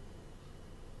it.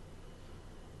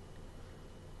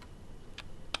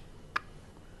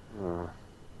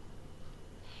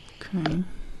 Okay.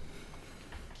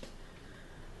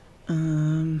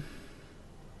 I'm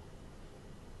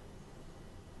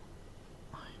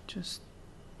just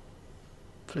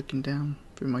flicking down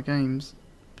through my games,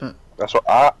 but That's what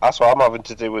I'm having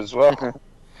to do as well.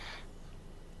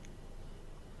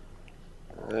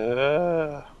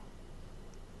 there's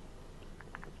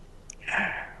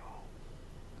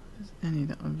any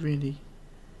that I really.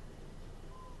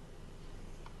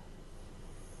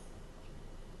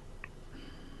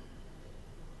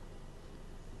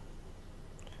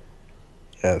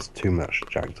 Yeah, it's too much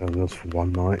Jack Daniels for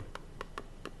one night.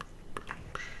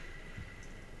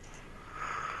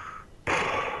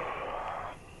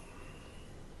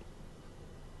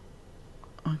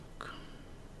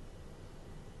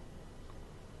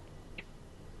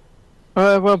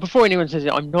 Well, before anyone says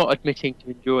it, I'm not admitting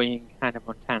to enjoying Hannah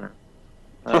Montana.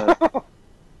 But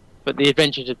The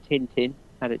Adventures of Tintin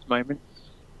had its moments.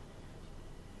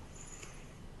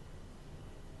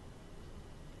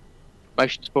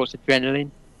 Motion Sports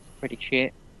Adrenaline, pretty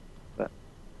shit, but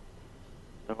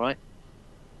alright.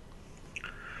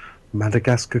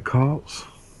 Madagascar Carts.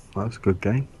 That's a good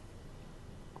game.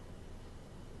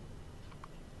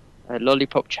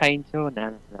 Lollipop Chainsaw?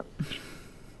 No.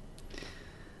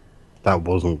 That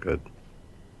wasn't good.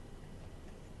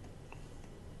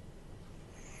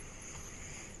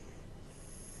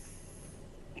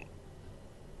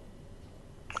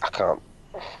 I can't.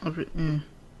 Yeah.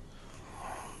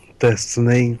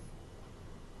 Destiny.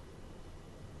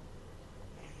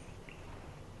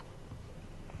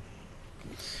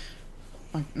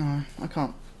 No, I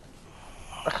can't.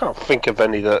 I can't think of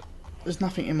any that. There's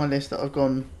nothing in my list that I've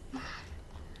gone,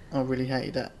 I really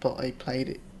hated that, but I played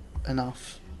it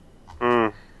enough.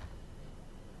 Mm.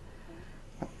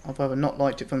 I've either not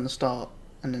liked it from the start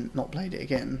and then not played it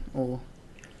again, or...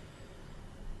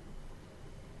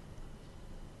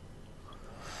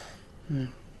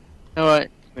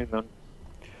 Alright, move on.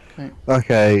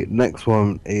 Okay, next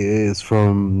one is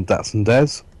from Dats and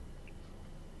Des.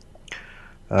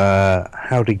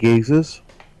 Howdy geezers.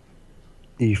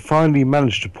 You finally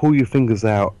managed to pull your fingers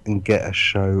out and get a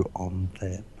show on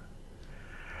them.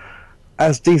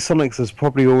 As D-Sonics has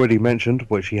probably already mentioned,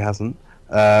 which he hasn't,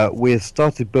 we have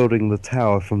started building the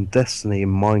tower from Destiny in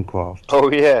Minecraft. Oh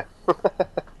yeah.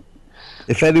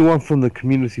 If anyone from the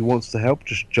community wants to help,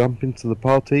 just jump into the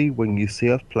party when you see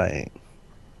us playing.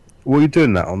 What are you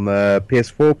doing that on the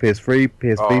PS4, PS3,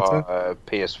 PS Vita?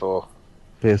 PS4.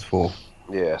 PS4.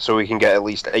 Yeah, so we can get at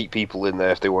least 8 people in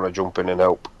there if they want to jump in and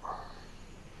help.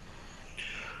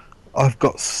 I've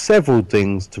got several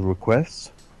things to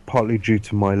request, partly due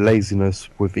to my laziness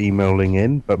with emailing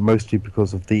in, but mostly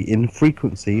because of the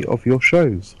infrequency of your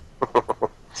shows.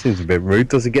 Seems a bit rude.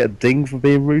 Does he get a ding for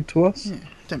being rude to us? Yeah,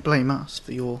 don't blame us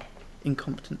for your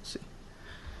incompetency.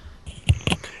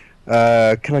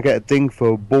 Can I get a ding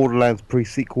for Borderlands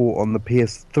pre-sequel on the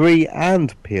PS3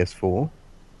 and PS4?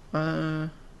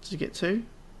 Did you get 2?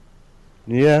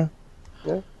 Yeah.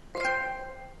 Yeah.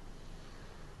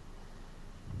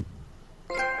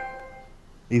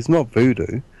 He's not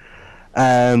voodoo.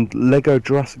 And Lego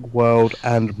Jurassic World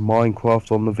and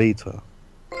Minecraft on the Vita.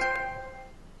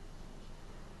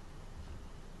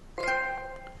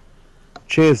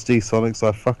 Cheers, D-Sonics.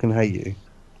 I fucking hate you.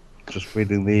 Just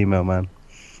reading the email, man.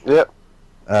 Yep.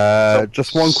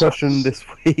 Just one question this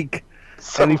week.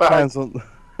 So Any bad. plans on...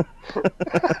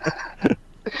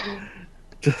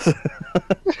 just...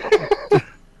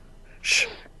 Shh.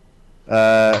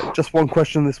 Just one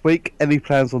question this week. Any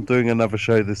plans on doing another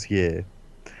show this year?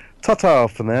 Ta-ta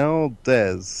for now.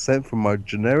 Des, sent from my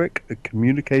generic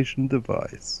communication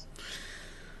device.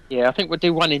 Yeah, I think we'll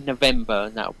do one in November,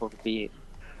 and that'll probably be it.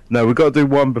 No, we've got to do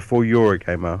one before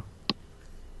Eurogamer.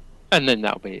 And then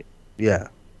that'll be it. Yeah.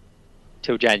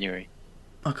 Till January.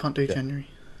 I can't do January.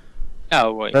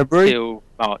 Oh, wait. February? Till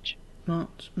March.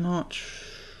 March.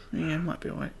 Yeah, might be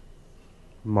alright.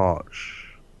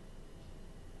 March.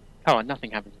 Oh,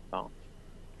 nothing happens in March.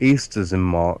 Easter's in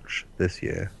March this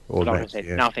year. Or Like I next said,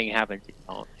 year. nothing happens in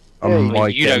March. I Yeah,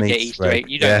 might You get don't an get Easter Easter egg. eggs.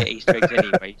 You don't Yeah. get Easter eggs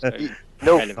anyway. So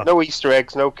No, relevant. no Easter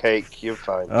eggs, no cake. You're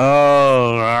fine.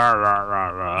 Oh, rah, rah,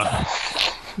 rah,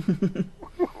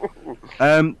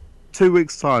 rah. 2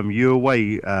 weeks time, you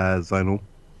away, Zonal?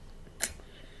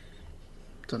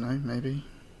 Don't know, maybe.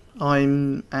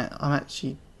 I'm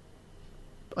actually...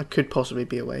 I could possibly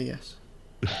be away, yes.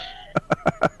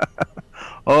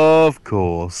 Of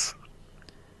course.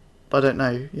 But I don't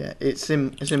know yet. It's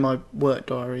in my work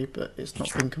diary, but it's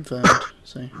not been confirmed,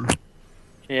 so...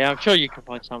 Yeah, I'm sure you can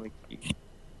find something.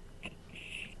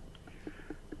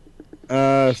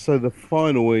 So the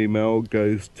final email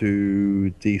goes to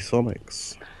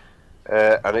D-Sonics.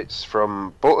 And it's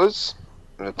from Butters,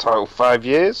 and the title 5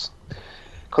 years.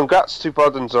 Congrats to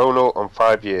Bod and Zonal on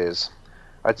 5 years.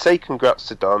 I'd say congrats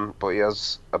to Don, but he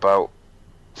has about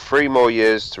 3 more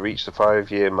years to reach the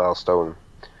 5-year milestone.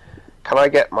 Can I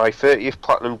get my 30th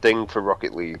platinum ding for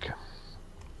Rocket League?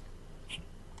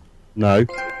 No.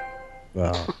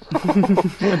 Well,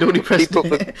 I'd already pressed Keep up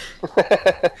it.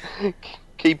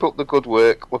 Keep up the good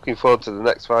work. Looking forward to the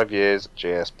next 5 years.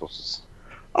 JS Butters.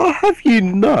 I'll have you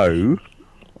know,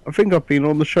 I think I've been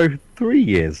on the show for 3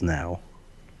 years now.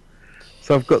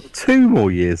 So I've got 2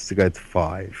 more years to go to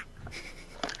 5.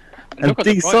 And Look at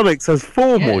the D-Sonics has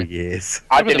 4 Yeah. more years.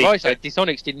 I Look at the didn't, voice,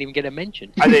 Disonics didn't even get a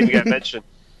mention. I didn't even get mentioned.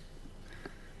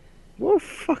 What a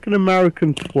fucking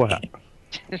American twat.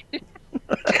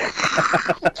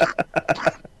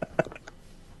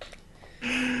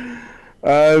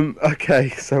 Okay,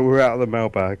 so we're out of the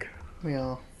mailbag. We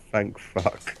are. Thank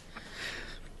fuck.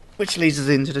 Which leads us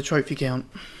into the trophy count.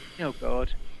 Oh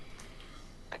god,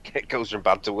 It goes from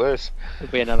bad to worse.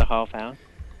 it'll be another half hour.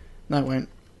 No, it won't.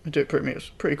 We'll do it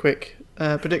pretty quick.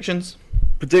 Predictions?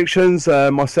 Predictions,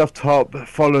 myself top,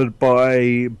 followed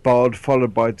by Bod,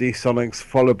 followed by D-Sonics,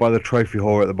 followed by the trophy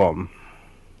whore at the bottom.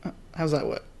 How's that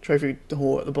work? Trophy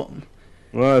whore at the bottom.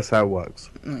 Well, that's how it works.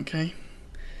 Okay.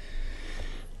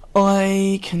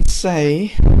 I can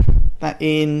say that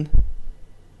in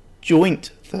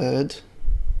joint third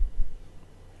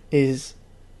is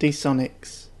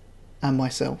D-Sonics and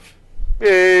myself.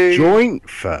 Yay! Joint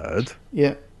third?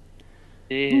 Yeah,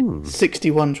 Yeah.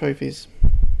 61 trophies.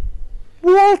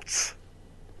 What?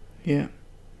 Yeah.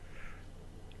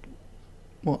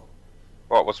 What?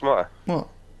 What's the matter? What?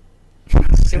 He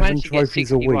 7 managed to get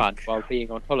trophies a 61 week. while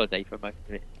being on holiday for most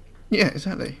of it. Yeah,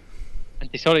 exactly.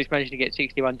 And Dishonored's managed to get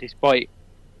 61 despite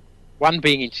one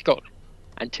being in Scotland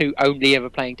and two only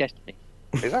ever playing Destiny.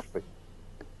 Exactly.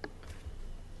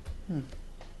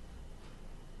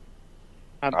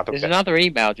 I don't There's get- another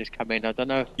email just come in. I don't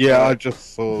know. Yeah, I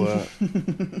just saw that.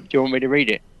 Do you want me to read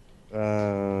it?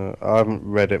 I haven't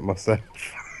read it myself.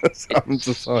 So I'm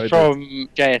decided. From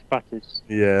JS Butters.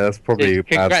 Yeah, that's probably a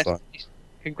bad Congrats, sign.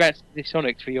 congrats to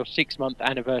Dishonored for your 6-month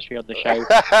anniversary on the show.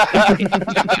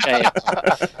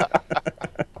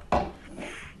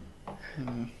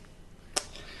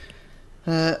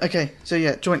 JS. Okay, so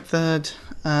yeah, joint third.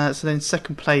 So then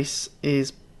second place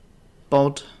is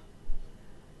Bod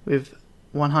with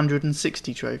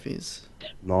 160 trophies.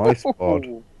 Nice,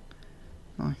 Bod.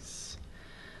 Nice.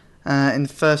 In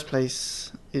first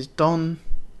place is Don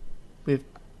with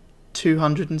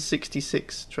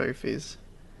 266 trophies.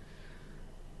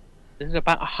 There's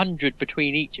about 100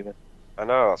 between each of us. I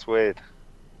know, that's weird.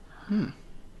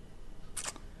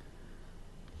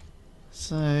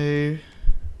 So,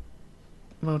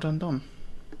 well done, Don.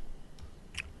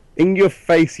 In your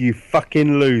face, you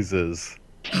fucking losers.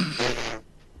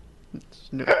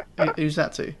 Who's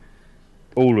that to?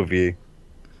 All of you.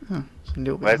 It's a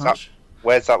little bit Where's that? harsh.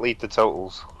 Where's that lead to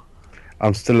totals?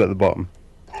 I'm still at the bottom.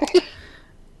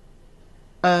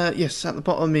 Yes, at the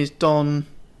bottom is Don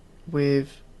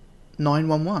with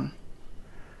 911.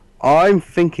 I'm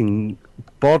thinking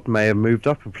Bod may have moved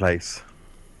up a place.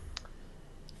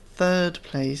 Third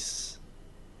place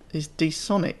is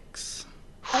D-Sonics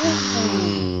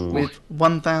Hmm. with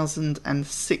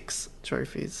 1,006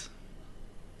 trophies.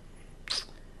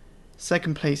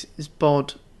 Second place is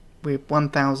Bod with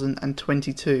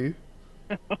 1,022.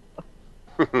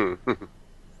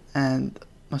 And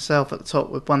myself at the top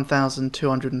with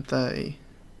 1,230.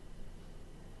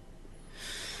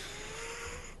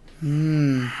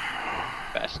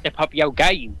 Better step up your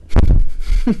game.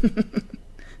 Who,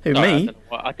 Sorry, me?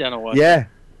 I don't know what. Yeah,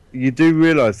 you do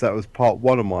realise that was part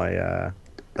one of my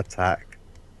attack.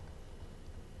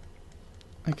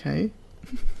 Okay.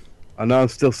 I know I'm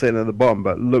still sitting at the bottom,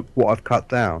 but look what I've cut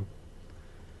down.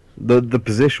 The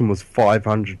position was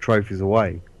 500 trophies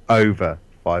away. Over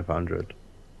 500.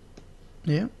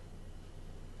 Yeah.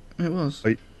 It was.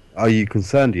 Are you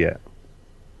concerned yet?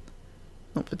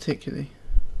 Not particularly.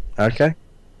 Okay.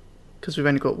 Because we've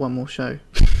only got one more show.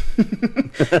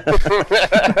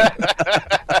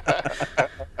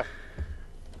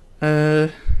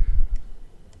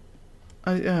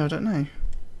 I don't know.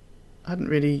 I haven't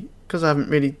really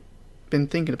been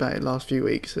thinking about it last few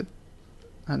weeks.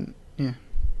 Yeah.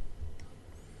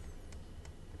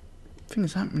 Thing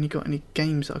is, I haven't really got any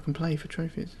games that I can play for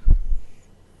trophies.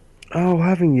 Oh,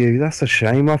 haven't you? That's a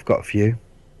shame. I've got a few.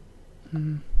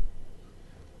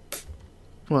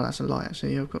 Well, that's a lie,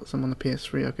 actually. I've got some on the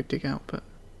PS3 I could dig out, but...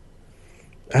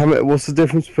 What's the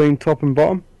difference between top and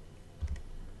bottom?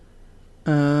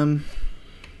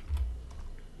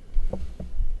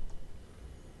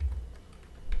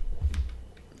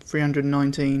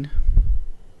 319.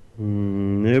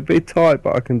 It'll be tight,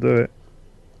 but I can do it.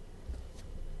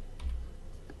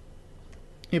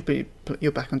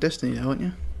 You're back on Destiny now, aren't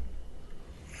you?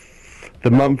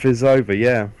 The month is over,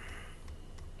 yeah.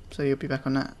 So you'll be back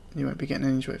on that. You won't be getting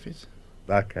any trophies.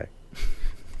 Okay.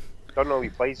 Don't know, he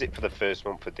plays it for the first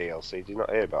month for DLC. Did you not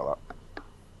hear about that?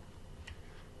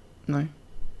 No?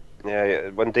 Yeah,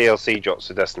 when DLC drops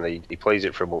to Destiny, he plays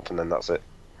it for a month and then that's it.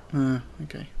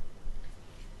 Okay.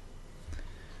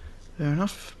 Fair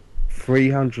enough.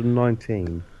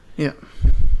 319. Yeah.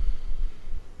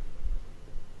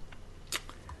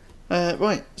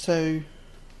 Right, so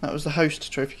that was the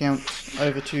host trophy count.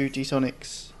 Over to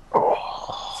D-Sonics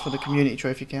for the community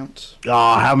trophy count.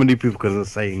 How many people can I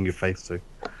say in your face to?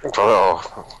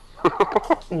 Oh.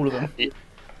 All of them.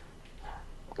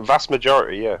 Vast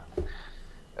majority, yeah.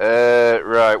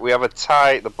 Right, we have a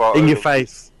tie at the bottom. In your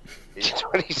face. In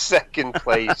 22nd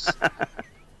place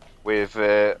with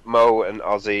Mo and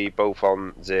Ozzy both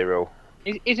on 0.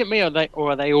 Is it me or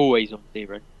are they always on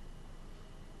 0?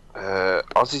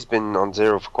 Ozzy Ozzy's been on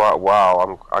zero for quite a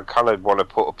while. I kind of want to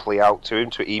put a plea out to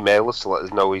him to email us to let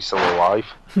us know he's still alive.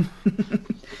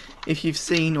 If you've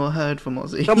seen or heard from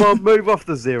Ozzy. Come on, move off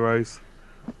the zeros.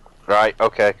 Right,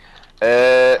 okay.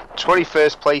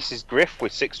 21st place is Griff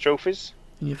with 6 trophies.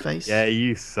 In your face. Yeah,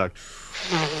 you suck.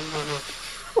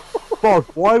 Bod,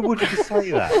 why would you say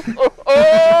that?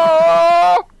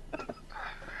 Oh!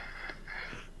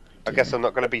 I guess I'm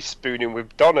not going to be spooning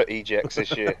with Don at EGX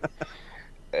this year.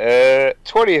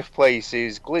 20th place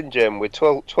is Glingem with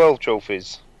 12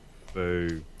 trophies.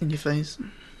 Boo. In your face.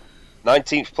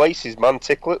 19th place is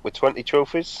Manticlet with 20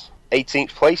 trophies. 18th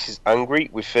place is Angry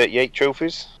with 38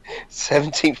 trophies.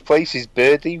 17th place is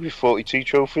Birdie with 42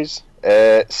 trophies.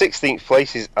 16th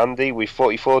place is Andy with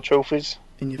 44 trophies.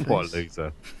 In your face. What a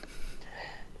loser.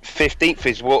 15th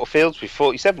is Waterfields with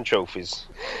 47 trophies.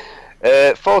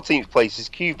 14th place is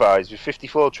Cubeyes with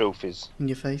 54 trophies. In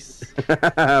your face.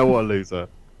 What a loser.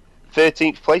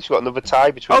 13th place, we've got another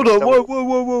tie between... Hold on,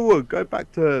 whoa. Go back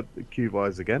to Cube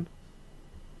Eyes again.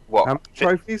 What? How many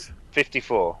trophies?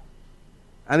 54.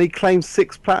 And he claimed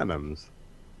 6 platinums.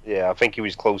 Yeah, I think he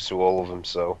was close to all of them,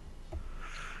 so...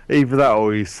 Either that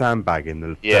or he's sandbagging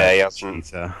the... Yeah, he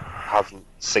hasn't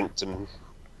synced them.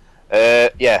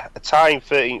 Yeah, a tie in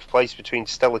 13th place between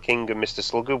Stella King and Mr.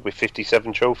 Slugger with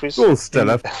 57 trophies. Oh,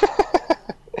 Stella.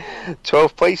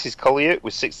 12th place is Collier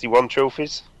with 61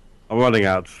 trophies. I'm running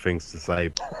out of things to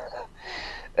say.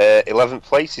 11th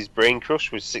place is Brain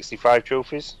Crush with 65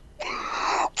 trophies.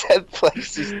 10th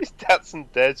place is Stats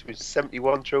and Deads with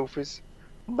 71 trophies.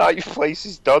 9th place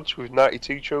is Dodge with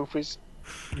 92 trophies.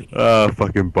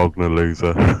 Fucking Bogner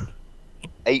loser.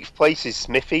 8th place is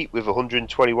Smithy with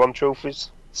 121 trophies.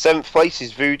 7th place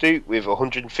is Voodoo with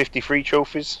 153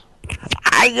 trophies.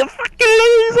 Ah, you fucking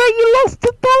loser! You lost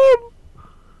to Dom!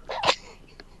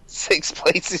 6th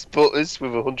place is Butters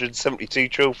with 172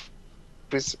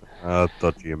 trophies.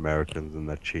 Dodgy Americans and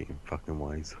their cheating fucking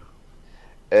ways.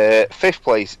 5th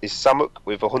place is Samuk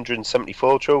with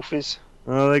 174 trophies.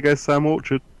 Oh, there goes Sam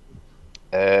Orchard.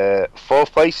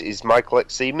 4th place is Michael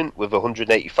X Seaman with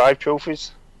 185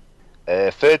 trophies.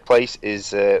 3rd place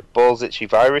is Balls Itchy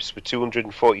Virus with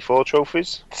 244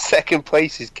 trophies. 2nd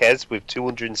place is Kez with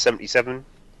 277.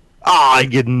 Ah,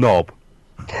 you knob!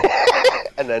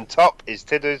 And then top is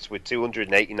Tidders with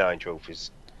 289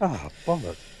 trophies. Ah,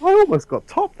 bollocks. I almost got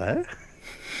top there.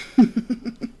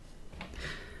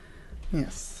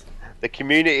 Yes. The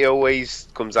community always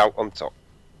comes out on top.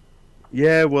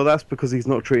 Yeah, well, that's because he's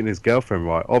not treating his girlfriend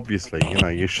right. Obviously,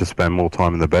 you should spend more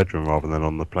time in the bedroom rather than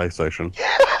on the PlayStation.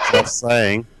 Just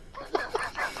saying.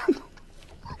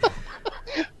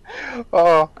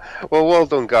 Oh, well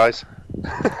done, guys.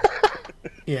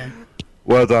 Yeah.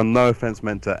 Well done. No offense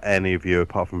meant to any of you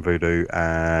apart from Voodoo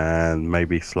and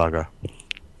maybe Slugger.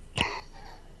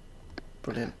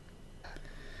 Brilliant.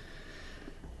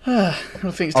 I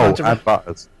think it's time to and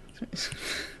Butters. I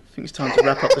think it's time to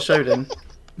wrap up the show then.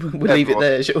 We'll leave it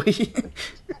there, shall we?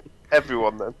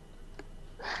 Everyone then.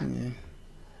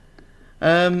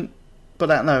 Yeah. But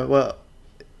that well,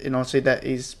 in honesty, that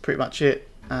is pretty much it.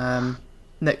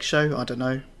 Next show, I don't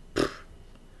know.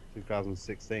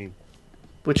 2016.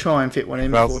 We'll try and fit one in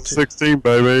before 2016,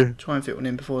 baby. Try and fit one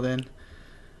in before then.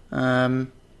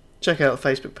 Check out the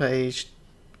Facebook page.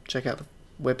 Check out the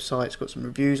website. It's got some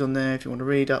reviews on there if you want to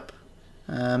read up.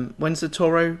 When's the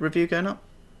Toro review going up?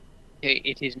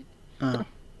 It isn't. Oh.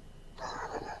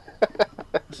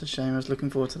 That's a shame. I was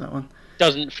looking forward to that one.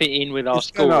 Doesn't fit in with our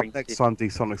It's going up scoring. next time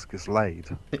D-Sonics gets laid.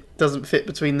 It doesn't fit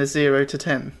between the 0 to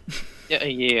 10.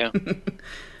 Yeah.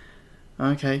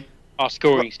 Okay. Our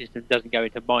scoring system doesn't go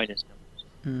into minus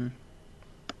numbers.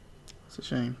 It's a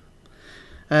shame.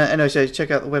 Anyway, so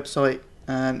check out the website.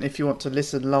 If you want to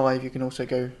listen live, you can also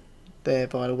go there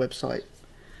via the website.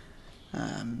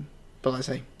 But like I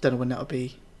say, don't know when that'll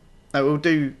be. We'll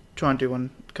try and do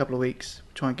one a couple of weeks.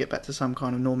 Try and get back to some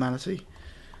kind of normality.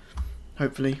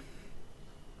 Hopefully.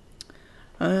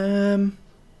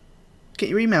 Get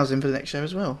your emails in for the next show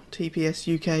as well.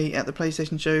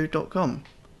 TPSUK@theplaystationshow.com.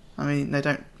 I mean, they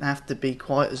don't have to be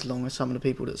quite as long as some of the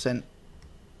people that sent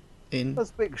in. That's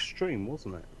a bit extreme,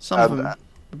 wasn't it? Some of them a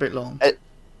bit long.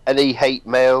 Any hate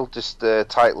mail, just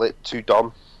title it to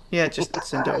Don. Yeah, just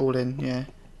send it all in. Yeah,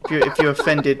 if you're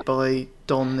offended by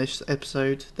Don this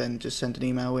episode, then just send an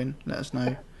email in. Let us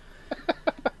know.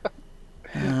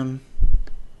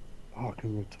 I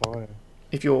can retire.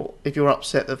 If you're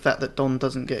upset at the fact that Don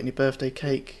doesn't get any birthday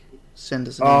cake, send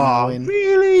us an email in.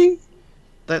 Really?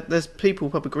 There's people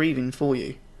probably grieving for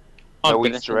you. I'm No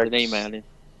going to Easter send an eggs. email in.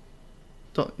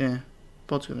 Yeah,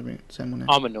 Bod's going to send one in.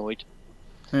 I'm annoyed.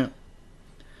 Yeah.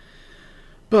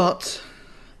 But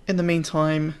in the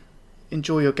meantime,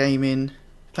 enjoy your gaming.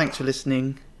 Thanks for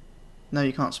listening. No,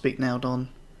 you can't speak now, Don.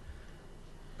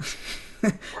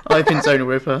 I've been Zonal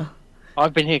Ripper.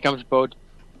 I've been Here Comes Bod.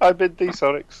 I've been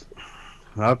D-Sonics.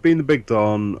 I've been the Big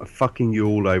Don, fucking you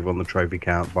all over on the trophy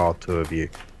count, bar 2 of you.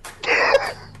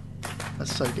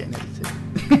 That's so getting edited.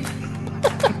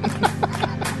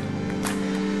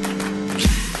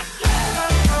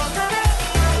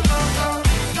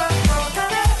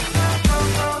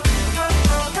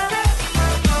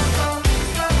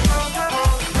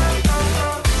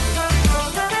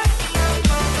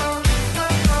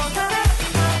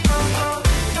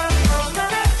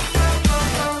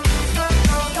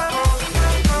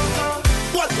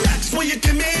 What next will you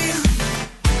give me?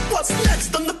 What's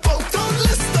next on the photo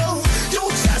list though? Your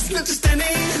chestnut just any.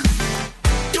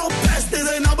 Your best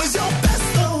isn't always your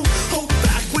best though. Hold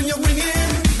back when you're ringing.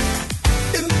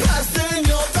 In person,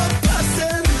 you're the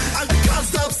person. I can't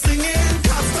stop singing,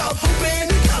 can't stop hoping,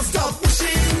 can't stop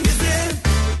wishing. Is it?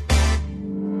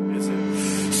 Is it?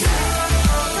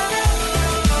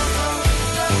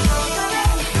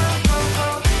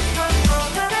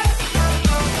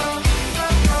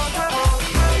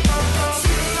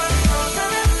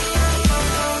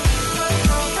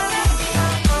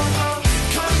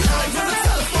 Come alive with a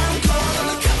telephone call and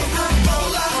a camera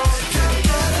roller. Can't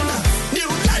get enough. New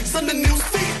likes on the news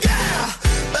feed, yeah.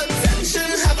 Attention,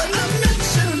 haven't I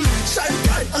mentioned? Shine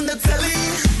bright on the telly.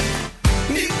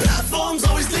 Need platforms,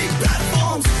 always need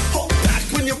platforms. Hold back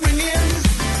when you're ringing.